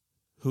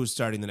 who's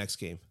starting the next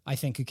game? I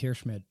think Akira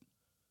Schmid.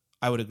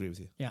 I would agree with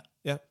you. Yeah.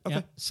 Yeah. Okay.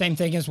 Yeah. Same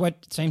thing as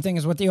what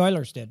the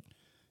Oilers did.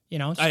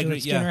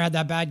 Stuart Skinner had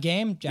that bad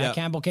game. Jack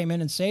Campbell came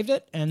in and saved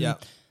it, and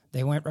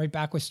they went right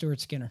back with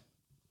Stuart Skinner.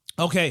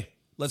 Okay,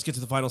 let's get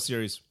to the final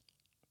series.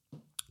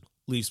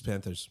 Leafs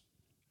Panthers.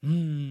 Le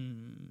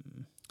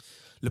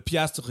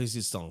pièce de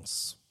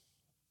résistance.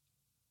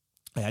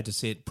 I had to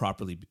say it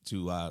properly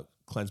to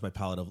cleanse my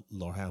palate of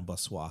Laurent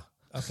Brossoit.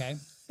 Okay.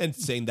 And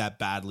saying that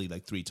badly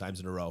 3 times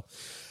in a row.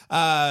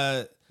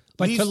 But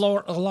to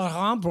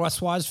Laurent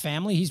Brossoit's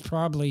family, he's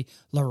probably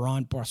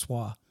Laurent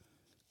Brossoit.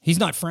 He's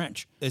not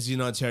French. Is he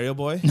an Ontario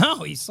boy?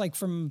 No, he's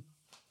from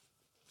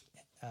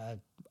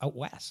out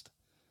west.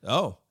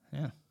 Oh.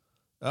 Yeah.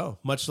 Oh,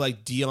 much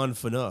like Dion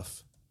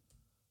Phaneuf.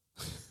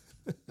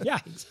 Yeah,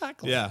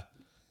 exactly. Yeah.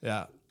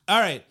 All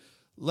right.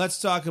 Let's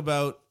talk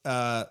about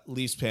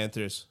Leafs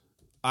Panthers.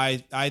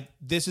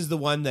 This is the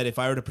one that if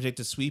I were to predict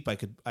a sweep,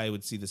 I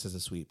would see this as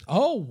a sweep.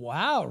 Oh,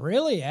 wow.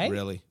 Really, eh?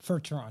 Really. For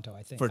Toronto,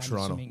 I think. For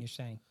Toronto. Assuming you're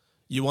saying.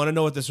 You want to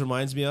know what this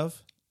reminds me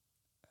of?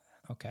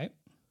 Okay.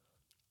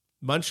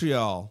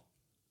 Montreal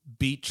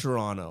beat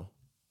Toronto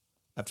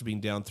after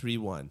being down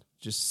 3-1.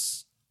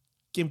 Just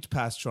skimmed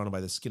past Toronto by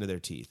the skin of their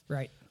teeth.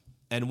 Right.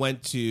 And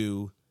went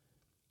to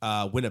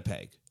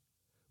Winnipeg,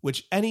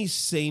 which any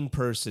sane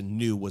person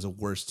knew was a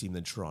worse team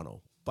than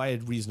Toronto by a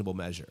reasonable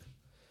measure.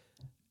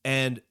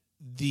 And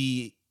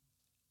the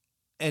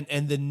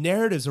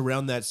narratives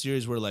around that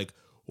series were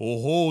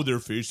they're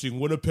facing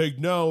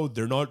Winnipeg now.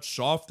 They're not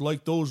soft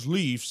like those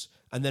Leafs.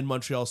 And then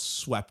Montreal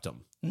swept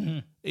them. Mm-hmm.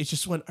 It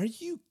just went, are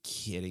you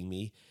kidding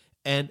me?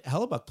 And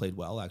Hellebuck played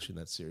well, actually, in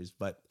that series.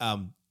 But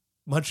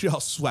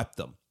Montreal swept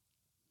them.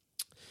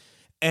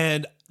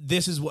 And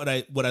this is what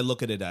I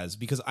look at it as,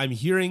 because I'm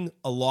hearing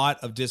a lot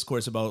of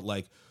discourse about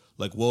like,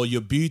 well, you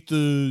beat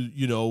the,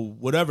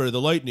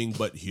 the Lightning,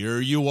 but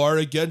here you are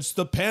against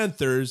the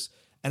Panthers.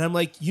 And I'm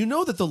like,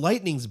 that the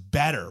Lightning's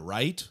better,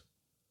 right?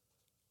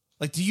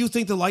 Like, do you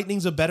think the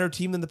Lightning's a better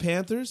team than the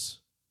Panthers?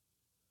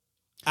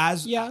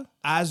 As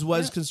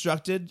was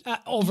constructed?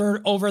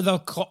 Over the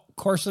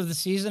course of the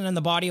season and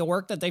the body of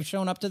work that they've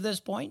shown up to this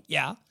point?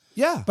 Yeah.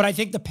 Yeah. But I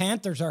think the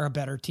Panthers are a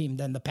better team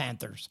than the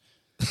Panthers.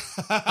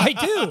 I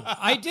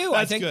do.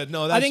 That's good.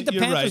 No, I think the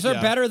Panthers are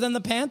better than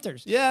the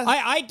Panthers. Yeah.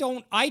 I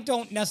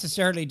don't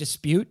necessarily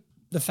dispute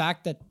the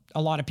fact that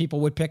a lot of people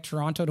would pick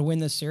Toronto to win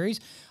this series.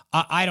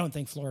 I don't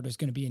think Florida's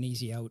going to be an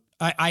easy out.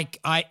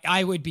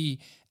 I would be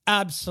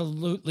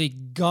absolutely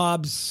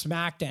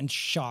gobsmacked and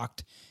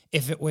shocked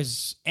if it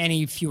was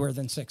any fewer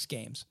than 6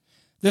 games.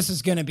 This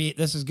is going to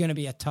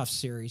be a tough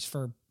series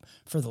for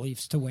the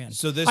Leafs to win.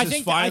 So this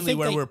is finally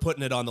where we're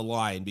putting it on the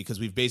line, because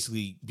we've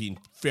basically been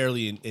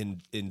fairly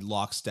in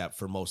lockstep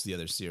for most of the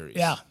other series.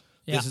 Yeah.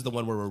 This is the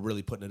one where we're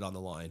really putting it on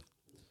the line.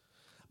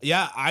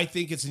 Yeah, I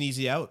think it's an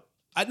easy out.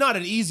 Not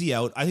an easy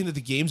out. I think that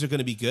the games are going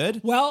to be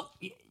good. Well,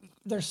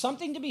 there's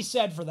something to be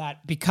said for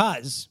that,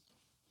 because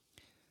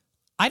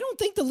I don't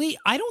think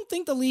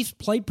the Leafs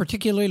played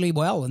particularly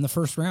well in the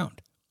first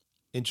round.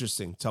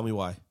 Interesting. Tell me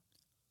why.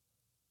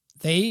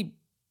 They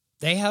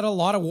had a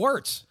lot of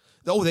warts.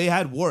 Oh, they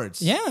had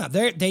warts. Yeah,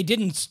 they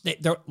didn't.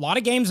 There a lot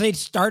of games they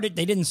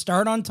didn't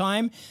start on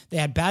time. They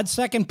had bad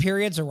second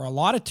periods. There were a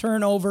lot of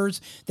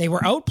turnovers. They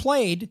were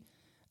outplayed.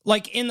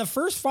 Like in the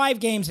first 5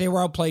 games, they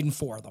were outplayed in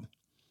 4 of them.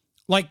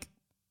 Like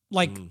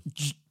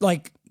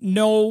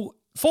no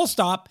full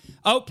stop,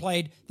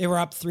 outplayed. They were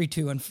up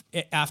 3-2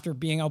 and after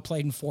being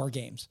outplayed in 4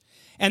 games.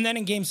 And then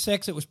in game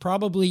 6, it was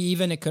probably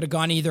even. It could have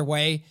gone either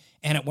way,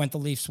 and it went the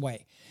Leafs'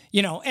 way.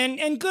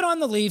 And good on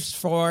the Leafs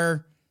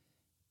for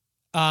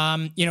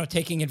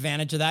taking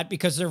advantage of that,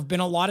 because there have been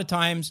a lot of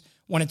times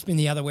when it's been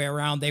the other way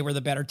around. They were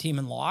the better team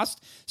and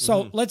lost.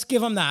 So let's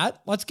give them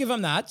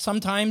that.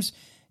 Sometimes,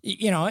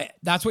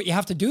 that's what you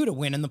have to do to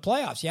win in the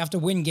playoffs. You have to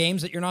win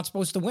games that you're not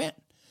supposed to win.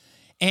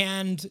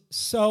 And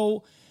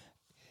so,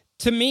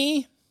 to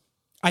me,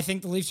 I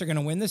think the Leafs are going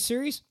to win this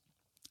series.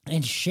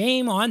 And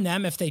shame on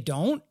them if they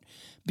don't,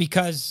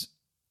 because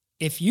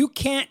if you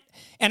can't,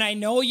 and I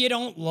know you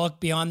don't look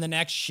beyond the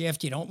next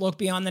shift, you don't look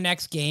beyond the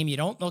next game, you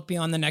don't look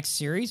beyond the next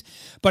series,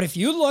 but if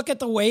you look at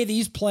the way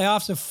these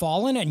playoffs have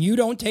fallen and you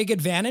don't take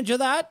advantage of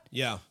that,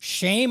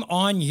 shame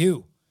on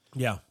you.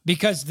 Yeah.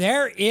 Because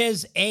there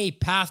is a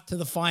path to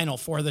the final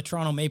for the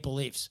Toronto Maple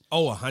Leafs.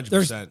 Oh, 100%.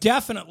 There's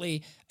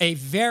definitely a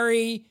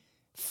very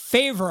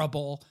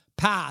favorable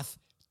path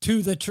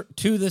to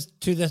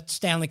the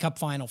Stanley Cup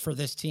final for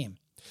this team.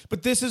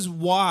 But this is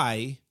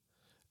why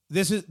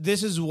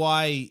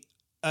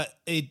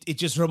it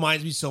just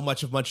reminds me so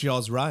much of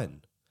Montreal's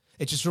run.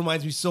 It just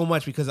reminds me so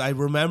much, because I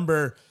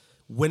remember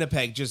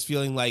Winnipeg just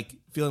feeling like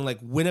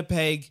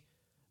Winnipeg,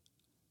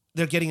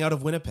 they're getting out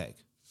of Winnipeg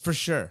for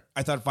sure.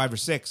 I thought 5 or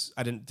 6.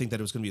 I didn't think that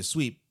it was going to be a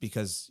sweep,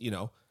 because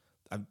I'm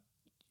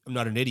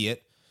not an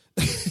idiot.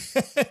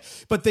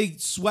 But they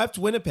swept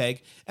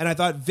Winnipeg, and I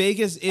thought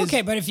Vegas is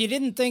okay. But if you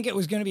didn't think it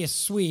was going to be a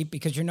sweep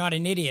because you're not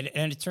an idiot,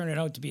 and it turned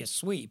out to be a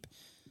sweep,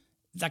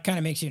 that kind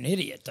of makes you an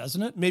idiot,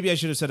 doesn't it? Maybe I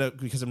should have said it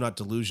because I'm not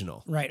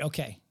delusional. Right.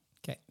 Okay.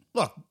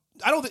 Look,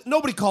 I don't think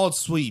nobody called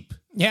sweep.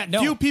 Yeah.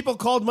 No. Few people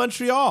called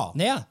Montreal.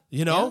 Yeah.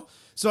 Yeah.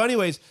 So,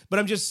 anyways, but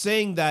I'm just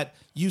saying that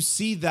you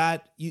see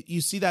that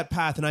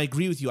path, and I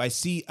agree with you. I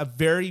see a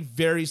very,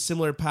 very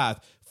similar path.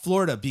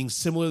 Florida being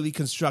similarly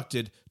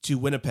constructed to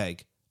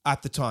Winnipeg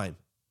at the time,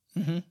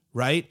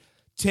 right?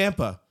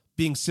 Tampa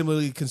being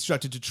similarly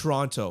constructed to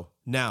Toronto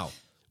now,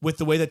 with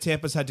the way that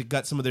Tampa's had to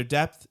gut some of their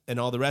depth and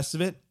all the rest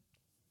of it,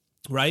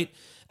 right?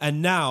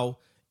 And now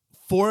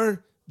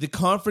for the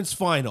conference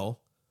final,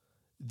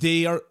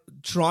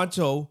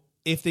 Toronto,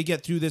 if they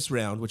get through this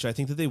round, which I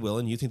think that they will,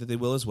 and you think that they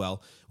will as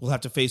well, will have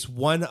to face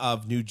one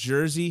of New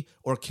Jersey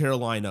or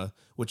Carolina,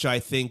 which I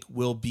think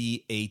will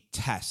be a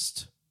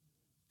test.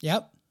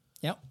 Yep.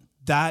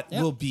 That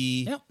will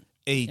be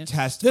a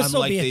test this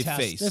unlike will be a they've test.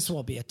 faced. This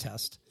will be a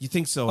test. You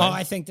think so? Oh,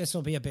 I think this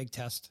will be a big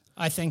test.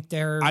 I think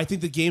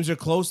the games are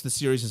close. The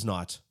series is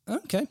not.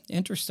 Okay,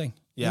 interesting.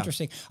 Yeah.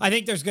 Interesting. I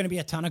think there's going to be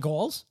a ton of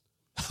goals.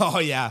 Oh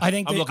yeah, I'm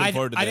looking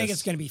forward to this. I think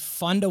it's going to be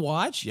fun to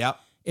watch. Yep.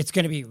 It's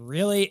going to be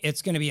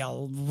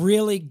a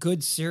really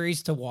good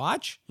series to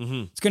watch.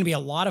 It's going to be a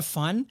lot of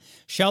fun.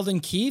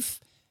 Sheldon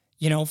Keefe,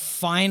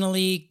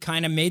 finally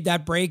kind of made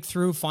that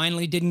breakthrough,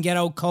 finally didn't get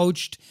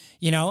out-coached,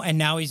 and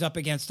now he's up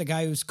against a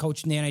guy who's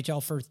coached in the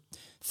NHL for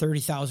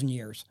 30,000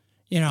 years,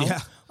 Yeah.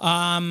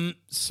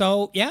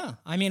 So, yeah,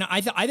 I mean,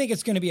 I think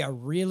it's going to be a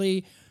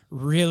really,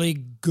 really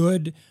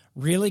good,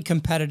 really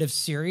competitive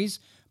series,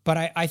 but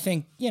I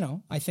think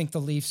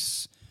the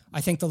Leafs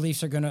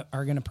are going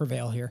to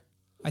prevail here.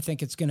 I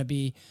think it's going to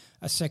be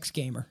a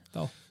 6-gamer,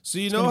 though. So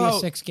it's going to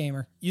be a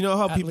 6-gamer. You know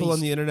how people on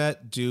the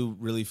internet do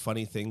really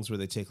funny things where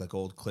they take like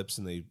old clips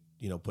and they,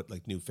 put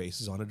like new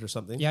faces on it or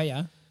something?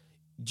 Yeah.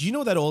 Do you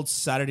know that old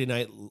Saturday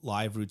Night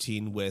Live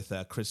routine with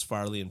Chris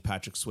Farley and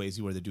Patrick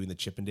Swayze where they're doing the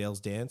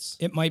Chippendales dance?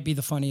 It might be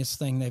the funniest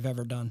thing they've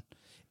ever done.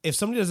 If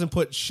somebody doesn't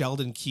put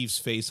Sheldon Keefe's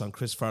face on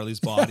Chris Farley's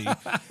body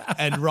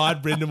and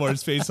Rod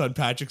Brindamore's face on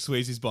Patrick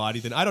Swayze's body,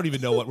 then I don't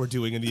even know what we're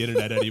doing in the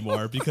internet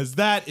anymore, because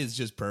that is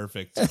just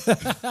perfect.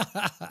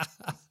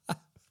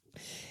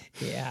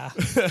 Yeah.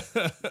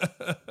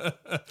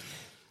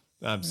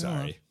 I'm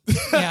sorry.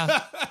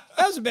 Yeah.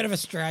 That was a bit of a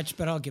stretch,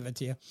 but I'll give it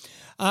to you.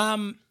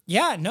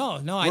 Yeah,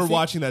 no. We're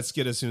watching that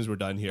skit as soon as we're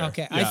done here.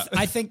 Okay. Yeah.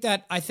 I think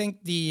that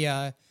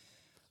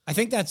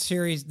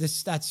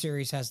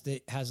series has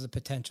the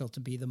potential to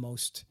be the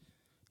most.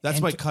 That's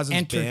my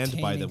cousin's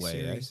band, by the entertaining way.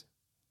 series.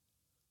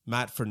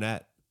 Matt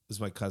Fournette is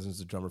my cousin's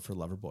the drummer for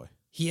Loverboy.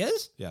 He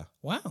is? Yeah.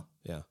 Wow.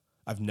 Yeah.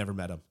 I've never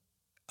met him.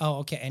 Oh,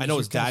 okay. And I know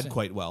he's his your dad cousin.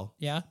 quite well.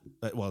 Yeah.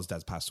 Well, his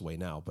dad's passed away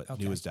now, but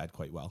Okay. knew his dad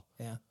quite well.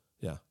 Yeah.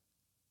 Yeah.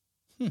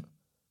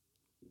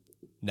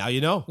 Now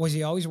you know. Was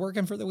he always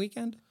working for the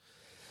weekend?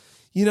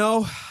 You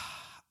know,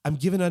 I'm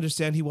given to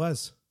understand he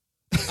was.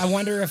 I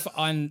wonder if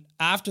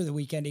after the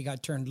weekend he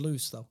got turned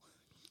loose though.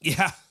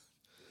 Yeah.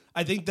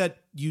 I think that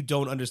you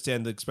don't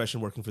understand the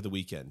expression working for the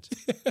weekend.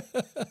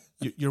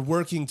 You're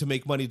working to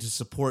make money to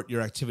support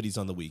your activities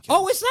on the weekend.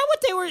 Oh, is that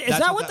what they were? Is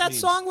that what that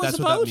means. song was That's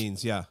about? That's what that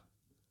means, yeah.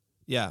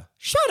 Yeah.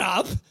 Shut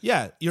up.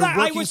 Yeah, you're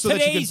working so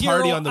that you can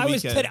party on the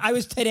weekend. I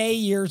was today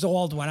years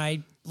old when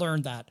I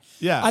learned that.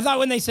 Yeah. I thought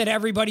when they said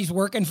everybody's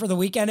working for the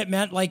weekend, it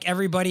meant like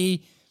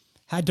everybody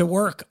had to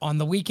work on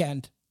the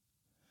weekend.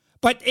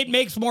 But it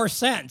makes more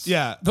sense.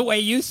 Yeah. The way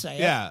you say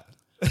it. Yeah.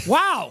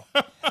 Wow.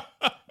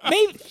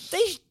 Maybe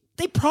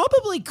they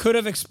probably could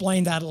have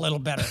explained that a little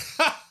better.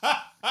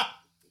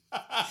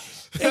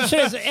 It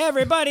says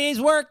everybody's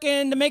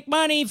working to make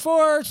money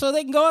so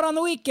they can go out on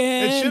the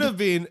weekend. It should have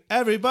been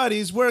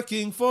everybody's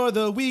working for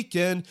the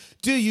weekend.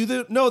 Do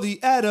you know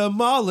the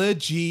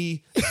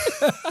etymology?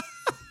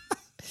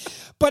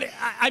 But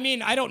I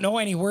mean, I don't know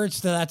any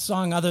words to that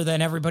song other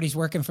than everybody's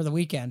working for the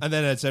weekend. And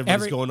then it's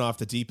everybody's going off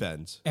the deep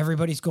end.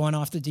 Everybody's going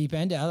off the deep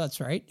end. Yeah, that's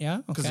right. Yeah.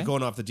 Okay. Because it's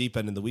going off the deep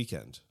end in the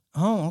weekend.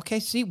 Oh, okay.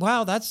 See,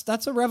 wow,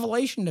 that's a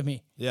revelation to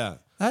me. Yeah.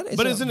 That is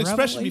but it's an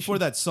expression revelation. before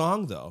that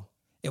song, though.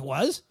 It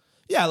was?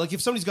 Yeah, like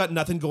if somebody's got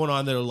nothing going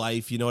on in their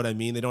life, you know what I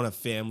mean? They don't have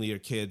family or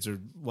kids or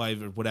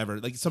wife or whatever.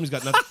 Like somebody's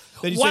got nothing.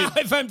 Then you Wow,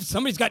 say, if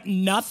somebody's got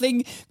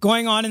nothing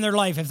going on in their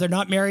life, if they're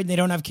not married and they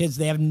don't have kids,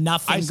 they have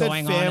nothing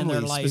going on in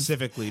their life.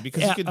 Specifically,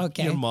 because Yeah, you could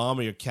okay. your mom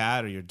or your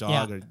cat or your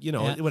dog or, you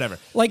know, whatever.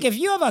 Like if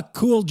you have a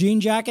cool jean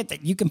jacket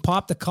that you can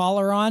pop the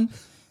collar on,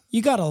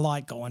 you got a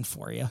lot going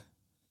for you.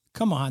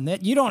 Come on,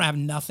 you don't have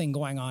nothing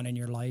going on in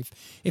your life.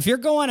 If you're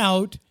going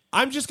out,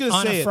 I'm just gonna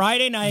on say a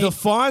Friday night, the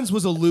Fonz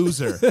was a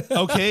loser.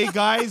 Okay,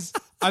 guys,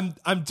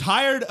 I'm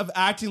tired of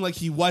acting like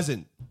he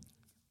wasn't.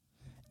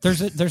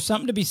 there's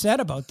something to be said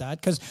about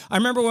that, because I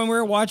remember when we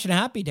were watching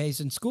Happy Days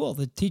in school,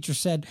 the teacher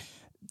said,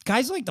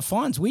 guys like the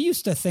Fonz, we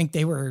used to think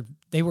they were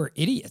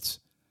idiots.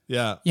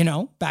 Yeah, You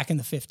know, back in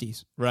the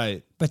 50s.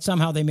 right. But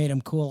somehow they made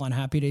him cool on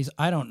Happy Days.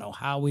 I don't know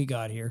how we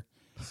got here.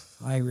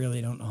 I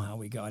really don't know how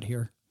we got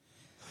here.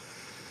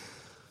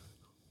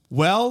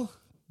 Well,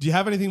 do you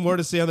have anything more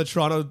to say on the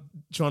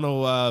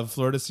Toronto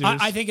Florida series?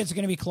 I think it's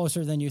going to be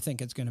closer than you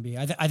think it's going to be.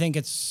 I think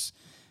it's,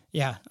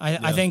 yeah.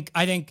 I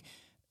think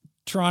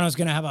Toronto's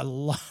going to have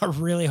a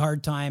really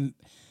hard time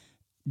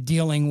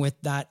dealing with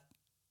that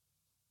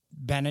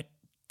Bennett,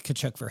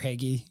 Tkachuk,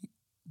 Verhaeghe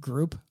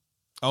group.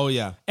 Oh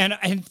yeah, And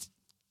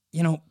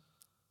you know,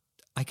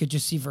 I could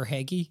just see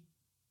Verhaeghe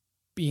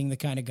being the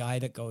kind of guy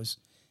that goes,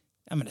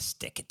 I'm going to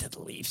stick it to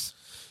the Leafs.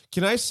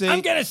 Can I say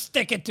I'm going to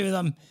stick it to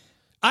them.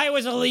 I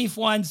was a Leaf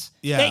once.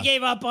 Yeah. They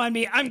gave up on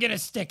me. I'm going to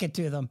stick it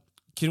to them.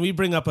 Can we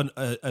bring up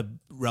a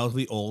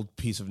relatively old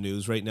piece of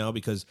news right now?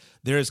 Because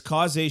there is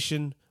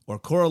causation or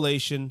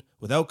correlation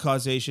without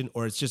causation,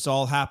 or it's just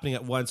all happening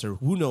at once, or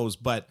who knows.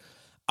 But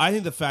I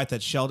think the fact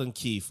that Sheldon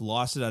Keefe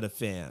lost it at a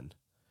fan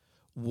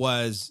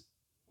was...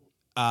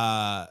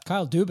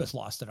 Kyle Dubas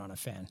lost it on a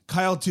fan.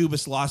 Kyle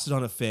Dubas lost it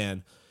on a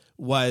fan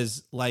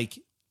was like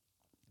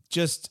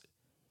just...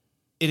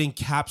 It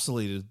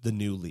encapsulated the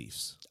new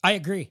Leafs. I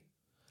agree.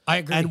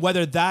 And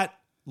whether that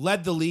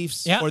led the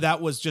Leafs or that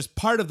was just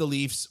part of the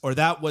Leafs or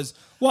that was...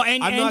 Well,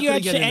 I'm not going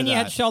to get into that. you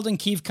had Sheldon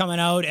Keefe coming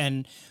out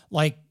and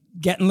like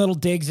getting little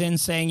digs in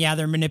saying, yeah,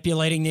 they're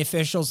manipulating the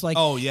officials. Like,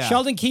 oh, yeah.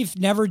 Sheldon Keefe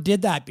never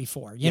did that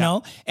before, you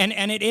know?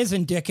 And it is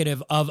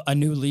indicative of a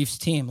new Leafs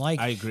team.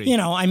 Like, I agree. You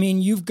know, I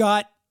mean, you've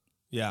got...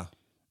 Yeah.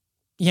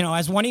 You know,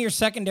 as one of your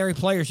secondary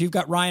players, you've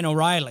got Ryan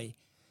O'Reilly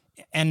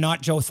and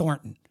not Joe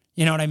Thornton.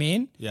 You know what I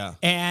mean? Yeah.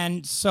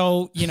 And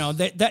so, you know,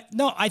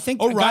 I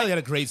think O'Reilly had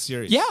a great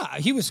series. Yeah,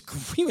 he was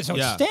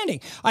outstanding.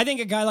 I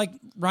think a guy like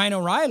Ryan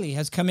O'Reilly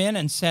has come in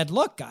and said,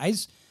 "Look,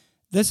 guys,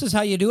 this is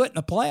how you do it in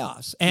the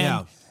playoffs."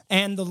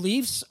 And the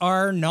Leafs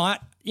are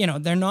not, you know,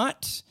 they're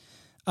not.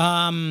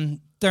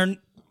 It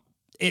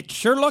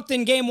sure looked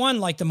in game one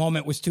like the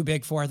moment was too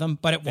big for them,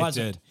 but it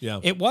wasn't. It did, yeah.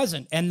 It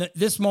wasn't, and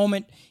this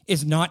moment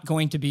is not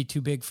going to be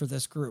too big for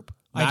this group.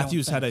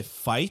 Matthews had a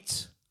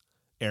fight.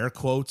 Air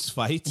quotes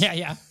fight.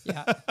 Yeah.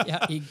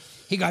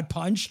 He got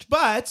punched.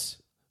 But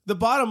the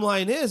bottom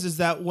line is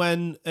that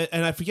when,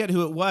 and I forget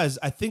who it was,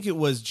 I think it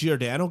was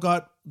Giordano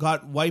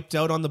got wiped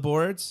out on the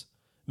boards.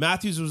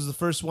 Matthews was the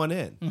first one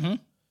in. Mm-hmm.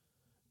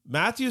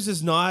 Matthews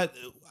is not...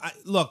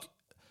 look,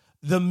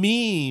 the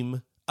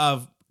meme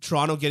of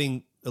Toronto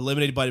getting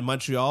eliminated by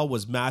Montreal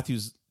was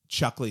Matthews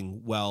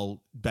chuckling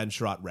while Ben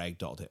Sherratt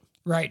ragdolled him.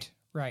 Right.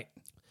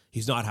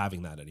 He's not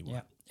having that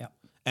anymore. Yeah.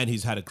 And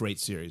he's had a great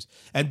series.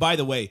 And by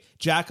the way,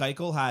 Jack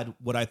Eichel had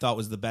what I thought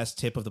was the best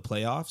tip of the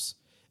playoffs,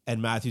 and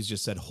Matthews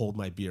just said, hold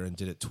my beer, and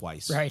did it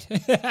twice. Right.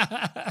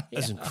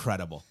 That's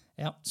incredible.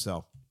 Yep.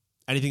 So,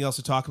 anything else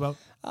to talk about?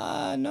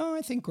 No,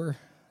 I think we're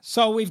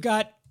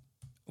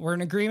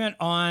in agreement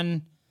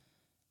on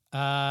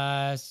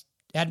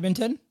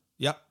Edmonton.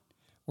 Yep.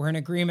 We're in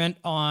agreement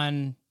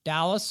on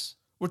Dallas.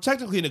 We're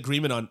technically in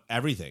agreement on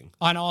everything.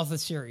 On all of the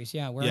series,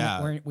 yeah.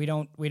 We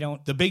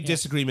don't. The big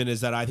disagreement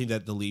is that I think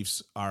that the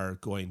Leafs are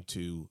going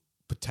to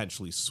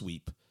potentially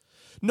sweep.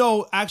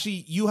 No,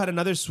 actually, you had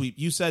another sweep.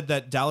 You said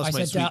that Dallas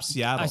might sweep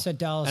Seattle. I said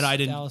Dallas. And I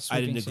didn't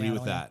agree Seattle,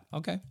 with that. Yeah.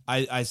 Okay.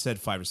 I said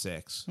 5 or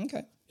 6.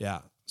 Okay.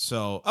 Yeah.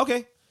 So,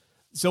 okay.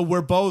 So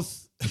we're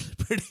both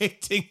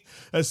predicting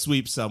a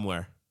sweep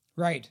somewhere.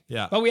 Right.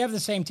 Yeah. But we have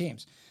the same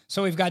teams.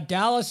 So we've got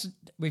Dallas,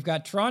 we've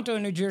got Toronto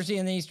and New Jersey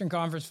in the Eastern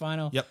Conference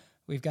Final. Yep.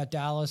 We've got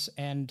Dallas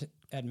and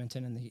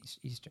Edmonton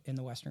in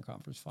the Western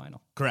Conference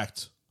Final.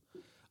 Correct.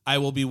 I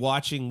will be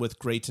watching with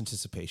great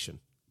anticipation.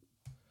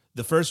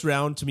 The first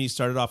round to me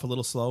started off a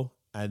little slow,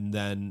 and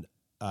then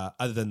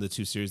other than the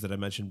 2 series that I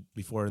mentioned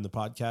before in the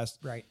podcast,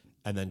 right,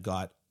 and then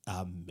got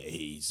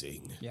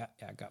amazing. Yeah,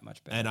 it got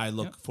much better. And I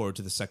look forward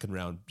to the second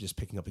round, just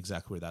picking up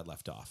exactly where that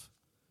left off.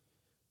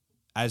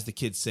 As the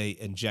kids say,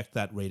 inject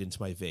that right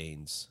into my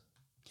veins.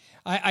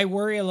 I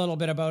worry a little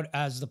bit about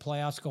as the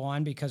playoffs go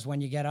on, because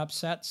when you get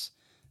upsets,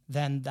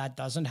 then that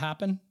doesn't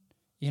happen.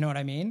 You know what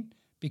I mean?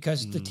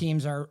 Because the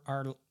teams are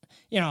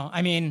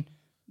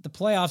the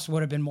playoffs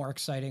would have been more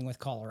exciting with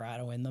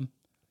Colorado in them.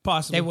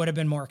 Possibly. They would have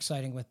been more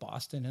exciting with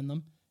Boston in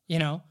them.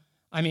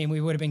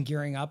 We would have been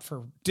gearing up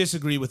for...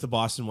 Disagree with the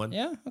Boston one.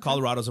 Yeah. Okay.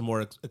 Colorado's a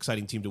more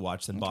exciting team to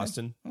watch than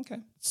Boston. Okay.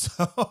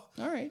 So... All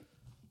right.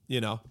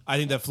 I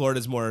think that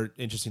Florida's more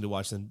interesting to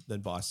watch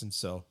than Boston.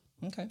 So,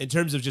 okay. In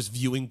terms of just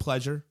viewing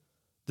pleasure,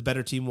 the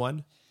better team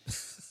won.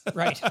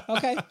 Right.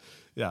 Okay.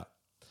 Yeah.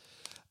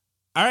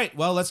 All right.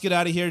 Well, let's get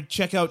out of here.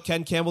 Check out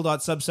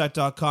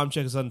kencampbell.substack.com.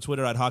 Check us on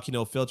Twitter at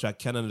HockeyNoFilter, at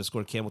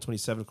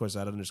Ken_Campbell27, of course,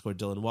 at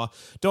 _Dylan Waugh.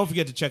 Don't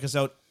forget to check us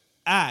out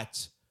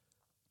at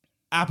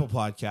Apple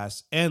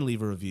Podcasts and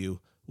leave a review.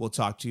 We'll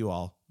talk to you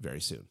all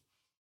very soon.